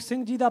ਸੰਤੋਖ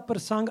ਸਿੰਘ ਜੀ ਦਾ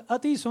ਪ੍ਰਸੰਗ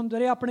ਅਤੀ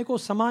ਸੁੰਦਰ ਹੈ। ਆਪਣੇ ਕੋਲ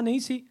ਸਮਾਂ ਨਹੀਂ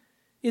ਸੀ,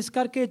 ਇਸ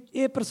ਕਰਕੇ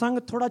ਇਹ ਪ੍ਰਸੰਗ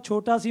ਥੋੜ੍ਹਾ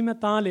ਛੋਟਾ ਸੀ, ਮੈਂ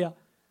ਤਾਂ ਲਿਆ।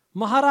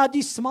 Maharaj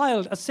ji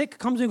smiled. A Sikh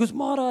comes and goes,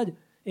 Maharaj,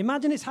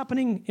 imagine it's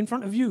happening in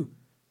front of you.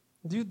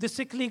 The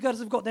Sikligars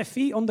have got their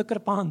feet on the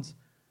kirpans.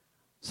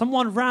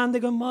 Someone ran,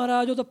 they go,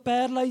 Maharaj, ਉਹ ਤਾਂ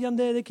ਪੈਰ ਲਾਈ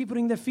ਜਾਂਦੇ, they keep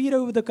putting their feet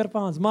over the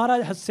kirpans.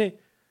 ਮਹਾਰਾਜ ਹੱਸੇ।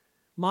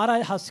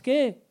 ਮਹਾਰਾਜ ਹੱਸ ਕੇ,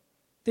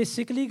 ਅਤੇ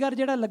ਸਿਕਲੀਗਰ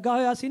ਜਿਹੜਾ ਲੱਗਾ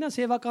ਹੋਇਆ ਸੀ ਨਾ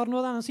ਸੇਵਾ ਕਰਨ,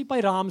 ਉਹਦਾ ਨਾਂ ਸੀ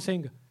ਭਾਈ ਰਾਮ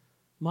ਸਿੰਘ।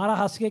 ਮਹਾਰਾਜ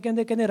ਹੱਸ ਕੇ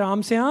ਕਹਿੰਦੇ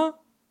ਰਾਮ ਸਿਆਂ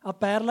ਆ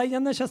ਪੈਰ ਲਾਈ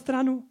ਜਾਂਦਾ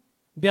ਸ਼ਸਤਰਾਂ ਨੂੰ,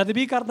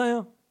 ਬੇਅਦਬੀ ਕਰਦਾ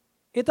ਆ।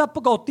 ਇਹ ਤਾਂ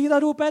ਭਗਉਤੀ ਦਾ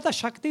ਰੂਪ ਹੈ, ਇਹ ਤਾਂ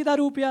ਸ਼ਕਤੀ ਦਾ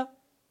ਰੂਪ ਆ,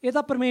 ਇਹ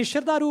ਤਾਂ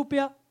ਪਰਮੇਸ਼ਰ ਦਾ ਰੂਪ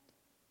ਆ,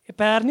 ਇਹ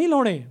ਪੈਰ ਨਹੀਂ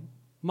ਲਾਉਣੇ।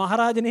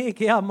 ਮਹਾਰਾਜ ਨੇ ਇਹ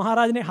ਕਿਹਾ,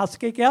 ਮਹਾਰਾਜ ਨੇ ਹੱਸ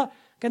ਕੇ ਕਿਹਾ,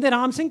 ਕਹਿੰਦੇ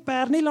ਰਾਮ ਸਿੰਘ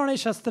ਪੈਰ ਨਹੀਂ ਲਾਉਣੇ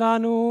ਸ਼ਸਤਰਾਂ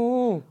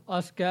ਨੂੰ।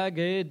 ਅਸ ਕਹਿ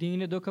ਗਏ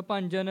ਦੀਨ ਦੁਖ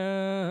ਭੰਜਨ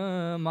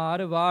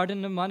ਮਾਰ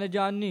ਵਾੜਨ ਮਨ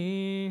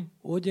ਜਾਨੀ।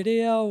 ਉਹ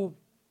ਜਿਹੜੇ ਆ ਉਹ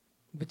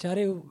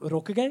ਵਿਚਾਰੇ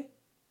ਰੁਕ ਗਏ,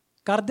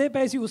 ਕਰਦੇ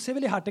ਪਏ ਸੀ, ਉਸੇ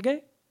ਵੇਲੇ ਹਟ ਗਏ।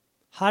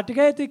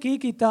 ਅਤੇ ਕੀ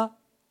ਕੀਤਾ?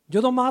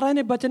 ਜਦੋਂ ਮਹਾਰਾਜ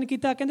ਨੇ ਬਚਨ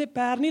ਕੀਤਾ, ਕਹਿੰਦੇ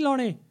ਪੈਰ ਨਹੀਂ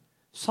ਲਾਉਣੇ,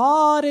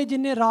 ਸਾਰੇ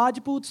ਜਿੰਨੇ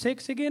ਰਾਜਪੂਤ ਸਿੱਖ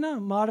ਸੀਗੇ ਨਾ,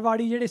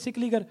 ਮਾਰਵਾੜੀ ਜਿਹੜੇ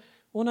ਸਿਕਲੀਗਰ,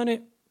 ਉਹਨਾਂ ਨੇ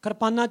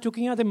ਕਿਰਪਾਨਾਂ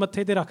ਚੁੱਕੀਆਂ ਅਤੇ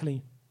ਮੱਥੇ 'ਤੇ ਰੱਖ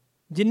ਲਈਆਂ।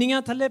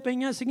 ਜਿੰਨੀਆਂ ਥੱਲੇ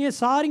ਪਈਆਂ ਸੀਗੀਆਂ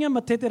ਸਾਰੀਆਂ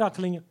ਮੱਥੇ 'ਤੇ ਰੱਖ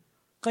ਲਈਆਂ।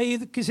 ਕਈ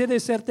ਕਿਸੇ ਦੇ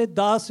ਸਿਰ 'ਤੇ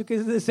 10,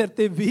 ਕਿਸੇ ਦੇ ਸਿਰ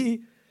 'ਤੇ 20,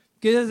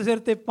 ਕਿਸੇ ਦੇ ਸਿਰ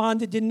 'ਤੇ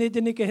 5,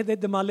 ਜਿੰਨੇ ਕਿਸੇ ਦੇ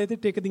ਦਿਮਾਲੇ 'ਤੇ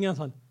ਟਿਕਦੀਆਂ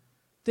ਸਨ।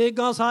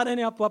 ਤੇਗਾਂ ਸਾਰਿਆਂ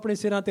ਨੇ ਆਪੋ ਆਪਣੇ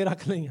ਸਿਰਾਂ 'ਤੇ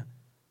ਰੱਖ ਲਈਆਂ।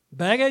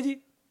 ਬਹਿ ਗਏ ਜੀ,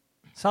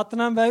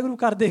 ਸਤਨਾਮ ਵਾਹਿਗੁਰੂ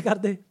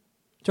ਕਰਦੇ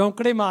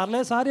ਚੌਂਕੜੇ ਮਾਰ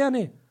ਲਏ ਸਾਰਿਆਂ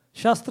ਨੇ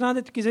ਸ਼ਸਤਰਾਂ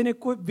ਦੇ। ਕਿਸੇ ਨੇ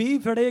ਕੋਈ 20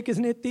 ਫੜੇ,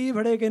 ਕਿਸੇ ਨੇ 30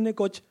 ਫੜੇ, ਕਿਸੇ ਨੇ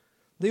ਕੁਛ।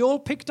 They all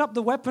picked up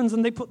the weapons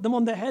and they put them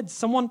on their heads.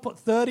 Someone put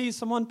 30,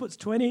 someone puts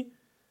 20.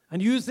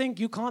 And you think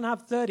you can't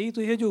have 30.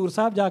 ਤੁਸੀਂ ਹਜ਼ੂਰ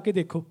ਸਾਹਿਬ ਜਾ ਕੇ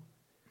ਦੇਖੋ,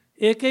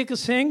 ਇੱਕ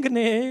ਸਿੰਘ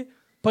ਨੇ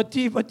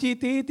 25,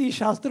 30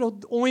 ਸ਼ਸਤਰ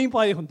ਉਵੇਂ ਹੀ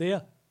ਪਾਏ ਹੁੰਦੇ ਆ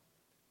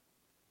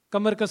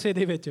ਕਮਰ ਕਸੇ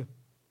ਦੇ ਵਿੱਚ।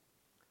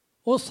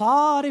 ਉਹ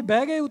ਸਾਰੇ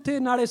ਬਹਿ ਗਏ ਉੱਥੇ,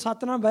 ਨਾਲੇ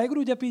ਸਤਨਾਮ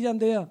ਵਾਹਿਗੁਰੂ ਜਪੀ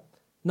ਜਾਂਦੇ ਆ,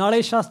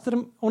 ਨਾਲੇ ਸ਼ਸਤਰ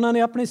ਉਹਨਾਂ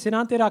ਨੇ ਆਪਣੇ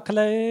ਸਿਰਾਂ 'ਤੇ ਰੱਖ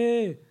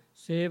ਲਏ।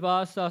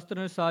 ਸੇਵਾ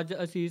ਸ਼ਾਸਤਰ ਸਜ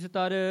ਅਸੀਸ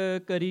ਤਰ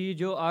ਕਰੀ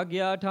ਜੋ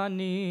ਆਗਿਆ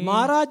ਠਾਨੀ।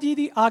 Maharaj ji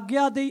ਦੀ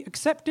ਆਗਿਆ, they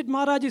accepted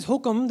Maharaj's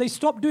hukum, they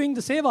stopped doing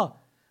the seva.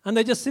 And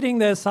they're just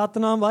sitting there,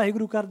 Satnam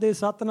Vaheguru ਕਰਦੇ,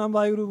 Satnam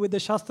Vaheguru with the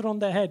shastra on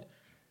their head.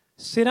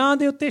 ਸਿਰਾਂ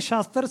ਦੇ ਉੱਤੇ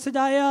ਸ਼ਾਸਤਰ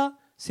ਸਜਾਇਆ,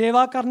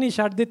 ਸੇਵਾ ਕਰਨੀ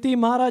ਛੱਡ ਦਿੱਤੀ,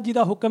 ਮਹਾਰਾਜ ਜੀ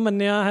ਦਾ ਹੁਕਮ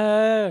ਮੰਨਿਆ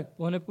ਹੈ।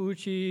 ਪੁਨ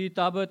ਪੁੱਛੀ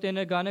ਤਬ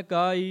ਤਿਨ ਗਨ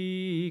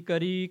ਕਾਈ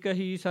ਕਰੀ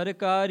ਕਹੀ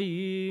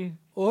ਸਰਕਾਰੀ।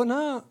 ਉਹ ਨਾ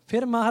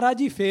ਫਿਰ ਮਹਾਰਾਜ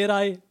ਜੀ ਫੇਰ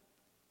ਆਏ।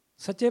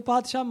 ਸੱਚੇ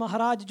ਪਾਤਸ਼ਾਹ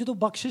ਮਹਾਰਾਜ ਜਦੋਂ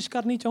ਬਖਸ਼ਿਸ਼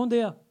ਕਰਨੀ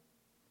ਚਾਹੁੰਦੇ ਆ,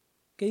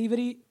 ਕਈ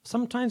ਵਾਰੀ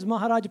sometimes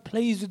Maharaj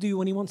plays with you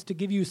one he wants to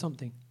give you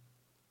something.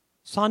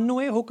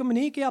 ਸਾਨੂੰ ਇਹ ਹੁਕਮ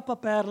ਨਹੀਂ ਕਿ ਆਪਾਂ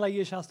ਪੈਰ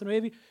ਲਾਈਏ ਸ਼ਾਸਤਰ ਨੂੰ।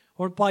 ਇਹ ਵੀ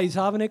ਹੁਣ ਭਾਈ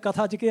ਸਾਹਿਬ ਨੇ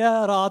ਕਥਾ 'ਚ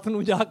ਕਿਹਾ ਰਾਤ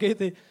ਨੂੰ ਜਾ ਕੇ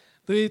ਤੇ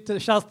ਤੁਸੀਂ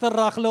ਸ਼ਾਸਤਰ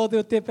ਰੱਖ ਲਓ ਤੇ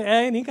ਉੱਤੇ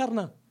ਇਹ ਨਹੀਂ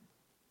ਕਰਨਾ।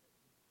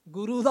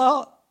 ਗੁਰੂ ਦਾ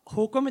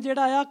ਹੁਕਮ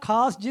ਜਿਹੜਾ ਆ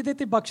ਖਾਸ ਜਿਹਦੇ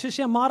 'ਤੇ ਬਖਸ਼ਿਸ਼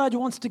ਹੈ, ਮਹਾਰਾਜ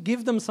ਵਾਂਟਸ ਟੂ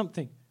ਗਿਵ ਦਮ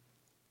ਸਮਥਿੰਗ।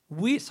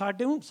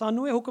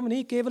 ਸਾਨੂੰ ਇਹ ਹੁਕਮ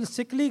ਨਹੀਂ, ਕੇਵਲ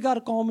ਸਿੱਖਲੀਗਰ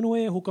ਕੌਮ ਨੂੰ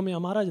ਇਹ ਹੁਕਮ ਆ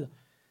ਮਹਾਰਾਜ ਦਾ।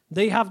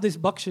 They have this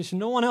bakshish.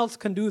 No one else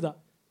can do that.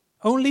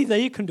 Only they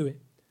can do it.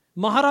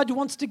 Maharaj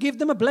wants to give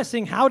them a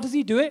blessing. How does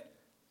he do it?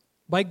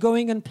 By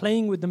going and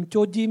playing with them.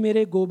 Choji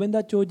mere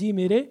Govinda, choji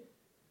mere.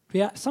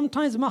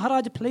 Sometimes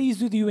Maharaj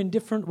plays with you in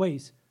different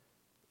ways.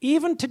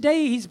 Even today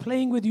he's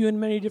playing with you in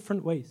many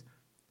different ways.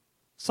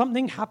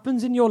 Something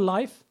happens in your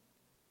life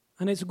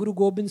and it's Guru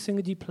Gobind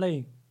Singh Ji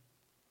playing.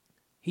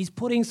 He's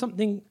putting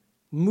something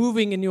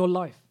moving in your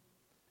life.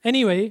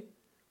 Anyway,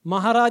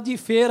 Maharaj Ji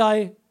fir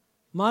aaye.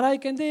 ਮਹਾਰਾਜ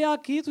ਕਹਿੰਦੇ ਆ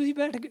ਕੀ ਤੁਸੀਂ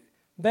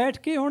ਬੈਠ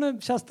ਕੇ ਹੁਣ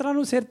ਸ਼ਸਤਰਾਂ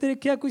ਨੂੰ ਸਿਰ 'ਤੇ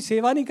ਰੱਖਿਆ, ਕੋਈ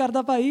ਸੇਵਾ ਨਹੀਂ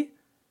ਕਰਦਾ ਭਾਈ।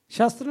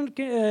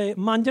 ਸ਼ਸਤਰ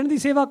ਮਾਂਜਣ ਦੀ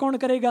ਸੇਵਾ ਕੌਣ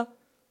ਕਰੇਗਾ?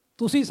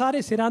 ਤੁਸੀਂ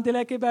ਸਾਰੇ ਸਿਰਾਂ 'ਤੇ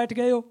ਲੈ ਕੇ ਬੈਠ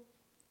ਗਏ ਹੋ।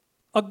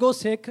 ਅੱਗੋਂ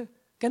ਸਿੱਖ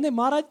ਕਹਿੰਦੇ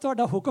ਮਹਾਰਾਜ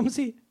ਤੁਹਾਡਾ ਹੁਕਮ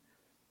ਸੀ,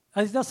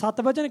 ਅਸੀਂ ਤਾਂ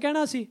 7 ਵਚਨ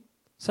ਕਹਿਣਾ ਸੀ।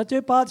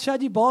 ਸੱਚੇ ਪਾਤਸ਼ਾਹ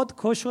ਜੀ ਬਹੁਤ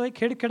ਖੁਸ਼ ਹੋਏ,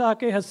 ਖਿੜਖਿੜਾ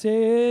ਕੇ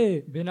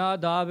ਹੱਸੇ। ਬਿਨਾ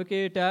ਦਾਬ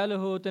ਕੇ ਟਹਿਲ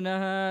ਹੋਤ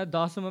ਨਹਿ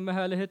 10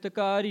 ਮਹਿਲ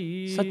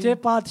ਹਿਤਕਾਰੀ। ਸੱਚੇ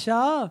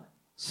ਪਾਤਸ਼ਾਹ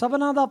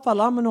ਸਭਨਾਂ ਦਾ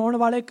ਭਲਾ ਮਨਾਉਣ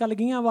ਵਾਲੇ,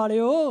 ਕਲਗੀਆਂ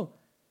ਵਾਲਿਓ,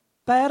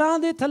 ਪੈਰਾਂ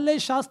ਦੇ ਥੱਲੇ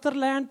ਸ਼ਾਸਤਰ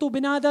ਲੈਣ ਤੋਂ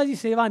ਬਿਨਾਂ ਇਹਦਾ ਦੀ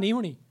ਸੇਵਾ ਨਹੀਂ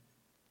ਹੋਣੀ।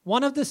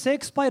 One of the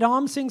Sikhs, Bhai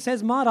Ram Singh,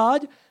 says,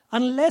 Maharaj,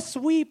 unless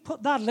we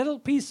put that little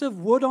piece of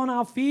wood on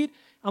our feet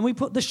and we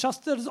put the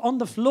shastras on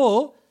the floor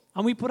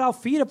and we put our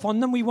feet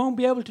upon them, we won't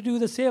be able to do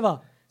the seva.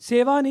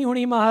 ਸੇਵਾ ਨਹੀਂ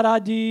ਹੋਣੀ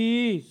Maharaj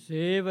ji.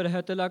 Save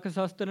ਰਹਿਤ ਲਖ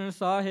ਸ਼ਸਤਰਨ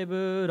ਸਾਹਿਬ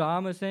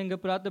ਰਾਮ ਸਿੰਘ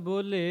ਪ੍ਰਤ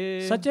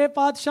ਬੋਲੇ। ਸੱਚੇ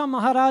ਪਾਤਸ਼ਾਹ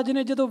ਮਹਾਰਾਜ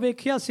ਨੇ ਜਦੋਂ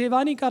ਵੇਖਿਆ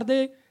ਸੇਵਾ ਨਹੀਂ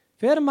ਕਰਦੇ,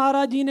 ਫਿਰ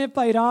ਮਹਾਰਾਜ ਜੀ ਨੇ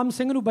ਭਾਈ ਰਾਮ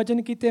ਸਿੰਘ ਨੂੰ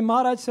ਬਚਨ ਕੀਤੇ।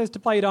 ਮਹਾਰਾਜ ਸ੍ਰੇਸ਼ਟ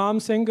ਭਾਈ ਰਾਮ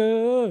ਸਿੰਘ,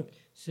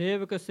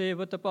 ਸੇਵਕ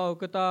ਸੇਵਤ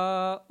ਭੌਕਤਾ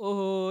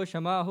ਉਹ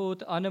ਸ਼ਮਾ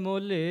ਹੋਤ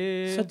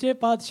ਅਨਮੋਲੇ। ਸੱਚੇ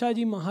ਪਾਤਸ਼ਾਹ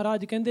ਜੀ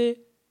ਮਹਾਰਾਜ ਕਹਿੰਦੇ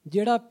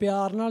ਜਿਹੜਾ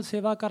ਪਿਆਰ ਨਾਲ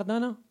ਸੇਵਾ ਕਰਦਾ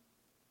ਨਾ,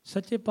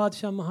 ਸੱਚੇ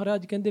ਪਾਤਸ਼ਾਹ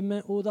ਮਹਾਰਾਜ ਕਹਿੰਦੇ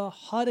ਮੈਂ ਉਹਦਾ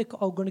ਹਰ ਇੱਕ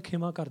ਔਗਣ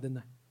ਖਿਮਾ ਕਰ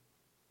ਦਿੰਦਾ,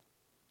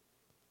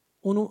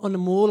 ਉਹਨੂੰ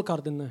ਅਨਮੋਲ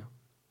ਕਰ ਦਿੰਦਾ।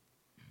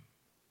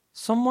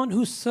 Someone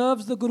who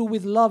serves the Guru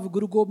with love,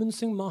 Guru Gobind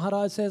Singh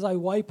Maharaj says, I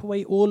wipe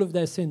away all of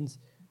their sins.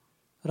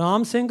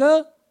 Ram Singh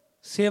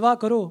ਸੇਵਾ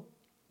ਕਰੋ।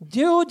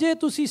 ਜਿਉਂ ਜੇ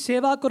ਤੁਸੀਂ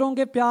ਸੇਵਾ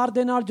ਕਰੋਗੇ ਪਿਆਰ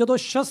ਦੇ ਨਾਲ, ਜਦੋਂ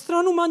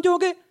ਸ਼ਸਤਰਾਂ ਨੂੰ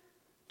ਮਾਂਜੋਗੇ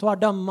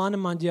ਤੁਹਾਡਾ ਮਨ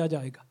ਮਾਂਜਿਆ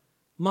ਜਾਏਗਾ।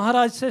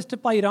 ਮਹਾਰਾਜ ਸ੍ਰੇਸ਼ਟ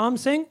ਭਾਈ Ram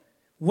Singh,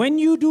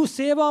 when you do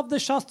seva of the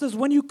shastras,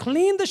 when you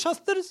clean the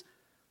shastras,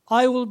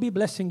 I will be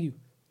blessing you.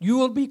 You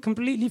will be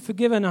completely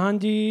forgiven.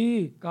 ਹਾਂਜੀ।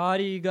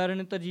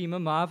 ਕਾਰੀਗਰਨ ਤਜੀਮ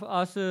ਮਾਫ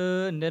ਅਸ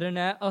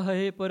ਨਿਰਣੈ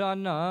ਅਹੇ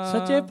ਪੁਰਾਨਾ।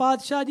 ਸੱਚੇ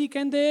ਪਾਤਸ਼ਾਹ ਜੀ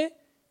ਕਹਿੰਦੇ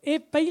ਇਹ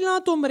ਪਹਿਲਾਂ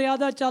ਤੋਂ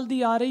ਮਰਿਆਦਾ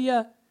ਚੱਲਦੀ ਆ ਰਹੀ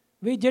ਹੈ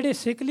ਵੀ ਜਿਹੜੇ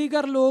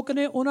ਸਿੱਖਲੀਗਰ ਲੋਕ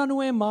ਨੇ ਉਹਨਾਂ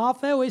ਨੂੰ ਇਹ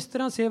ਮਾਫ ਹੈ, ਉਹ ਇਸ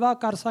ਤਰ੍ਹਾਂ ਸੇਵਾ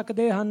ਕਰ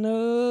ਸਕਦੇ ਹਨ।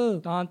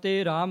 ਤਾਂ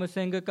ਤੇ ਰਾਮ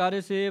ਸਿੰਘ ਕਰ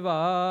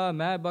ਸੇਵਾ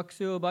ਮੈਂ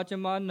ਬਖਸ਼ਿਓ ਬਚ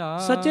ਮਾਨਾ।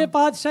 ਸੱਚੇ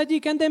ਪਾਤਸ਼ਾਹ ਜੀ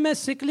ਕਹਿੰਦੇ ਮੈਂ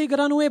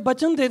ਸਿੱਖਲੀਗਰਾਂ ਨੂੰ ਇਹ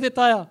ਬਚਨ ਦੇ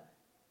ਦਿੱਤਾ ਆ,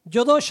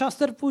 ਜਦੋਂ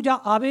ਸ਼ਸਤਰ ਪੂਜਾ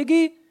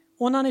ਆਵੇਗੀ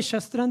ਉਹਨਾਂ ਨੇ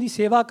ਸ਼ਸਤਰਾਂ ਦੀ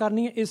ਸੇਵਾ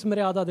ਕਰਨੀ ਹੈ ਇਸ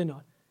ਮਰਿਆਦਾ ਦੇ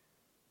ਨਾਲ।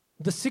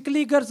 The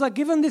Sikhligars are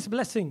given this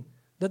blessing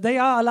that they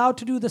are allowed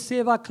to do the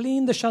seva,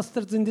 clean the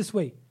shastras in this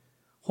way.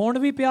 ਹੁਣ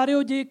ਵੀ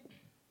ਪਿਆਰਿਓ, ਜੇ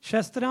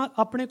ਸ਼ਸਤਰਾਂ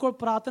ਆਪਣੇ ਕੋਲ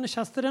ਪੁਰਾਤਨ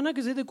ਸ਼ਸਤਰ ਹੈ ਨਾ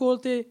ਕਿਸੇ ਦੇ ਕੋਲ,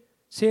 ਤੇ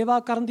ਸੇਵਾ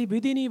ਕਰਨ ਦੀ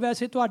ਵਿਧੀ ਨਹੀਂ।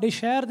 ਵੈਸੇ ਤੁਹਾਡੇ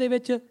ਸ਼ਹਿਰ ਦੇ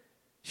ਵਿੱਚ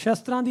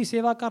ਸ਼ਸਤਰਾਂ ਦੀ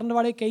ਸੇਵਾ ਕਰਨ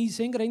ਵਾਲੇ ਕਈ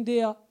ਸਿੰਘ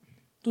ਰਹਿੰਦੇ ਆ,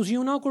 ਤੁਸੀਂ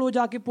ਉਹਨਾਂ ਕੋਲੋਂ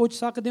ਜਾ ਕੇ ਪੁੱਛ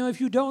ਸਕਦੇ ਹੋ।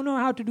 If you don't know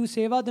how to do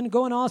seva, then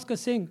go and ask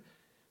a Singh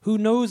who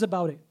knows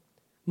about it.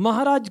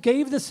 Maharaj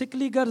gave the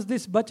Sikhligars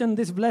this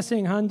bachan, this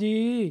blessing.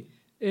 ਹਾਂਜੀ।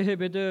 ਇਹ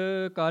ਵਿਦ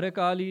ਕਰ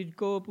ਕਾਲੀ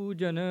ਕੋ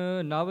ਪੂਜਨ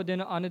ਨਵ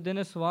ਦਿਨ ਅਨ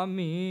ਦਿਨ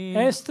ਸੁਆਮੀ।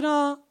 ਇਸ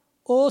ਤਰ੍ਹਾਂ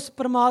ਉਸ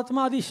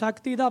ਪ੍ਰਮਾਤਮਾ ਦੀ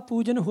ਸ਼ਕਤੀ ਦਾ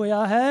ਪੂਜਨ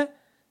ਹੋਇਆ ਹੈ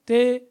ਤੇ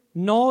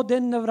 9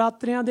 ਦਿਨ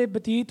ਨਵਰਾਤਰਿਆਂ ਦੇ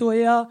ਬਤੀਤ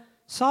ਹੋਏ ਆ।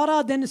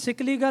 ਸਾਰਾ ਦਿਨ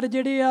ਸਿੱਖਲੀਗਰ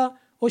ਜਿਹੜੇ ਆ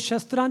ਉਹ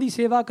ਸ਼ਸਤਰਾਂ ਦੀ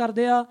ਸੇਵਾ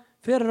ਕਰਦੇ ਆ,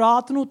 ਫਿਰ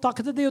ਰਾਤ ਨੂੰ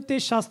ਤਖਤ ਦੇ ਉੱਤੇ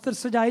ਸ਼ਸਤਰ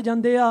ਸਜਾਏ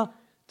ਜਾਂਦੇ ਆ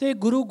ਤੇ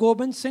ਗੁਰੂ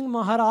ਗੋਬਿੰਦ ਸਿੰਘ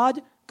ਮਹਾਰਾਜ,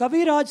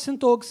 ਕਵੀ ਰਾਜ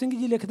ਸੰਤੋਖ ਸਿੰਘ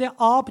ਜੀ ਲਿਖਦੇ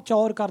ਆਪ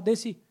ਚੌਰ ਕਰਦੇ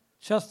ਸੀ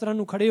ਸ਼ਸਤਰਾਂ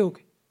ਨੂੰ ਖੜੇ ਹੋ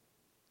ਕੇ।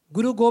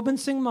 ਗੁਰੂ ਗੋਬਿੰਦ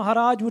ਸਿੰਘ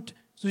ਮਹਾਰਾਜ ਉੱਠ,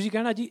 ਤੁਸੀਂ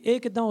ਕਹਿਣਾ ਜੀ ਇਹ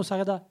ਕਿੱਦਾਂ ਹੋ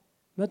ਸਕਦਾ?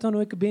 ਮੈਂ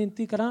ਤੁਹਾਨੂੰ ਇੱਕ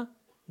ਬੇਨਤੀ ਕਰਾਂ,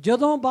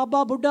 ਜਦੋਂ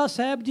ਬਾਬਾ ਬੁੱਢਾ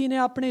ਸਾਹਿਬ ਜੀ ਨੇ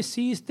ਆਪਣੇ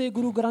ਸੀਸ 'ਤੇ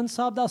ਗੁਰੂ ਗ੍ਰੰਥ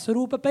ਸਾਹਿਬ ਦਾ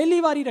ਸਰੂਪ ਪਹਿਲੀ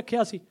ਵਾਰੀ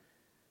ਰੱਖਿਆ ਸੀ,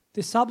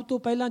 ਤੇ ਸਭ ਤੋਂ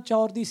ਪਹਿਲਾਂ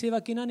ਚੌਰ ਦੀ ਸੇਵਾ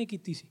ਕਿਹਨਾਂ ਨੇ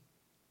ਕੀਤੀ ਸੀ?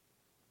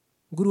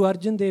 ਗੁਰੂ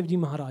ਅਰਜਨ ਦੇਵ ਜੀ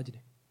ਮਹਾਰਾਜ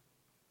ਨੇ।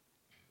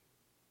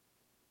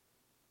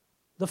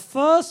 The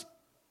first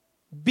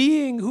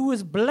being who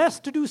is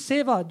blessed to do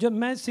seva, ਜਦ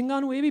ਮੈਂ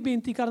ਸਿੰਘਾਂ ਨੂੰ ਇਹ ਵੀ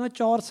ਬੇਨਤੀ ਕਰਦਾ,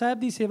 ਚੌਰ ਸਾਹਿਬ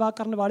ਦੀ ਸੇਵਾ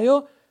ਕਰਨ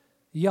ਵਾਲਿਓ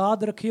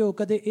ਯਾਦ ਰੱਖਿਓ,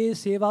 ਕਦੇ ਇਹ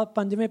ਸੇਵਾ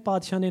 5ਵੇਂ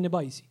ਪਾਤਸ਼ਾਹ ਨੇ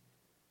ਨਿਭਾਈ ਸੀ।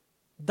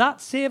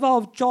 That seva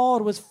of chaur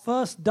was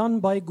first done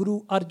by Guru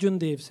Arjan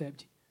Dev Sahib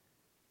Ji.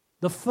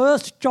 The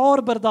first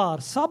ਚੌਰ ਬਰਦਾਰ,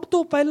 ਸਭ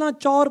ਤੋਂ ਪਹਿਲਾਂ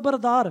ਚੌਰ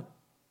ਬਰਦਾਰ।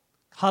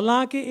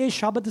 ਹਾਲਾਂਕਿ ਇਹ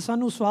ਸ਼ਬਦ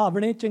ਸਾਨੂੰ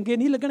ਸੁਹਾਵਣੇ ਚੰਗੇ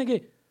ਨਹੀਂ ਲੱਗਣਗੇ,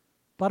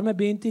 ਪਰ ਮੈਂ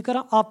ਬੇਨਤੀ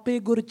ਕਰਾਂ, ਆਪੇ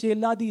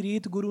ਗੁਰਚੇਲਾ ਦੀ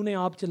ਰੀਤ ਗੁਰੂ ਨੇ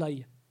ਆਪ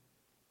ਚਲਾਈ ਹੈ।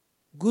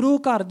 ਗੁਰੂ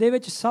ਘਰ ਦੇ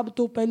ਵਿੱਚ ਸਭ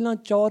ਤੋਂ ਪਹਿਲਾਂ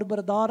ਚੌਰ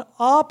ਬਰਦਾਰ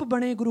ਆਪ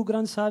ਬਣੇ ਗੁਰੂ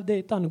ਗ੍ਰੰਥ ਸਾਹਿਬ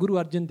ਦੇ ਧੰਨ ਗੁਰੂ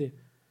ਅਰਜਨ ਦੇਵ।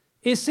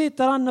 ਇਸੇ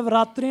ਤਰ੍ਹਾਂ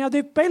ਨਵਰਾਤਰਿਆਂ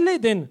ਦੇ ਪਹਿਲੇ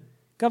ਦਿਨ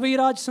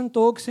ਕਵੀਰਾਜ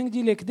ਸੰਤੋਖ ਸਿੰਘ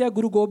ਜੀ ਲਿਖਦੇ ਆ,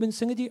 ਗੁਰੂ ਗੋਬਿੰਦ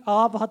ਸਿੰਘ ਜੀ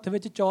ਆਪ ਹੱਥ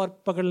ਵਿੱਚ ਚੌਰ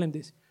ਪਕੜ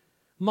ਲੈਂਦੇ ਸੀ।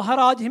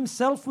 ਮਹਾਰਾਜ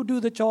himself wood do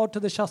the ਚੌਰ to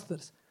the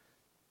ਸ਼ਸਤਰਸ।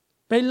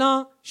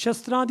 ਪਹਿਲਾਂ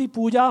ਸ਼ਸਤਰਾਂ ਦੀ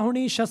ਪੂਜਾ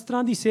ਹੋਣੀ,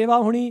 ਸ਼ਸਤਰਾਂ ਦੀ ਸੇਵਾ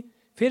ਹੋਣੀ,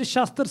 ਫਿਰ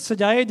ਸ਼ਸਤਰ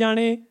ਸਜਾਏ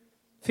ਜਾਣੇ,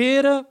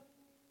 ਫਿਰ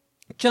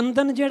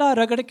ਚੰਦਨ ਜਿਹੜਾ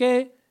ਰਗੜ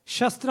ਕੇ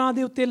ਸ਼ਸਤਰਾਂ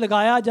ਦੇ ਉੱਤੇ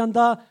ਲਗਾਇਆ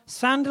ਜਾਂਦਾ।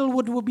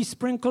 Sandalwood would be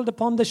sprinkled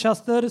upon the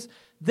shastras,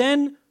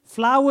 then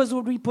flowers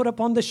would be put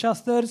upon the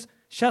shastras।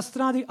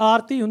 ਸ਼ਸਤਰਾਂ ਦੀ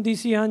ਆਰਤੀ ਹੁੰਦੀ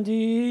ਸੀ।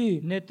 ਹਾਂਜੀ,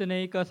 ਨਿਤ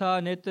ਨਹੀਂ ਕਥਾ,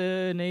 ਨਿਤ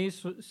ਨਹੀਂ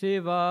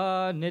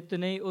ਸੇਵਾ, ਨਿਤ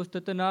ਨਹੀਂ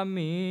ਉਸਤਤ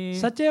ਨਾਮੀ।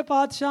 ਸੱਚੇ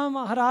ਪਾਤਸ਼ਾਹ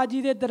ਮਹਾਰਾਜ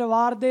ਜੀ ਦੇ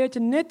ਦਰਬਾਰ ਦੇ ਵਿੱਚ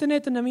ਨਿਤ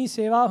ਨਿਤ ਨਵੀਂ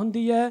ਸੇਵਾ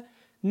ਹੁੰਦੀ ਹੈ,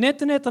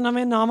 ਨਿਤ ਨਿਤ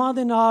ਨਵੇਂ ਨਾਵਾਂ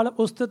ਦੇ ਨਾਲ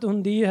ਉਸਤਤ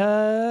ਹੁੰਦੀ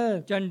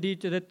ਹੈ। ਚੰਡੀ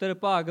ਚਰਿੱਤਰ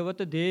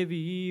ਭਾਗਵਤ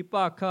ਦੇਵੀ,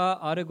 ਭਾਖਾ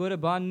ਅਰ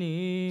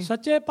ਗੁਰਬਾਨੀ।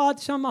 ਸੱਚੇ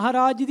ਪਾਤਸ਼ਾਹ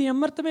ਮਹਾਰਾਜ ਜੀ ਦੀ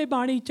ਅੰਮ੍ਰਿਤਮਈ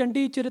ਬਾਣੀ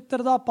ਚੰਡੀ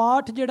ਚਰਿੱਤਰ ਦਾ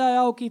ਪਾਠ ਜਿਹੜਾ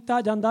ਆ ਉਹ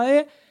ਕੀਤਾ ਜਾਂਦਾ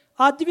ਹੈ।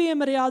 ਅੱਜ ਵੀ ਇਹ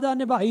ਮਰਿਆਦਾ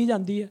ਨਿਭਾਈ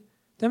ਜਾਂਦੀ ਹੈ।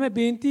 ਅਤੇ ਮੈਂ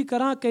ਬੇਨਤੀ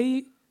ਕਰਾਂ,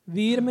 ਕਈ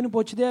ਵੀਰ ਮੈਨੂੰ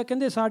ਪੁੱਛਦੇ ਆ,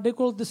 ਕਹਿੰਦੇ ਸਾਡੇ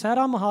ਕੋਲ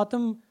ਦੁਸਹਿਰਾ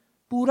ਮਹਾਤਮ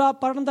ਪੂਰਾ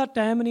ਪੜ੍ਹਨ ਦਾ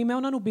ਟਾਈਮ ਨਹੀਂ। ਮੈਂ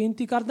ਉਹਨਾਂ ਨੂੰ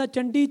ਬੇਨਤੀ ਕਰਦਾ,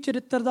 ਚੰਡੀ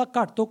ਚਰਿੱਤਰ ਦਾ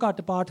ਘੱਟ ਤੋਂ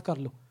ਘੱਟ ਪਾਠ ਕਰ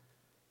ਲਓ।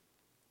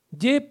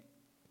 ਜੇ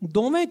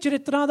ਦੋਵੇਂ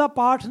ਚਰਿੱਤਰਾਂ ਦਾ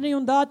ਪਾਠ ਨਹੀਂ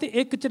ਹੁੰਦਾ ਤੇ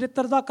ਇੱਕ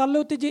ਚਰਿੱਤਰ ਦਾ ਕਰ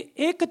ਲਓ, ਅਤੇ ਜੇ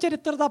ਇੱਕ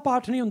ਚਰਿੱਤਰ ਦਾ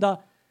ਪਾਠ ਨਹੀਂ ਹੁੰਦਾ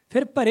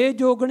ਫਿਰ ਭਰੇ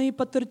ਜੋਗਣੀ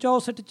ਪੱਤਰ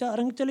 64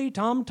 ਚਾਰੰਗ ਚਲੀ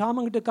ਠਾਮ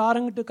ਠਾਮੰਗ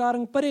ਡਕਾਰੰਗ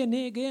ਡਕਾਰੰਗ ਭਰੇ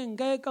ਨੇ ਗਏ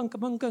ਗਏ ਕੰਕ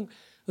ਬੰਕੰਗ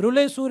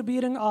ਰੁਲੇ ਸੂਰ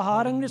ਬੀਰੰਗ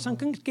ਆਹਾਰੰਗ ਨੇ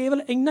ਸੰਕੰਗ।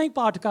 ਕੇਵਲ ਇੰਨਾ ਹੀ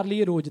ਪਾਠ ਕਰ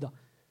ਲਈਏ ਰੋਜ਼ ਦਾ।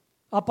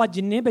 ਆਪਾਂ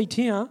ਜਿੰਨੇ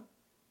ਬੈਠੇ ਹਾਂ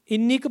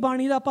ਇੰਨੀ ਕੁ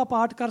ਬਾਣੀ ਦਾ ਆਪਾਂ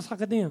ਪਾਠ ਕਰ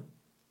ਸਕਦੇ ਹਾਂ।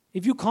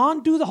 If you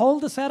can't do the whole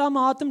Dushera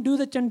Mahatam, do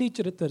the Chandi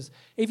Charittars.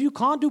 If you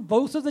can't do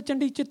both of the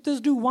Chandi Charittars,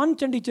 do one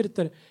Chandi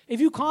Charittar.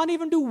 If you can't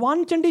even do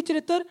one Chandi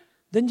Charittar,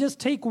 then just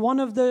take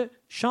one of the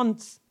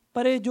shants,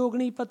 Pare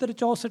Jogni Patar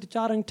 64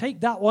 Charang, take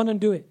that one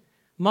and do it.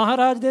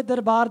 ਮਹਾਰਾਜ ਦੇ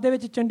ਦਰਬਾਰ ਦੇ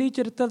ਵਿੱਚ ਚੰਡੀ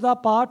ਚਰਿੱਤਰ ਦਾ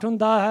ਪਾਠ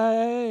ਹੁੰਦਾ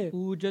ਹੈ।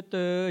 ਪੂਜਤ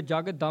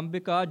ਜਗ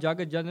ਦੰਬਿਕਾ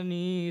ਜਗ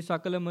ਜਨਨੀ,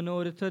 ਸਕਲ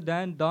ਮਨੋਰਥ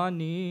ਦੈਨ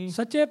ਦਾਨੀ।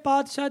 ਸੱਚੇ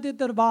ਪਾਤਸ਼ਾਹ ਦੇ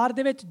ਦਰਬਾਰ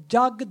ਦੇ ਵਿੱਚ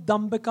ਜਗ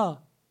ਦੰਬਿਕਾ,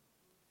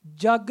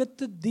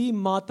 ਜਗਤ ਦੀ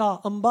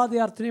ਮਾਤਾ, ਅੰਬਾ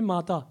ਦੇ ਅਰਥ ਨੇ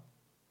ਮਾਤਾ,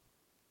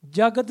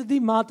 ਜਗਤ ਦੀ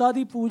ਮਾਤਾ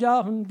ਦੀ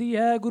ਪੂਜਾ ਹੁੰਦੀ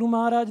ਹੈ ਗੁਰੂ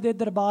ਮਹਾਰਾਜ ਦੇ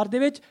ਦਰਬਾਰ ਦੇ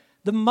ਵਿੱਚ।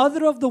 The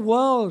mother of the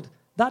world,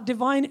 that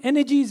divine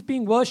energy is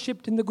being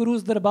worshipped in the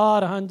Guru's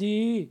ਦਰਬਾਰ।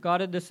 ਹਾਂਜੀ,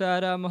 ਕਰ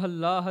ਦੁਸਹਿਰਾ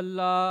ਮਹੱਲਾ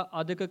ਹੱਲਾ,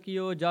 ਅਦਕ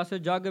ਕੀਓ ਜਸ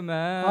ਜਗ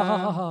ਮੈਂ।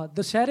 ਆਹਾ,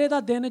 ਦੁਸਹਿਰੇ ਦਾ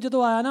ਦਿਨ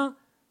ਜਦੋਂ ਆਇਆ ਨਾ,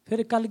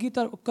 ਫਿਰ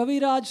ਕਲਗੀਧਰ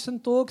ਕਵੀਰਾਜ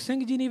ਸੰਤੋਖ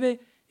ਸਿੰਘ ਜੀ ਨੇ ਵੀ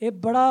ਇਹ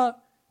ਬੜਾ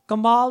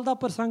ਕਮਾਲ ਦਾ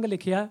ਪ੍ਰਸੰਗ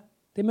ਲਿਖਿਆ,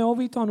 ਅਤੇ ਮੈਂ ਉਹ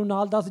ਵੀ ਤੁਹਾਨੂੰ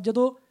ਨਾਲ ਦੱਸ।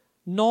 ਜਦੋਂ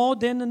 9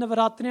 ਦਿਨ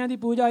ਨਵਰਾਤਰਿਆਂ ਦੀ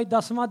ਪੂਜਾ,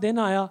 10ਵਾਂ ਦਿਨ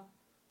ਆਇਆ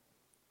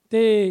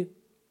ਅਤੇ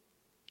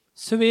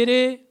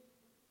ਸਵੇਰੇ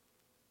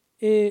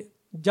ਇਹ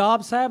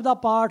ਜਾਪ ਸਾਹਿਬ ਦਾ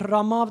ਪਾਠ,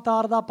 ਰਾਮਾ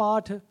ਅਵਤਾਰ ਦਾ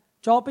ਪਾਠ,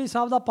 ਚੌਪਈ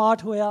ਸਾਹਿਬ ਦਾ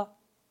ਪਾਠ ਹੋਇਆ,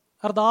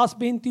 ਅਰਦਾਸ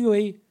ਬੇਨਤੀ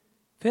ਹੋਈ।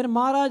 ਫਿਰ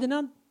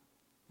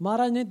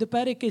ਮਹਾਰਾਜ ਨੇ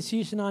ਦੁਪਹਿਰੇ ਕੇਸੀ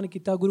ਇਸ਼ਨਾਨ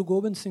ਕੀਤਾ, ਗੁਰੂ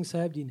ਗੋਬਿੰਦ ਸਿੰਘ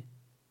ਸਾਹਿਬ ਜੀ ਨੇ।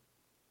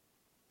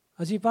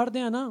 ਅਸੀਂ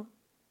ਪੜ੍ਹਦੇ ਹਾਂ ਨਾ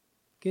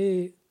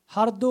ਕਿ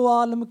ਹਰ ਦੋ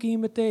ਆਲਮ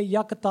ਕੀਮਤੇ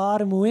ਯਕ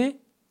ਤਾਰ ਮੂਏ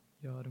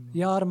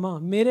ਯਾਰ ਮਾਂ।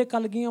 ਮੇਰੇ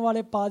ਕਲਗੀਆਂ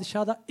ਵਾਲੇ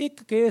ਪਾਤਸ਼ਾਹ ਦਾ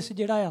ਇੱਕ ਕੇਸ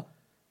ਜਿਹੜਾ ਆ,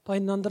 ਭਾਈ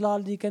ਨੰਦ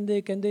ਲਾਲ ਜੀ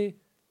ਕਹਿੰਦੇ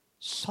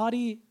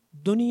ਸਾਰੀ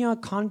ਦੁਨੀਆ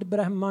ਖੰਡ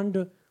ਬ੍ਰਹਿਮੰਡ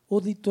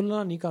ਉਹਦੀ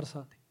ਤੁਲਨਾ ਨਹੀਂ ਕਰ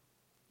ਸਕਦੇ।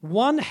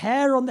 One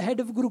hair on the head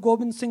of Guru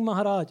Gobind Singh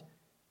Maharaj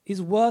is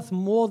worth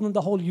more than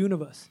the whole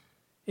universe.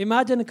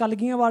 Imagine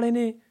ਕਲਗੀਆਂ ਵਾਲੇ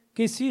ਨੇ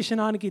ਕੇਸੀ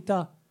ਇਸ਼ਨਾਨ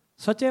ਕੀਤਾ।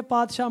 ਸੱਚੇ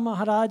ਪਾਤਸ਼ਾਹ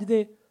ਮਹਾਰਾਜ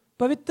ਦੇ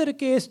ਪਵਿੱਤਰ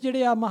ਕੇਸ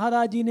ਜਿਹੜੇ ਆ,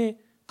 ਮਹਾਰਾਜ ਜੀ ਨੇ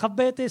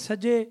ਖੱਬੇ ਅਤੇ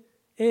ਸੱਜੇ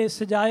ਇਹ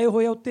ਸਜਾਏ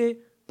ਹੋਏ, ਉੱਤੇ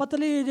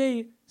ਪਤਲੀ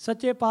ਜਿਹੀ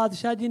ਸੱਚੇ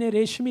ਪਾਤਸ਼ਾਹ ਜੀ ਨੇ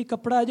ਰੇਸ਼ਮੀ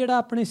ਕੱਪੜਾ ਜਿਹੜਾ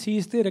ਆਪਣੇ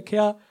ਸੀਸ 'ਤੇ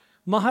ਰੱਖਿਆ।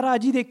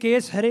 ਮਹਾਰਾਜ ਜੀ ਦੇ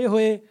ਕੇਸ ਹਰੇ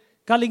ਹੋਏ।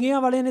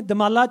 ਕਲਗੀਆਂ ਵਾਲੇ ਨੇ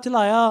ਦਮਾਲਾ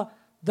ਚਲਾਇਆ,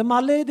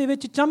 ਦਮਾਲੇ ਦੇ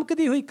ਵਿੱਚ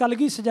ਚਮਕਦੀ ਹੋਈ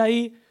ਕਲਗੀ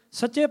ਸਜਾਈ।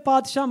 ਸੱਚੇ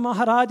ਪਾਤਸ਼ਾਹ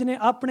ਮਹਾਰਾਜ ਨੇ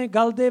ਆਪਣੇ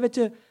ਗਲ ਦੇ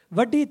ਵਿੱਚ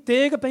ਵੱਡੀ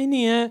ਤੇਗ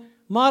ਪਹਿਨੀ ਹੈ।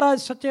 ਮਹਾਰਾਜ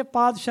ਸੱਚੇ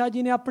ਪਾਤਸ਼ਾਹ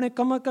ਜੀ ਨੇ ਆਪਣੇ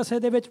ਕਮਰ ਕਸੇ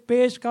ਦੇ ਵਿੱਚ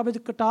ਪੇਸ਼ ਕਬਜ਼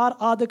ਕਟਾਰ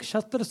ਆਦਿਕ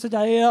ਸ਼ਸਤਰ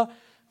ਸਜਾਏ ਆ।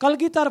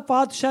 ਕਲਗੀਧਰ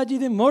ਪਾਤਸ਼ਾਹ ਜੀ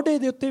ਦੇ ਮੋਢੇ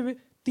ਦੇ ਉੱਤੇ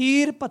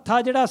ਤੀਰ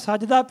ਪੱਥਾ ਜਿਹੜਾ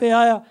ਸਜਦਾ ਪਿਆ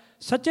ਆ।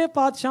 ਸੱਚੇ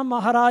ਪਾਤਸ਼ਾਹ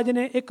ਮਹਾਰਾਜ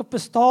ਨੇ ਇੱਕ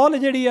ਪਿਸਤੌਲ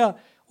ਜਿਹੜੀ ਆ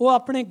ਉਹ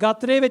ਆਪਣੇ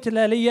ਗਾਤਰੇ ਵਿੱਚ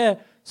ਲੈ ਲਈ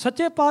ਹੈ।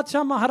 ਸੱਚੇ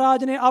ਪਾਤਸ਼ਾਹ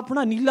ਮਹਾਰਾਜ ਨੇ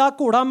ਆਪਣਾ ਨੀਲਾ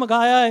ਘੋੜਾ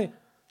ਮੰਗਾਇਆ ਹੈ,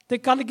 ਅਤੇ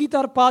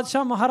ਕਲਗੀਧਰ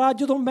ਪਾਤਸ਼ਾਹ ਮਹਾਰਾਜ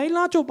ਜਦੋਂ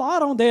ਮਹਿਲਾਂ 'ਚੋਂ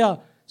ਬਾਹਰ ਆਉਂਦੇ ਆ,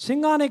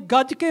 ਸਿੰਘਾਂ ਨੇ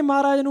ਗੱਜ ਕੇ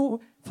ਮਹਾਰਾਜ ਨੂੰ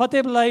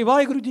ਫਤਿਹ ਬੁਲਾਈ।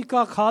 ਵਾਹਿਗੁਰੂ ਜੀ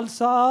ਕਾ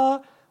ਖਾਲਸਾ,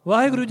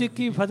 ਵਾਹਿਗੁਰੂ ਜੀ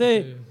ਕੀ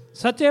ਫਤਿਹ।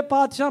 ਸੱਚੇ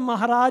ਪਾਤਸ਼ਾਹ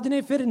ਮਹਾਰਾਜ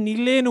ਨੇ ਫਿਰ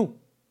ਨੀਲੇ ਨੂੰ,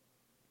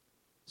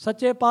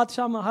 ਸੱਚੇ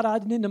ਪਾਤਸ਼ਾਹ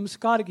ਮਹਾਰਾਜ ਨੇ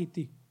ਨਮਸਕਾਰ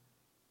ਕੀਤੀ।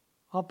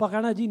 ਆਪਾਂ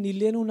ਕਹਿਣਾ ਜੀ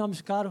ਨੀਲੇ ਨੂੰ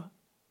ਨਮਸਕਾਰ।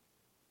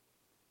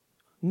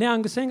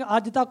 ਨਿਹੰਗ ਸਿੰਘ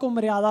ਅੱਜ ਤੱਕ ਉਹ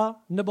ਮਰਿਆਦਾ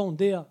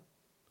ਨਿਭਾਉਂਦੇ ਆ।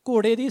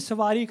 ਘੋੜੇ ਦੀ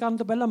ਸਵਾਰੀ ਕਰਨ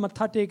ਤੋਂ ਪਹਿਲਾਂ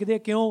ਮੱਥਾ ਟੇਕਦੇ।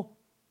 ਕਿਉਂ?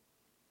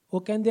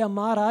 ਉਹ ਕਹਿੰਦੇ ਆ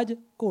ਮਹਾਰਾਜ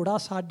ਘੋੜਾ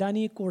ਸਾਡਾ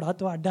ਨਹੀਂ, ਘੋੜਾ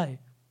ਤੁਹਾਡਾ ਹੈ,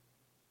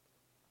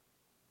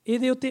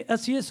 ਇਹਦੇ ਉੱਤੇ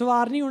ਅਸੀਂ ਇਹ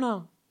ਸਵਾਰ ਨਹੀਂ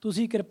ਹੋਣਾ,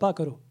 ਤੁਸੀਂ ਕਿਰਪਾ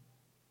ਕਰੋ।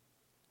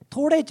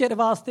 ਥੋੜ੍ਹੇ ਚਿਰ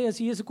ਵਾਸਤੇ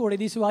ਅਸੀਂ ਇਸ ਘੋੜੇ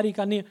ਦੀ ਸਵਾਰੀ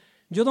ਕਰਨੀ ਆ।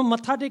 ਜਦੋਂ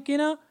ਮੱਥਾ ਟੇਕੇ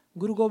ਨਾ,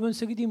 ਗੁਰੂ ਗੋਬਿੰਦ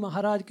ਸਿੰਘ ਜੀ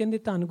ਮਹਾਰਾਜ ਕਹਿੰਦੇ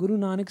ਧੰਨ ਗੁਰੂ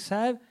ਨਾਨਕ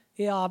ਸਾਹਿਬ,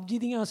 ਇਹ ਆਪ ਜੀ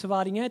ਦੀਆਂ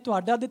ਸਵਾਰੀਆਂ, ਇਹ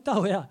ਤੁਹਾਡਾ ਦਿੱਤਾ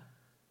ਹੋਇਆ।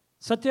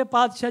 ਸੱਚੇ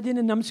ਪਾਤਸ਼ਾਹ ਜੀ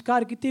ਨੇ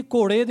ਨਮਸਕਾਰ ਕੀਤੀ,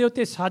 ਘੋੜੇ ਦੇ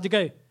ਉੱਤੇ ਸੱਜ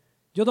ਗਏ।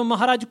 ਜਦੋਂ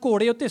ਮਹਾਰਾਜ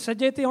ਘੋੜੇ ਉੱਤੇ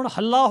ਸੱਜੇ ਤੇ ਹੁਣ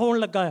ਹੱਲਾ ਹੋਣ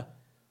ਲੱਗਾ ਆ।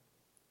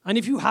 And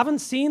if you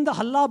haven't seen the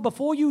halla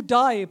before you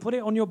die, put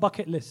it on your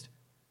bucket list.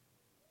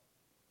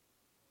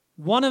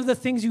 One of the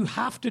things you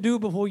have to do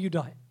before you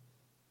die.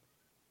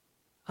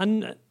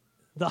 And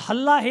the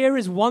halla here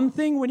is one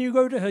thing. When you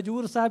go to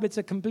Hajur Sahib,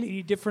 it's a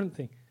completely different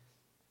thing.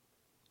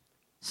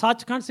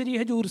 Sachkhand Sri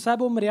Hazur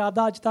Sahib ਉਹ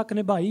ਮਰਿਆਦਾ ਅੱਜ ਤੱਕ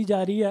ਨਿਭਾਈ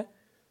ਜਾ ਰਹੀ ਹੈ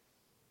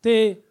ਤੇ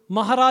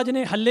ਮਹਾਰਾਜ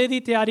ਨੇ ਹੱਲੇ ਦੀ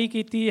ਤਿਆਰੀ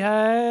ਕੀਤੀ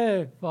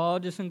ਹੈ।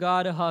 ਫੌਜ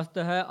ਸਿੰਗਾਰ ਹਸਤ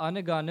ਹੈ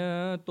ਅਨਗਨ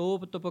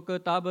ਤੋਪ ਤੁਪਕ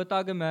ਤਬ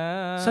ਤਗ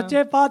ਮੈਂ।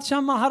 ਸੱਚੇ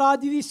ਪਾਤਸ਼ਾਹ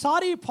ਮਹਾਰਾਜ ਜੀ ਦੀ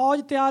ਸਾਰੀ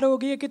ਫੌਜ ਤਿਆਰ ਹੋ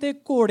ਗਈ ਹੈ। ਕਿਤੇ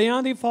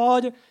ਘੋੜਿਆਂ ਦੀ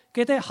ਫੌਜ,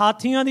 ਕਿਤੇ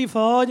ਹਾਥੀਆਂ ਦੀ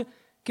ਫੌਜ,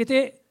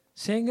 ਕਿਤੇ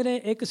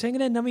ਇੱਕ ਸਿੰਘ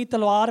ਨੇ ਨਵੀਂ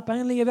ਤਲਵਾਰ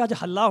ਪਹਿਨ ਲਈ ਹੈ ਵੀ ਅੱਜ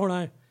ਹੱਲਾ ਹੋਣਾ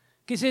ਹੈ।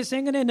 ਕਿਸੇ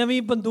ਸਿੰਘ ਨੇ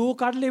ਨਵੀਂ ਬੰਦੂਕ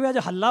ਕੱਢ ਲਈ ਵੀ ਅੱਜ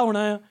ਹੱਲਾ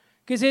ਹੋਣਾ ਆ।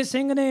 ਕਿਸੇ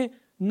ਸਿੰਘ ਨੇ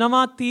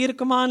ਨਵਾਂ ਤੀਰ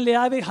ਕਮਾਨ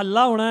ਲਿਆ ਵੀ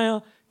ਹੱਲਾ ਹੋਣਾ ਆ।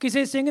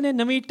 ਕਿਸੇ ਸਿੰਘ ਨੇ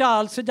ਨਵੀਂ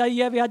ਢਾਲ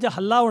ਸਜਾਈ ਹੈ ਵੀ ਅੱਜ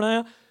ਹੱਲਾ ਹੋਣਾ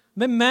ਆ।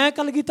 ਮੈਂ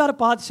ਕਲਗੀਧਰ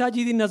ਪਾਤਸ਼ਾਹ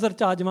ਜੀ ਦੀ ਨਜ਼ਰ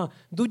 'ਚ ਆ ਜਾਵਾਂ।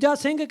 ਦੂਜਾ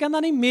ਸਿੰਘ ਕਹਿੰਦਾ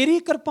ਨਹੀਂ, ਮੇਰੀ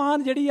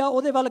ਕਿਰਪਾਨ ਜਿਹੜੀ ਆ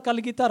ਉਹਦੇ ਵੱਲ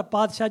ਕਲਗੀਧਰ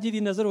ਪਾਤਸ਼ਾਹ ਜੀ ਦੀ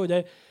ਨਜ਼ਰ ਹੋ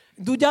ਜਾਏ।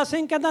 ਦੂਜਾ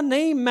ਸਿੰਘ ਕਹਿੰਦਾ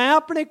ਨਹੀਂ, ਮੈਂ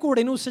ਆਪਣੇ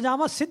ਘੋੜੇ ਨੂੰ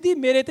ਸਜਾਵਾਂ, ਸਿੱਧੀ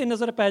ਮੇਰੇ 'ਤੇ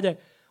ਨਜ਼ਰ ਪੈ ਜਾਏ।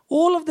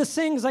 All of the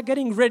things are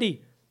getting ready,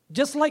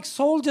 just like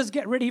soldiers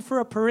get ready for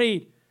a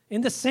parade.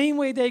 In the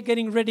same way they're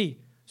getting ready.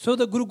 So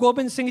the Guru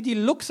Gobind Singh Ji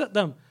looks at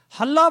them.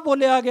 ਹੱਲਾ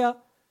ਬੋਲਿਆ ਗਿਆ।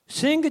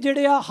 ਸਿੰਘ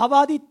ਜਿਹੜੇ ਆ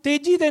ਹਵਾ ਦੀ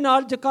ਤੇਜ਼ੀ ਦੇ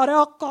ਨਾਲ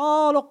ਜਕਾਰਿਆ,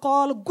 ਅਕਾਲ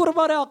ਅਕਾਲ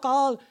ਗੁਰਬਰ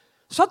ਅਕਾਲ,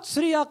 ਸਤਿ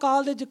ਸ੍ਰੀ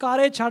ਅਕਾਲ ਦੇ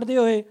ਜਕਾਰੇ ਛੱਡਦੇ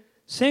ਹੋਏ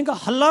ਸਿੰਘ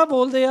ਹੱਲਾ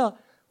ਬੋਲਦੇ ਆ।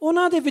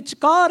 ਉਹਨਾਂ ਦੇ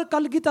ਵਿਚਕਾਰ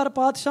ਕਲਗੀਧਰ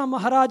ਪਾਤਸ਼ਾਹ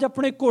ਮਹਾਰਾਜ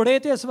ਆਪਣੇ ਘੋੜੇ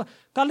 'ਤੇ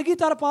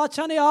ਕਲਗੀਧਰ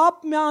ਪਾਤਸ਼ਾਹ ਨੇ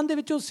ਆਪ ਮਿਆਨ ਦੇ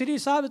ਵਿੱਚੋਂ ਸ੍ਰੀ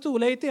ਸਾਹਿਬ ਧੂ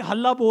ਲਈ ਅਤੇ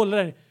ਹੱਲਾ ਬੋਲ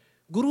ਰਹੇ।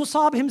 Guru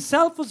Sahib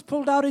himself was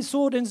pulled out his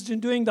sword in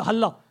doing the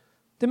halla.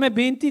 ਅਤੇ ਮੈਂ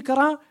ਬੇਨਤੀ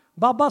ਕਰਾਂ,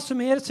 ਬਾਬਾ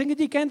ਸੁਮੇਰ ਸਿੰਘ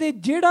ਜੀ ਕਹਿੰਦੇ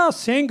ਜਿਹੜਾ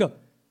ਸਿੰਘ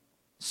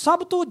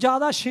ਸਭ ਤੋਂ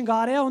ਜ਼ਿਆਦਾ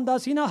ਸ਼ਿੰਗਾਰਿਆ ਹੁੰਦਾ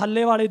ਸੀ ਨਾ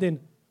ਹੱਲੇ ਵਾਲੇ ਦਿਨ,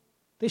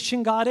 ਅਤੇ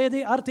ਸ਼ਿੰਗਾਰੇ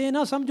ਦੇ ਅਰਥ ਇਹ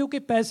ਨਾ ਸਮਝੋ ਕਿ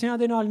ਪੈਸਿਆਂ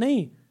ਦੇ ਨਾਲ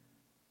ਨਹੀਂ।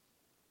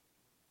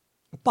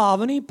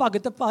 ਭਾਵਨੀ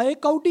ਭਗਤ ਪਾਏ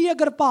ਕੌਡੀ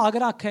ਅਗਰ ਭਾਗ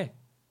ਰੱਖੇ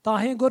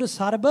ਤਾਹੇ ਗੁਰ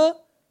ਸਰਬ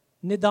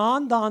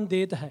ਨਿਦਾਨ ਦਾਨ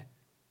ਦੇਤ ਹੈ।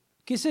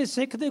 ਕਿਸੇ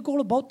ਸਿੱਖ ਦੇ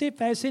ਕੋਲ ਬਹੁਤੇ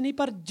ਪੈਸੇ ਨਹੀਂ,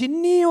 ਪਰ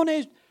ਜਿੰਨੀ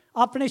ਉਹਨੇ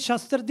ਆਪਣੇ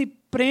ਸ਼ਸਤਰ ਦੀ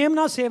ਪ੍ਰੇਮ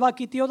ਨਾਲ ਸੇਵਾ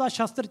ਕੀਤੀ ਉਹਦਾ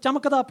ਸ਼ਸਤਰ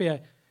ਚਮਕਦਾ ਪਿਆ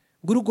ਹੈ।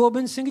 ਗੁਰੂ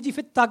ਗੋਬਿੰਦ ਸਿੰਘ ਜੀ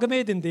ਫਿਰ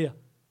ਤਗਮੇ ਦਿੰਦੇ ਆ।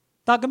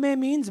 ਤਗਮੇ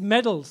ਮੀਨਸ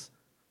ਮੈਡਲਸ।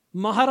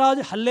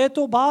 ਮਹਾਰਾਜ ਹੱਲੇ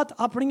ਤੋਂ ਬਾਅਦ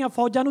ਆਪਣੀਆਂ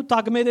ਫੌਜਾਂ ਨੂੰ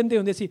ਤਗਮੇ ਦਿੰਦੇ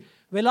ਹੁੰਦੇ ਸੀ।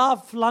 ਵੇਲਾ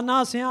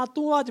ਫਲਾਨਾ ਸਿਆਂ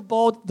ਤੂੰ ਅੱਜ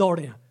ਬਹੁਤ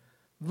ਦੌੜਿਆ,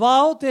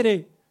 ਵਾਹ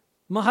ਤੇਰੇ।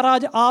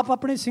 ਮਹਾਰਾਜ ਆਪ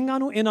ਆਪਣੇ ਸਿੰਘਾਂ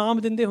ਨੂੰ ਇਨਾਮ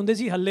ਦਿੰਦੇ ਹੁੰਦੇ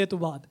ਸੀ ਹੱਲੇ ਤੋਂ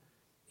ਬਾਅਦ।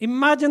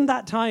 Imagine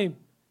that time,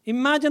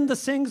 imagine the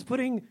Singhs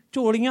putting,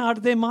 ਝੋਲੀਆਂ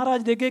ਅੱਡਦੇ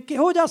ਮਹਾਰਾਜ ਦੇ ਕੇ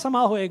ਕਿਹੋ ਜਿਹਾ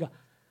ਸਮਾਂ ਹੋਏਗਾ।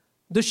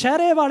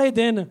 ਦੁਸ਼ਹਿਰੇ ਵਾਲੇ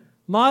ਦਿਨ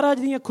ਮਹਾਰਾਜ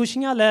ਦੀਆਂ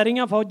ਖੁਸ਼ੀਆਂ ਲੈ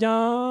ਰਹੀਆਂ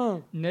ਫੌਜਾਂ।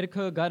 ਨਿਰਖ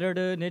ਗਰੜ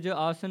ਨਿਜ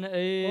ਆਸਨ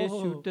ਏ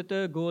ਛੂਟਤ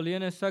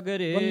ਗੋਲੀਅਨ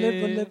ਸਗਰੇ।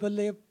 ਬੱਲੇ ਬੱਲੇ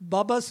ਬੱਲੇ।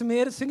 ਬਾਬਾ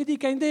ਸਮੇਰ ਸਿੰਘ ਜੀ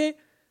ਕਹਿੰਦੇ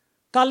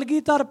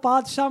ਕਲਗੀਧਰ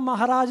ਪਾਤਸ਼ਾਹ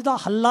ਮਹਾਰਾਜ ਦਾ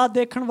ਹੱਲਾ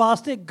ਦੇਖਣ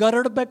ਵਾਸਤੇ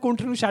ਗਰੜ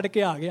ਬੈਕੁੰਠ ਨੂੰ ਛੱਡ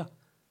ਕੇ ਆ ਗਿਆ।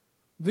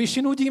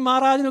 ਵਿਸ਼ਨੂੰ ਜੀ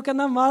ਮਹਾਰਾਜ ਨੂੰ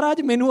ਕਹਿੰਦਾ,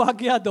 ਮਹਾਰਾਜ ਮੈਨੂੰ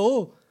ਆਗਿਆ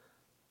ਦਿਓ,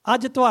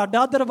 ਅੱਜ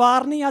ਤੁਹਾਡਾ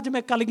ਦਰਬਾਰ ਨਹੀਂ, ਅੱਜ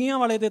ਮੈਂ ਕਲਗੀਆਂ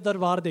ਵਾਲੇ ਦੇ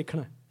ਦਰਬਾਰ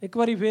ਦੇਖਣਾ। ਇੱਕ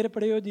ਵਾਰੀ ਫੇਰ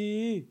ਪੜਿਓ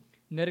ਜੀ।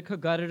 ਨਿਰਖ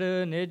ਗਰੜ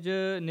ਨਿਜ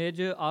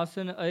ਨਿਜ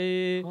ਆਸਨ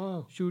ਏ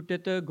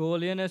ਛੂਟਤ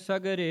ਗੋਲੀਅਨ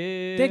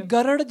ਸਗਰੇ। ਤੇ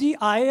ਗਰੜ ਜੀ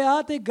ਆਏ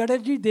ਆ ਤੇ ਗਰੜ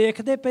ਜੀ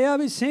ਦੇਖਦੇ ਪਏ ਆ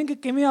ਵੀ ਸਿੰਘ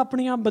ਕਿਵੇਂ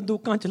ਆਪਣੀਆਂ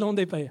ਬੰਦੂਕਾਂ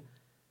ਚਲਾਉਂਦੇ ਪਏ ਆ।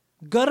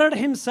 Garud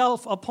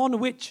himself upon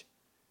which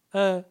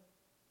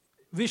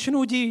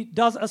Vishnu ji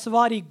does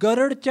aswari.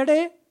 Garud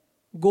ਚੜੇ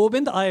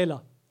ਗੋਬਿੰਦ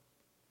ਆਏਲਾ।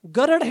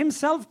 Garud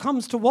himself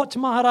comes to watch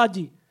Maharaj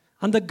ji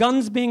and the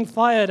guns being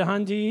fired।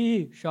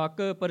 ਹਾਂਜੀ।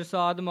 ਸ਼ਕ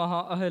ਪ੍ਰਸਾਦ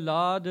ਮਹਾ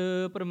ਅਹਿਲਾਦ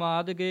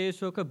ਪ੍ਰਮਾਦ ਗਏ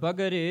ਸੁਖ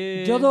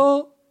ਬਗਰੇ।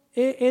 ਜਦੋਂ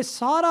ਇਹ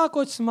ਸਾਰਾ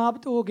ਕੁਝ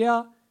ਸਮਾਪਤ ਹੋ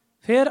ਗਿਆ,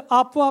 ਫਿਰ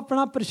ਆਪੋ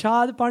ਆਪਣਾ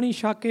ਪ੍ਰਸ਼ਾਦ ਪਾਣੀ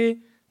ਛਕ ਕੇ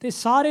ਤੇ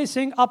ਸਾਰੇ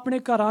ਸਿੰਘ ਆਪਣੇ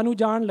ਘਰਾਂ ਨੂੰ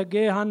ਜਾਣ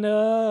ਲੱਗੇ ਹਨ।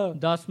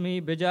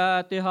 10ਵੀਂ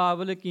ਵਿਜੈ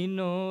ਤਿਹਾਵਲ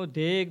ਕੀਨੋ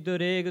ਦੇਗ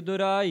ਦੁਰੇਗ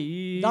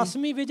ਦੁਰਾਈ।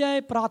 10ਵੀਂ ਵਿਜੈ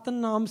ਪ੍ਰਾਤਨ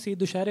ਨਾਮ ਸੀ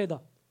ਦੁਸ਼ਹਿਰੇ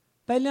ਦਾ।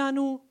 ਪਹਿਲਿਆਂ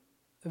ਨੂੰ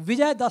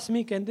ਵਿਜੈ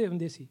ਦਸਵੀਂ ਕਹਿੰਦੇ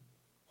ਹੁੰਦੇ ਸੀ।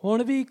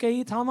 ਹੁਣ ਵੀ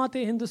ਕਈ ਥਾਵਾਂ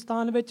 'ਤੇ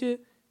ਹਿੰਦੁਸਤਾਨ ਵਿੱਚ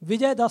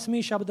ਵਿਜੈ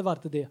ਦਸਵੀਂ ਸ਼ਬਦ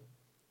ਵਰਤਦੇ ਆ।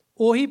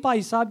 ਉਹੀ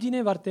ਭਾਈ ਸਾਹਿਬ ਜੀ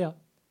ਨੇ ਵਰਤਿਆ।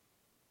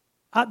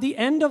 At the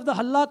end of the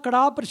halla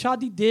karah ਪ੍ਰਸ਼ਾਦ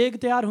ਦੀ ਦੇਗ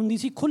ਤਿਆਰ ਹੁੰਦੀ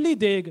ਸੀ, ਖੁੱਲ੍ਹੀ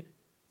ਦੇਗ।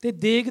 ਅਤੇ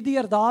ਦੇਗ ਦੀ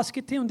ਅਰਦਾਸ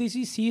ਕਿੱਥੇ ਹੁੰਦੀ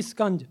ਸੀ?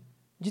 ਸੀਸਗੰਜ,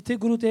 ਜਿੱਥੇ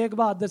ਗੁਰੂ ਤੇਗ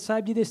ਬਹਾਦਰ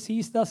ਸਾਹਿਬ ਜੀ ਦੇ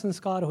ਸੀਸ ਦਾ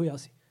ਸੰਸਕਾਰ ਹੋਇਆ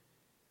ਸੀ।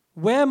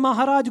 where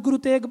ਮਹਾਰਾਜ ਗੁਰੂ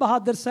ਤੇਗ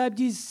ਬਹਾਦਰ ਸਾਹਿਬ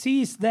ਜੀ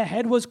ਸੀਸ, their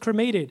head was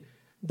cremated,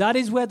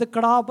 that is where the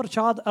ਕੜਾਹ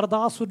ਪ੍ਰਸ਼ਾਦ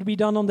ਅਰਦਾਸ would be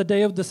done on the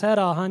day of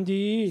Dushera।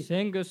 ਹਾਂਜੀ।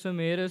 ਸਿੰਘ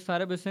ਸੁਮੇਰ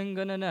ਸਰਬ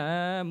ਸਿੰਘਨ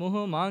ਨੈ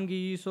ਮੂੰਹ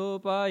ਮੰਗੀ ਸੋ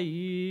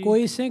ਪਾਈ।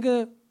 ਕੋਈ ਸਿੰਘ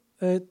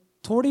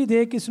ਥੋੜ੍ਹੀ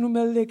ਦੇ ਕਿਸ ਨੂੰ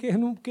ਮਿਲਦੇ ਕਿਸੇ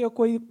ਨੂੰ ਕਿ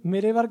ਕੋਈ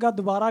ਮੇਰੇ ਵਰਗਾ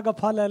ਦੁਬਾਰਾ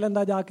ਗੱਫਾ ਲੈ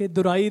ਲੈਂਦਾ ਜਾ ਕੇ,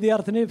 ਦੁਰਾਈ ਦੇ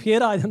ਅਰਥ ਨੇ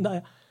ਫੇਰ ਆ ਜਾਂਦਾ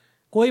ਆ।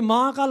 ਕੋਈ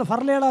ਮਾਂ ਕੱਲ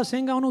ਫਰਲੇ ਵਾਲਾ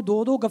ਸਿੰਘ ਆ, ਉਹਨੂੰ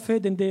 2-2 ਗੱਫੇ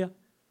ਦਿੰਦੇ ਆ।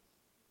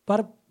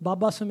 ਪਰ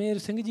ਬਾਬਾ ਸਮੇਰ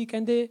ਸਿੰਘ ਜੀ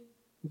ਕਹਿੰਦੇ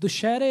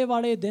ਦੁਸ਼ਹਿਰੇ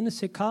ਵਾਲੇ ਦਿਨ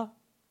ਸਿੱਖਾ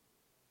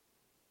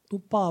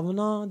ਤੂੰ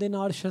ਭਾਵਨਾ ਦੇ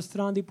ਨਾਲ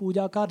ਸ਼ਸਤਰਾਂ ਦੀ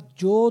ਪੂਜਾ ਕਰ।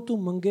 ਜੋ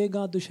ਤੂੰ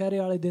ਮੰਗੇਗਾ ਦੁਸ਼ਹਿਰੇ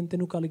ਵਾਲੇ ਦਿਨ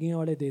ਤੈਨੂੰ ਕਲਗੀਆਂ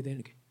ਵਾਲੇ ਦੇ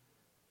ਦੇਣਗੇ।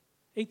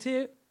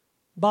 ਇੱਥੇ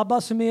ਬਾਬਾ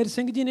ਸਮੇਰ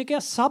ਸਿੰਘ ਜੀ ਨੇ ਕਿਹਾ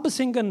ਸਭ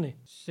ਸਿੰਘਨ ਨੇ।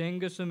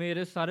 ਸਿੰਘ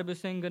ਸੁਮੇਰ ਸਰਬ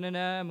ਸਿੰਘਨ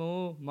ਨੇ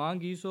ਮੋਹ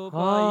ਮੰਗੀ ਸੋ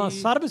ਪਾਈ। ਹਾਂ,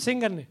 ਸਰਬ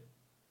ਸਿੰਘਨ ਨੇ,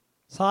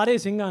 ਸਾਰੇ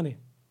ਸਿੰਘਾਂ ਨੇ,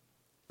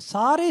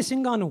 ਸਾਰੇ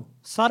ਸਿੰਘਾਂ ਨੂੰ।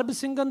 ਸਰਬ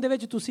ਸਿੰਘਨ ਦੇ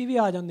ਵਿੱਚ ਤੁਸੀਂ ਵੀ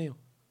ਆ ਜਾਂਦੇ ਹੋ।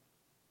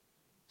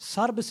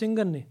 ਸਰਬ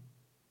ਸਿੰਘਨ ਨੇ।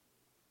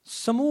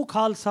 ਸਮੂਹ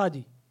ਖਾਲਸਾ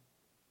ਜੀ।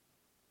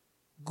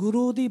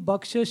 ਗੁਰੂ ਦੀ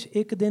ਬਖਸ਼ਿਸ਼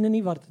ਇੱਕ ਦਿਨ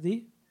ਨਹੀਂ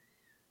ਵਰਤਦੀ,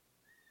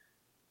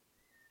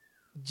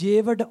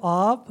 जेवड़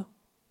आप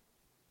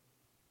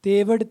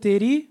तेवड़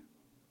तेरी,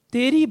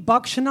 तेरी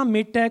बख्श ना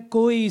मिटे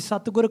कोई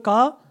सतगुर का.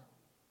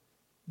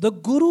 The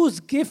Guru's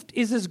gift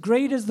is as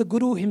great as the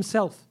Guru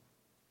himself.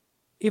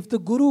 If the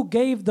Guru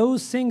gave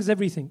those things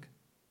everything,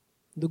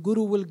 the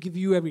Guru will give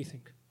you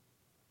everything.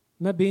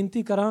 मैं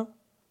बेनती कਰਾਂ,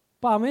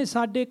 ਭਾਵੇਂ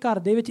ਸਾਡੇ ਘਰ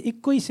ਦੇ ਵਿੱਚ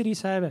ਇੱਕੋ ਹੀ ਸ੍ਰੀ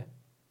ਸਾਹਿਬ ਹੈ,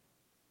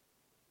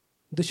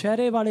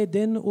 ਦੁਸ਼ਹਿਰੇ ਵਾਲੇ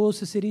ਦਿਨ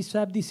ਉਸ ਸ੍ਰੀ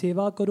ਸਾਹਿਬ ਦੀ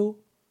ਸੇਵਾ ਕਰੋ,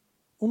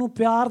 ਉਹਨੂੰ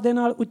ਪਿਆਰ ਦੇ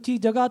ਨਾਲ ਉੱਚੀ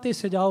ਜਗ੍ਹਾ 'ਤੇ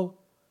ਸਜਾਓ.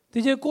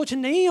 ਅਤੇ ਜੇ ਕੁਛ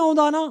ਨਹੀਂ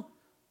ਆਉਂਦਾ ਨਾ,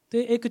 ਤਾਂ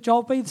ਇੱਕ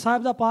ਚੌਪਈ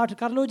ਸਾਹਿਬ ਦਾ ਪਾਠ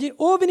ਕਰ ਲਓ. ਜੇ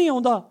ਉਹ ਵੀ ਨਹੀਂ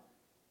ਆਉਂਦਾ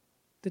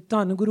ਤਾਂ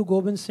ਧੰਨ ਗੁਰੂ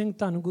ਗੋਬਿੰਦ ਸਿੰਘ,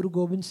 ਧੰਨ ਗੁਰੂ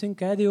ਗੋਬਿੰਦ ਸਿੰਘ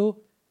ਕਹਿ ਦਿਓ.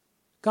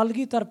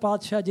 ਕਲਗੀਧਰ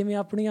ਪਾਤਸ਼ਾਹ ਜਿਵੇਂ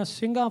ਆਪਣੀਆਂ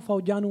ਸਿੰਘਾਂ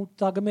ਫੌਜਾਂ ਨੂੰ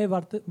ਤਗਮੇ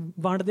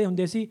ਵੰਡਦੇ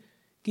ਹੁੰਦੇ ਸੀ,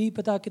 ਕੀ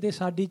ਪਤਾ ਕਿਤੇ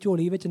ਸਾਡੀ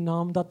ਝੋਲੀ ਵਿੱਚ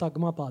ਨਾਮ ਦਾ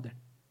ਤਗਮਾ ਪਾ ਦੇਣ,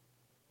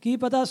 ਕੀ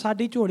ਪਤਾ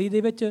ਸਾਡੀ ਝੋਲੀ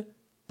ਦੇ ਵਿੱਚ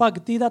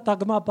ਭਗਤੀ ਦਾ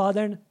ਤਗਮਾ ਪਾ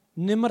ਦੇਣ,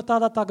 ਨਿਮਰਤਾ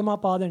ਦਾ ਤਗਮਾ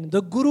ਪਾ ਦੇਣ.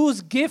 The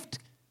Guru's gift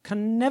can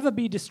never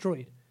be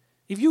destroyed.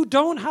 If you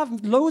don't have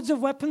loads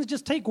of weapons,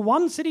 just take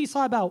one Sri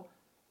Sahib out,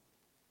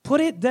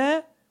 put it there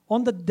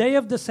on the day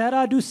of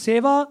Dussehra, do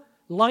seva,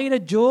 light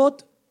a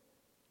jyot,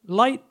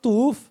 light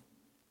toof.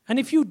 And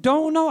if you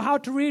don't know how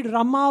to read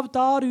Rama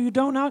Avatar, or you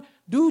don't know,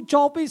 do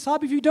Chaupai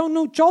Sahib. If you don't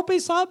know Chaupai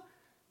Sahib,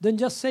 then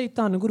just say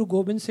Dhan Guru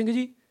Gobind Singh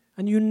Ji.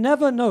 And you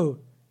never know,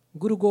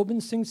 Guru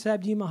Gobind Singh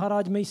Sahib Ji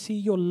Maharaj may see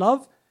your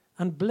love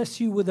and bless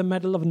you with the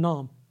medal of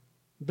Naam,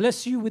 bless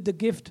you with the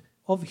gift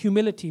of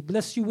humility,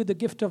 bless you with the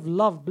gift of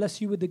love, bless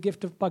you with the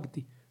gift of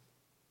bhakti.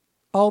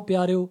 ਆਓ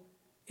ਪਿਆਰਿਓ,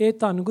 ਇਹ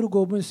ਧੰਨ ਗੁਰੂ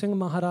ਗੋਬਿੰਦ ਸਿੰਘ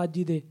ਮਹਾਰਾਜ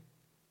ਜੀ ਦੇ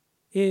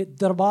ਇਹ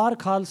ਦਰਬਾਰ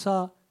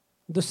ਖਾਲਸਾ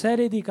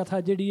ਦੁਸਹਿਰੇ ਦੀ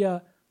ਕਥਾ ਜਿਹੜੀ ਆ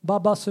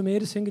ਬਾਬਾ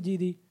ਸੁਮੇਰ ਸਿੰਘ ਜੀ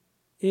ਦੀ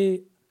ਇਹ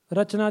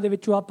ਰਚਨਾ ਦੇ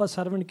ਵਿੱਚੋਂ ਆਪਾਂ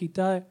ਸਰਵਣ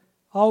ਕੀਤਾ ਹੈ.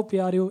 ਆਓ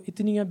ਪਿਆਰਿਓ,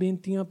 ਇਤਨੀਆਂ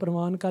ਬੇਨਤੀਆਂ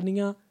ਪ੍ਰਵਾਨ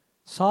ਕਰਨੀਆਂ.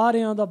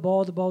 ਸਾਰਿਆਂ ਦਾ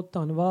ਬਹੁਤ ਬਹੁਤ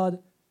ਧੰਨਵਾਦ.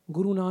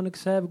 ਗੁਰੂ ਨਾਨਕ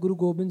ਸਾਹਿਬ, ਗੁਰੂ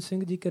ਗੋਬਿੰਦ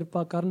ਸਿੰਘ ਜੀ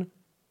ਕਿਰਪਾ ਕਰਨ,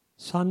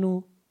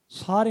 ਸਾਨੂੰ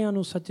ਸਾਰਿਆਂ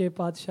ਨੂੰ ਸੱਚੇ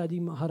ਪਾਤਸ਼ਾਹ ਜੀ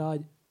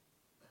ਮਹਾਰਾਜ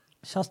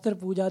ਸ਼ਸਤਰ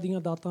ਪੂਜਾ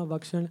ਦੀਆਂ ਦਾਤਾਂ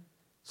ਬਖਸ਼ਣ.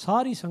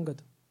 ਸਾਰੀ ਸੰਗਤ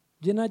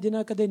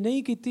ਜਿਨ੍ਹਾਂ ਕਦੇ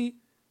ਨਹੀਂ ਕੀਤੀ,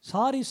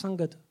 ਸਾਰੀ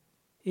ਸੰਗਤ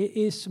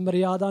ਇਸ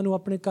ਮਰਿਆਦਾ ਨੂੰ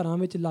ਆਪਣੇ ਘਰਾਂ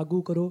ਵਿੱਚ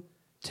ਲਾਗੂ ਕਰੋ.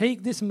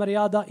 ਟੇਕ ਦਿਸ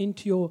ਮਰਿਆਦਾ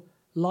ਇਨਟੂ ਯੋਰ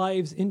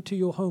ਲਾਈਵਸ, ਇਨਟੂ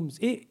ਯੋਰ ਹੋਮਸ.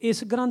 ਇਹ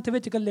ਇਸ ਗ੍ਰੰਥ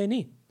ਵਿੱਚ ਇਕੱਲੇ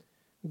ਨਹੀਂ,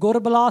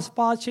 ਗੁਰਬਿਲਾਸ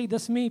ਪਾਤਸ਼ਾਹੀ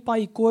ਦਸਵੀਂ,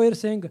 ਭਾਈ ਕੋਇਰ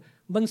ਸਿੰਘ,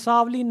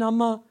 ਬੰਸਾਵਲੀ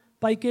ਨਾਮਾ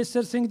ਭਾਈ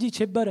ਕੇਸਰ ਸਿੰਘ ਜੀ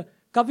ਛਿੱਬਰ,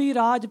 ਕਵੀ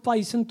ਰਾਜ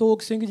ਭਾਈ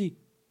ਸੰਤੋਖ ਸਿੰਘ ਜੀ,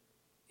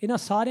 ਇਹਨਾਂ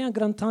ਸਾਰਿਆਂ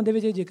ਗ੍ਰੰਥਾਂ ਦੇ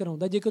ਵਿੱਚ ਇਹ ਜ਼ਿਕਰ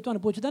ਆਉਂਦਾ. ਜੇਕਰ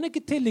ਤੁਹਾਨੂੰ ਪੁੱਛਦਾ ਨਾ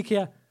ਕਿੱਥੇ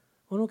ਲਿਖਿਆ,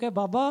 ਉਹਨੂੰ ਕਹੇ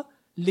ਬਾਬਾ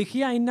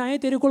ਲਿਖਿਆ ਇੰਨਾ ਹੈ,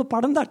 ਤੇਰੇ ਕੋਲ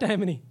ਪੜ੍ਹਨ ਦਾ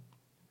ਟਾਈਮ ਨਹੀਂ.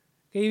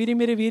 ਕਈ ਵਾਰੀ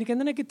ਮੇਰੇ ਵੀਰ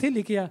ਕਹਿੰਦੇ ਨੇ ਕਿੱਥੇ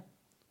ਲਿਖਿਆ,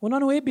 ਉਹਨਾਂ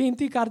ਨੂੰ ਇਹ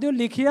ਬੇਨਤੀ ਕਰ ਦਿਓ,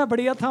 ਲਿਖਿਆ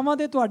ਬੜੀਆਂ ਥਾਵਾਂ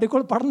 'ਤੇ, ਤੁਹਾਡੇ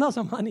ਕੋਲ ਪੜ੍ਹਨ ਦਾ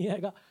ਸਮਾਂ ਨਹੀਂ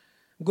ਹੈਗਾ.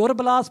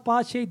 ਗੁਰਬਿਲਾਸ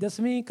ਪਾਤਸ਼ਾਹੀ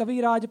ਦਸਵੀਂ,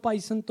 ਕਵੀ ਰਾਜ ਭਾਈ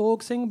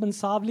ਸੰਤੋਖ ਸਿੰਘ,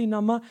 ਬੰਸਾਵਲੀ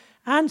ਨਾਮਾ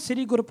and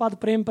Sri ਗੁਰਪਦ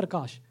Prem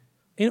Prakash.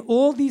 In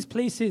all these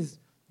places,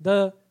 the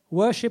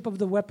worship of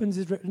the weapons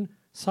is written.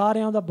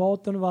 ਸਾਰਿਆਂ ਦਾ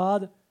ਬਹੁਤ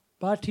ਧੰਨਵਾਦ.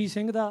 ਪਾਠੀ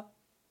ਸਿੰਘ ਦਾ,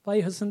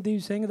 ਭਾਈ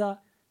ਹਸਨਦੀਪ ਸਿੰਘ ਦਾ,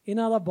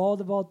 ਇਹਨਾਂ ਦਾ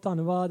ਬਹੁਤ ਬਹੁਤ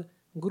ਧੰਨਵਾਦ.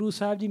 ਗੁਰੂ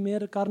ਸਾਹਿਬ ਜੀ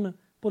ਮਿਹਰ ਕਰਨ,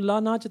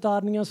 ਭੁੱਲਾਂ ਨਾ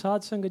ਚਿਤਾਰਨੀਆਂ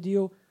ਸਾਧ ਸੰਗਤ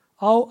ਜੀਓ.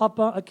 ਆਓ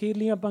ਆਪਾਂ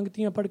ਅਖੀਰਲੀਆਂ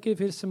ਪੰਕਤੀਆਂ ਪੜ੍ਹ ਕੇ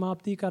ਫਿਰ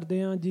ਸਮਾਪਤੀ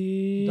ਕਰਦੇ ਹਾਂ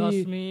ਜੀ.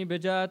 ਦਸਵੀਂ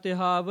ਬਿਜਾ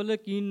ਤਿਹਾਵਲ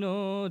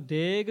ਕੀਨੋ,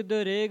 ਦੇਗ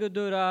ਦਰੇਗ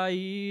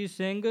ਦੁਰਾਈ,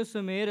 ਸਿੰਘ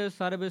ਸੁਮੇਰ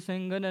ਸਰਬ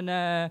ਸਿੰਘਨ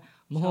ਨੈ,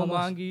 ਮੋਹ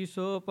ਮਾਂਗੀ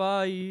ਸੋ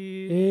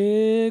ਪਾਈ.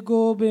 ਹੇ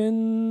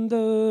ਗੋਬਿੰਦ,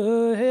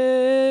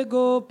 ਹੇ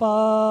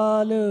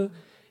ਗੋਪਾਲ,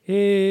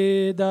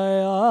 ਹੇ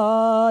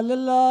ਦਇਆਲ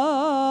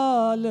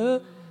ਲਾਲ,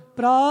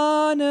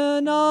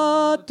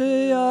 ਪ੍ਰਾਨਨਾਥ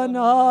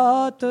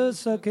ਅਨਾਥ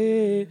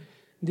ਸਖੇ,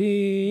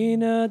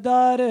 ਦੀਨ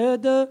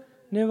ਦਰਦ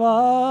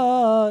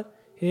ਨਿਵਾਰ.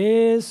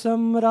 ਹੇ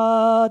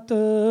ਸਮਰਾਟ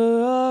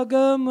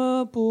ਅਗਮ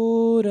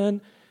ਪੂਰਨ,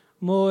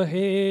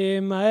 ਮੋਹੇ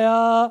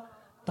ਮਾਇਆ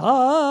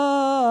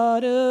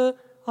ਧਾਰ,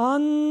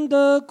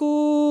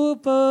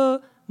 ਅੰਧਕੂਪ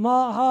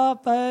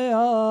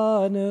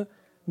ਮਹਾਪਿਆਨ,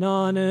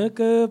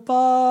 ਨਾਨਕ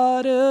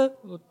ਪਾਰ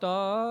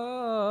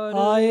ਉਤਾਰ.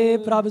 ਆਏ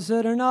ਪ੍ਰਭ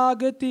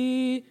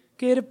ਸਰਨਾਗਤੀ,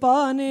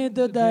 ਕਿਰਪਾ ਨਿਧ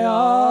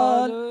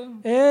ਦਇਆਲ,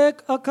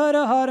 ਏਕ ਅਖਰ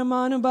ਹਰ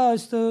ਮਨ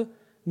ਬਸਤ,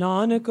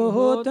 ਨਾਨਕ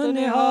ਹੋਤ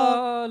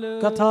ਨਿਹਾਲ.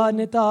 ਕਥਾ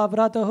ਨਿਤਾ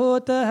व्रत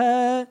होत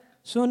है,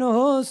 सुनो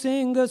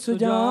सिंह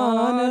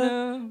सुजान,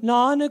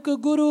 नानक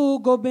गुरु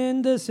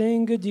गोबिंद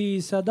सिंह जी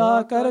सदा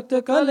करत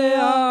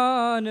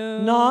कल्याण.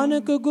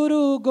 नानक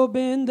गुरु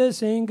गोबिंद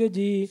सिंह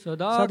जी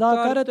सदा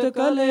करत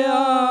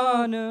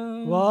कल्याण.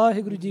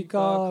 वाहिगुरु जी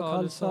का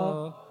खालसा,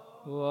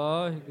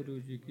 वाहिगुरु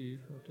जी की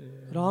फतेह.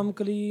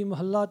 रामकली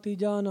महला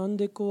तीजा,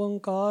 आनंद एक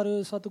ओंकार,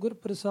 सतगुर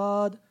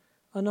प्रसाद.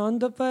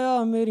 आनंद पाया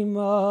मेरी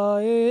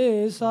माए,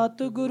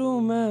 सतगुरु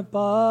मैं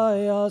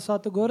पाया,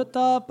 सतगुर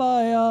ता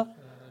पाया.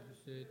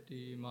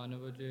 ਮਨ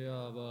ਵਜਿਆ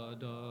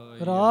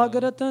ਵਾਧਾਇਆ, ਰਾਗ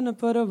ਰਤਨ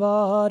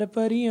ਪਰਵਾਰ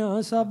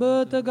ਭਰੀਆਂ,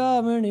 ਸਬਤ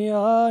ਗਾਵਣ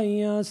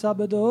ਆਈਆਂ,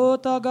 ਸਬਦੋ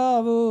ਤਾ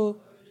ਗਾਵੋ.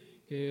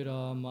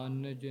 ਕੇਰਾ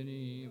ਮਨ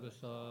ਜਨੀ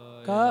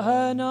ਵਸਾਇਆ,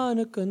 ਕਹੈ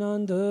ਨਾਨਕ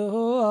ਆਨੰਦ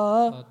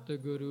ਹੋਆ,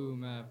 ਸਤਿਗੁਰੂ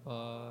ਮੈਂ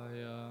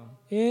ਪਾਇਆ.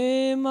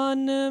 ਏ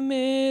ਮਨ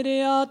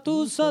ਮੇਰਿਆ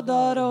ਤੂੰ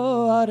ਸਦਾ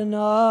ਰੋ, ਹਰ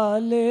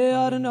ਨਾਲੇ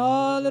ਹਰ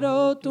ਨਾਲ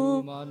ਰੋ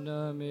ਤੂੰ. ਮਨ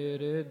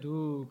ਮੇਰੇ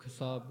ਦੁਖ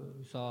ਸਭ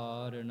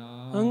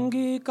ਸਾਰਣਾ,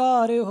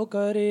 ਅੰਗੀਕਾਰ ਹੋ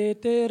ਕਰੇ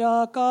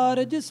ਤੇਰਾ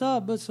ਕਾਰਜ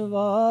ਸਭ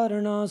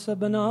ਸਵਾਰਣਾ.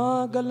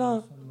 ਸਭਨਾ ਗੱਲਾਂ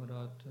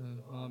ਸਮਰੱਥ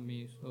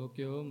ਸੁਆਮੀ ਸੋ ਸੋ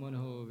ਕਿਉ ਮਨ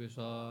ਹੋ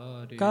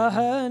ਵਿਸਾਰੇ।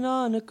 ਕਹੈ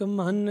ਨਾਨਕ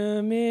ਮਨ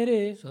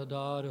ਮੇਰੇ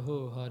ਸਦਾ ਰਹੋ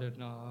ਹਰ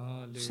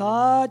ਨਾਲੇ।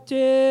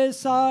 ਸਾਚੇ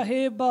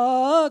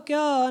ਸਾਹਿਬਾ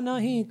ਕਿਆ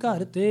ਨਹੀਂ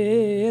ਘਰ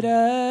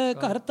ਤੇਰਾ,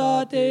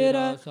 ਕਰਤਾ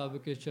ਤੇਰਾ ਸਭ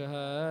ਕਿਛ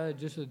ਹੈ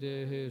ਜਿਸ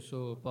ਦੇਹ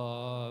ਸੋ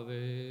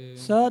ਪਾਵੇ।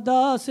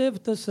 ਸਦਾ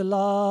ਸਿਫਤ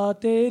ਸਲਾਹ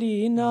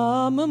ਤੇਰੀ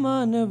ਨਾਮ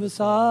ਮਨ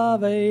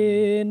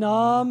ਵਸਾਵੇ।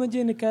 ਨਾਮ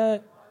ਜਿਨ ਕੈ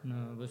ਨ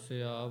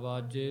ਵਸਿਆ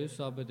ਵਾਜੇ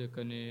ਸ਼ਬਦ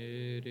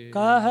ਕਨੇਰੇ।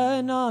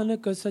 ਕਹੈ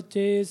ਨਾਨਕ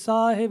ਸੱਚੇ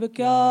ਸਾਹਿਬ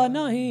ਕਿਆ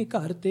ਨਹੀਂ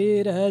ਘਰ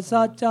ਤੇਰਾ।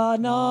 ਸਾਚਾ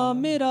ਨਾਮ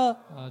ਮੇਰਾ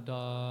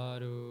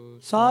ਆਧਾਰ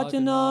ਸਾਚ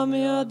ਨਾਮ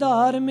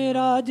ਆਧਾਰ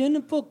ਮੇਰਾ। ਜਿਨ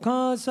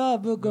ਭੁੱਖਾਂ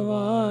ਸਭ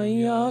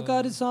ਗਵਾਈਆਂ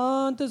ਕਰ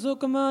ਸ਼ਾਂਤ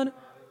ਸੁਖ ਮਨ।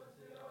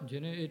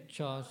 ਜਿਨ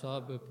ਇੱਛਾ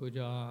ਸਭ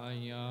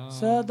ਪੁਜਾਈਆਂ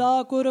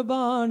ਸਦਾ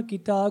ਕੁਰਬਾਨ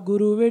ਕੀਤਾ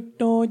ਗੁਰੂ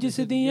ਵਿਟੋਂ ਜਿਸ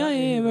ਦੀਆਂ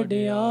ਏ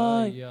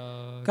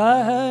ਵਡਿਆਈਆਂ।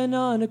 ਕਹੈ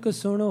ਨਾਨਕ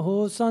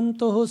ਸੁਣੋ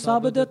ਸੰਤੋ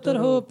ਸ਼ਬਦ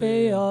ਤਰੋ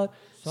ਪਿਆਰ।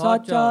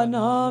 ਸਾਚਾ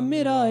ਨਾਮ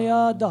ਮੇਰਾ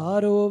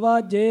ਆਧਾਰੋ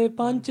ਵਾਜੇ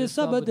ਪੰਚ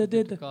ਸ਼ਬਦ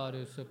ਦਿਤ।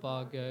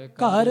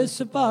 ਘਰ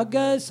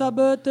ਸੁਭਾਗੈ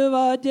ਸਬਤ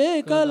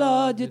ਵਾਜੇ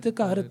ਕਲਾ ਜਿਤ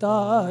ਘਰ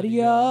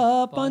ਧਾਰਿਆ।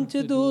 ਪੰਚ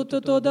ਦੂਤ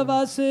ਤੁਧ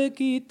ਵਸ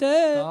ਕੀਤੇ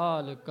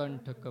ਕਾਲ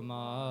ਕੰਠਕ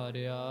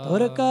ਮਾਰਿਆ।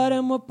 ਤੁਰ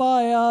ਕਰਮ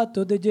ਪਾਇਆ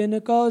ਤੁਧ ਜਿਨ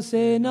ਕਉ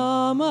ਸੇ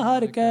ਨਾਮ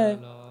ਹਰਿ ਕੈ।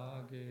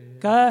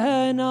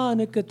 ਕਹੈ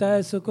ਨਾਨਕ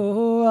ਤੈ ਸੁਖ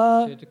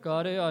ਹੋਆ ਚਿਤ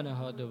ਕਰ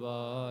ਅਨਹਦ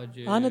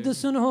ਵਾਜੇ। ਅਨੰਦ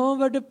ਸੁਨੋ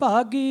ਵਡ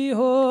ਭਾਗੀ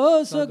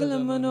ਹੋ ਸਗਲ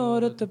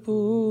ਮਨੋਰਥ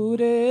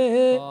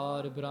ਪੂਰੇ।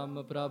 ਪਾਰ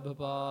ਬ੍ਰਹਮ ਪ੍ਰਭ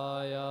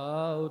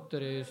ਪਾਇਆ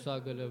ਉਤਰੇ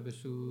ਸਗਲ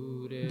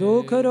ਵਿਸੂਰੇ।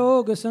 ਦੁਖ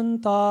ਰੋਗ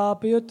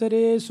ਸੰਤਾਪ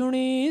ਉਤਰੇ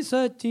ਸੁਣੀ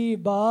ਸੱਚੀ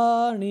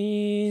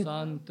ਬਾਣੀ।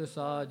 ਸੰਤ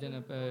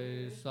ਸਾਜਨ ਪੈ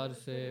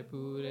ਸਰਸੇ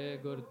ਪੂਰੇ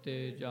ਗੁਰ ਤੇ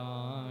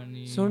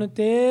ਜਾਣੀ।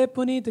 ਸੁਣਤੇ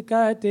ਪੁਨੀਤ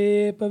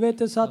ਕਹਤੇ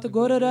ਪਵਿੱਤ ਸਤ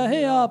ਗੁਰ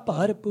ਰਹਿਆ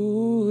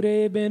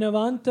ਭਰਪੂਰੇ।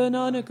 ਬਿਨਵੰਤ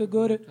ਨਾਨਕ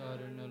ਗੁਰ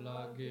ਚਰਨ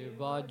ਲਾਗੇ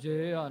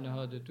ਵਾਜੇ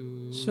ਅਨਹਦ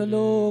ਤੂਰੇ।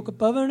 ਸ਼ਲੋਕ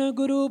ਪਵਨ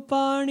ਗੁਰੂ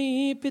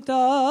ਪਾਣੀ ਪਿਤਾ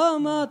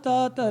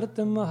ਮਾਤਾ ਧਰਤ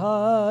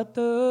ਮਹਾਤ।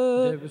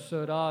 ਦਿਵਸ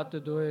ਰਾਤ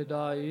ਦੁਇ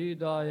ਦਾਈ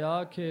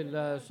ਦਾਇਆ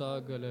ਖੇਲੇ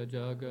ਸਗਲ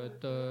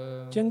ਜਗਤ।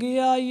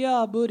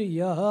 ਚੰਗਿਆਈਆ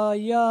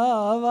ਬੁਰੀਆਇਆ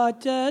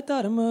ਵਾਚੈ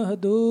ਧਰਮ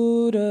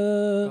ਹਦੂਰ।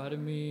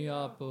 ਕਰਮੀ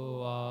ਆਪੋ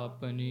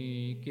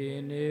ਆਪਨੀ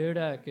ਕੇ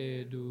ਨੇੜੇ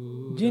ਕੇ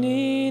ਦੂਰ।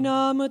 ਜਿਨੀ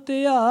ਨਾਮ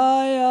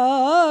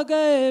ਧਿਆਇਆ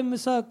ਗਏ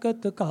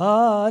ਮਸਕਤ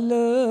ਕਾਲ।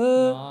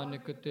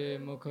 ਨਾਨਕ ਤੇ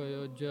ਮੁਖ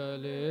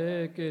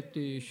ਉਜਲੇ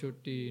ਕੀਤੀ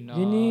ਛੁੱਟੀ ਨਾਲ।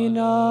 ਜਿਨੀ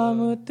ਨਾਮ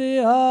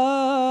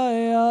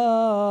ਧਿਆਇਆ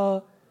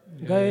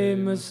ਗਏ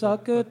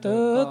ਮਸਕਤ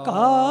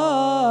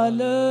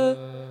ਕਾਲ।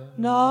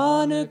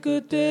 ਨਾਨਕ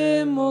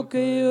ਤੇ ਮੁਖ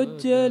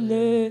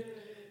ਉਜਲੇ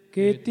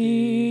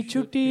ਕੀਤੀ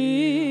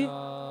ਛੁੱਟੀ।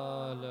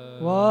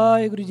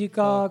 ਵਾਹਿਗੁਰੂ ਜੀ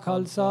ਕਾ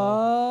ਖਾਲਸਾ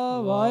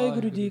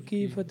ਵਾਹਿਗੁਰੂ ਜੀ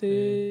ਕੀ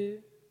ਫਤਿਹ।